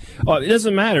 It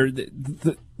doesn't matter.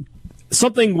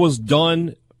 Something was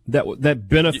done that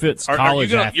benefits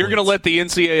college athletes. You're going to let the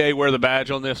NCAA wear the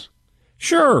badge on this?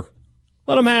 Sure.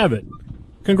 Let them have it.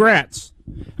 Congrats.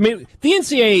 I mean, the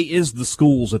NCAA is the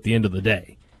schools at the end of the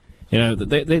day. You know, the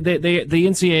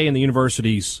NCAA and the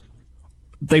universities,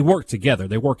 they work together.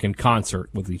 They work in concert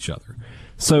with each other.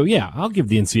 So, yeah, I'll give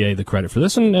the NCAA the credit for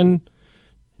this, and it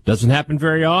doesn't happen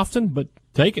very often, but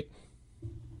take it.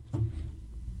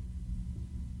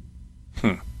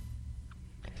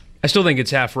 I still think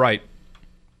it's half right.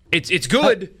 It's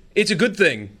good. It's a good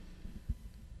thing.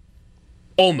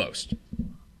 Almost.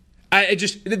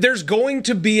 There's going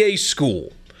to be a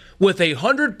school with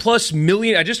 $100+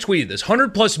 million, I just tweeted this,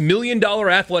 $100+ million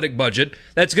athletic budget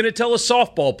that's going to tell a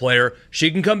softball player she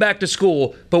can come back to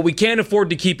school, but we can't afford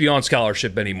to keep you on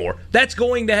scholarship anymore. That's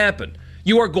going to happen.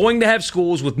 You are going to have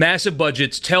schools with massive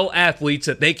budgets tell athletes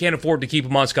that they can't afford to keep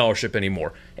them on scholarship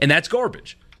anymore, and that's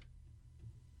garbage.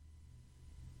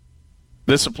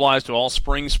 This applies to all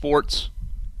spring sports.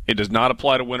 It does not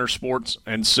apply to winter sports,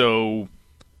 and so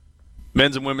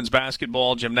men's and women's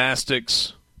basketball,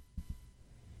 gymnastics,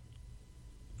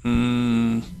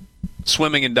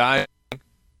 swimming and diving,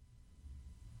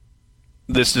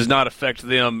 this does not affect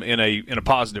them in a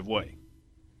positive way.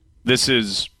 This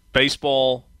is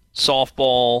baseball,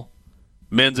 softball,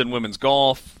 men's and women's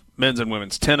golf, men's and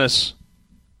women's tennis,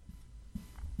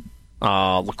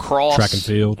 lacrosse,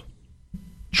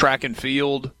 track and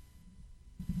field.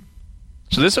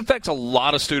 So this affects a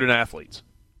lot of student athletes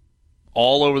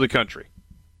all over the country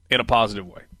in a positive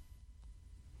way.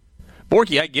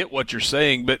 Borky, I get what you're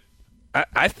saying, but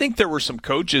I think there were some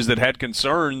coaches that had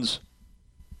concerns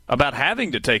about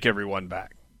having to take everyone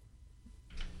back.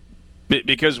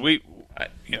 Because we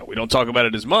don't talk about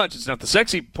it as much. It's not the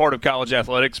sexy part of college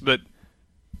athletics, but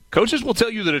coaches will tell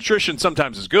you that attrition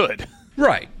sometimes is good.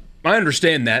 Right. I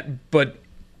understand that, but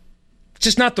it's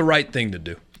just not the right thing to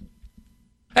do.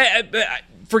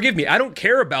 Forgive me, I don't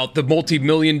care about the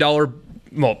multi-million-dollar,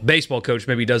 well, baseball coach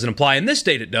maybe doesn't apply. In this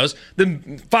state it does. The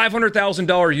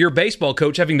 $500,000 a year baseball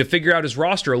coach having to figure out his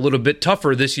roster a little bit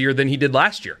tougher this year than he did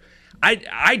last year.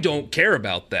 I don't care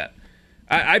about that.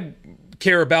 I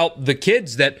care about the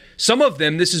kids that some of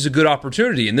them, this is a good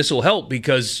opportunity, and this will help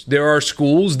because there are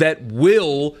schools that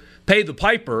will pay the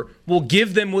piper, will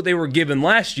give them what they were given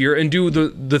last year and do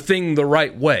the thing the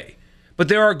right way. But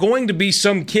there are going to be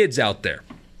some kids out there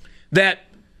that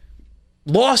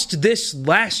lost this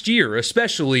last year,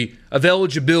 especially of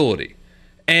eligibility.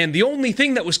 And the only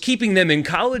thing that was keeping them in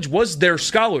college was their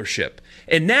scholarship.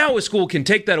 And now a school can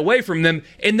take that away from them,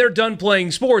 and they're done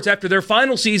playing sports after their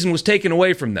final season was taken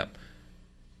away from them.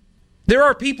 There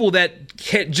are people that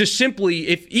can't just simply,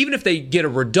 even if they get a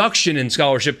reduction in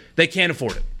scholarship, they can't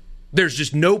afford it. There's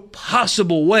just no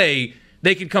possible way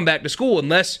they could come back to school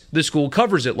unless the school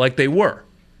covers it like they were.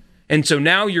 And so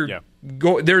now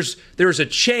there's a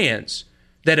chance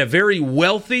that a very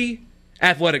wealthy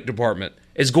athletic department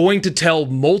is going to tell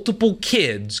multiple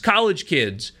kids, college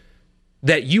kids,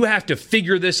 that you have to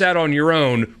figure this out on your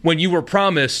own when you were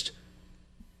promised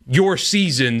your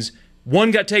seasons. One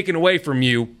got taken away from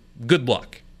you. Good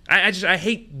luck. I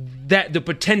hate that, the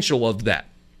potential of that.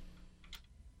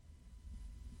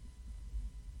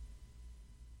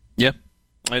 Yeah,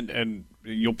 and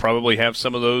you'll probably have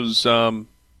some of those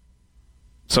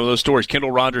stories.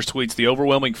 Kendall Rogers tweets, the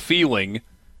overwhelming feeling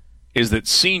is that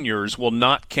seniors will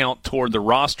not count toward the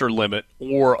roster limit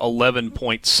or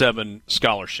 11.7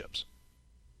 scholarships.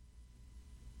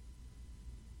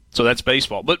 So that's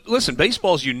baseball. But listen,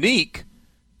 baseball is unique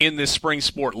in this spring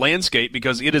sport landscape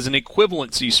because it is an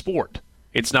equivalency sport.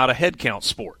 It's not a head count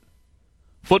sport.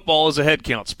 Football is a head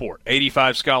count sport,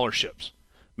 85 scholarships.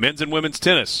 Men's and women's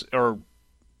tennis, or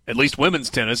at least women's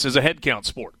tennis, is a head count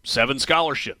sport, 7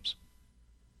 scholarships.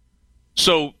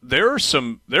 So there are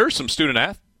some student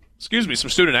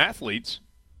athletes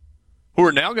who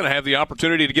are now going to have the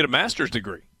opportunity to get a master's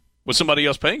degree with somebody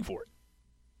else paying for it.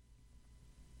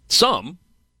 Some.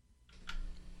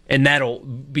 And that'll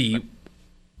be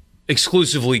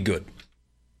exclusively good.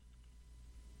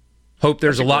 Hope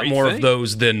there's a lot more of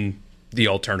those than the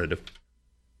alternative.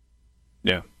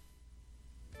 Yeah.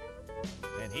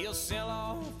 And he'll sell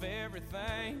off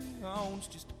everything he owns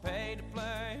just to pay to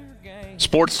play her game.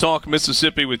 Sports Talk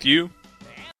Mississippi with you.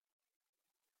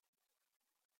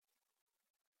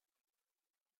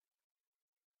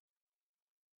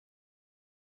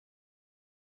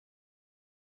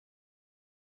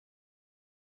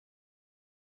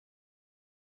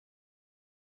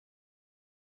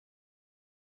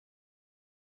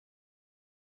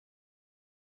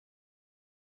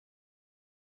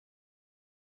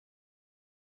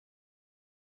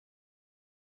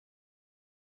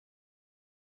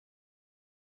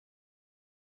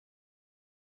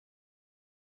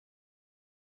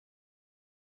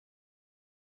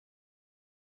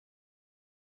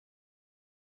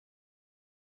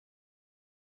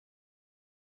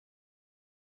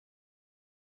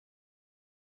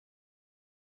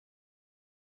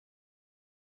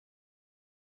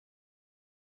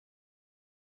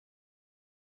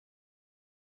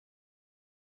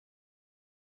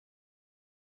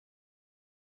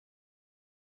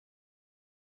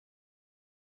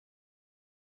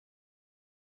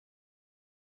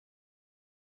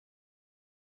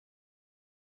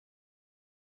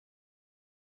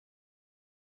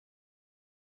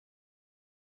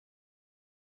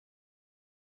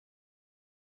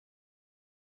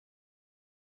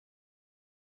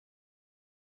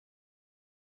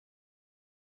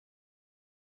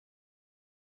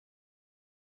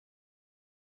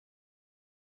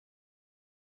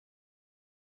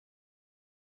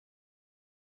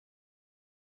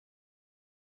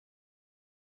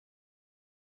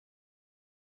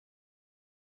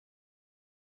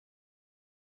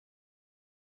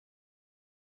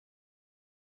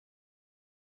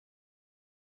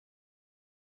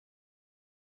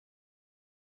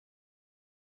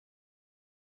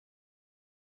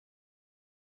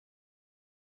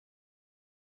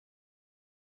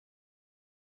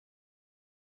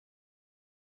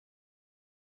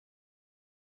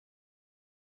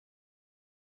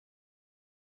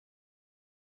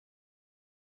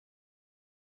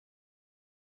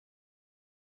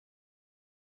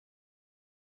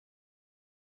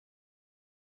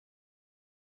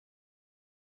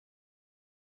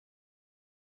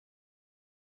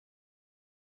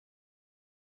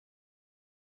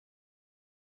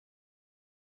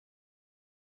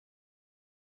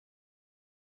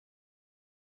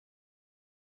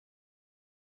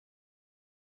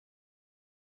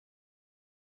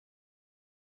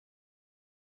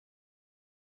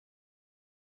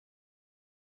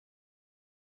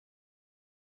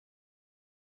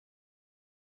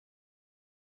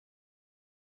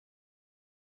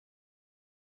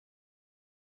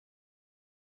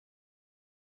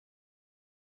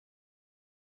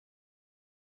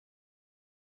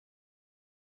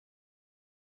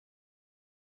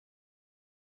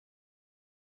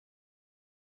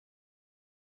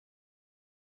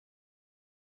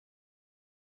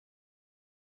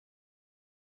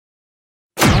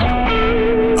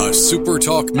 A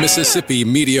SuperTalk Mississippi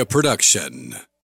media production.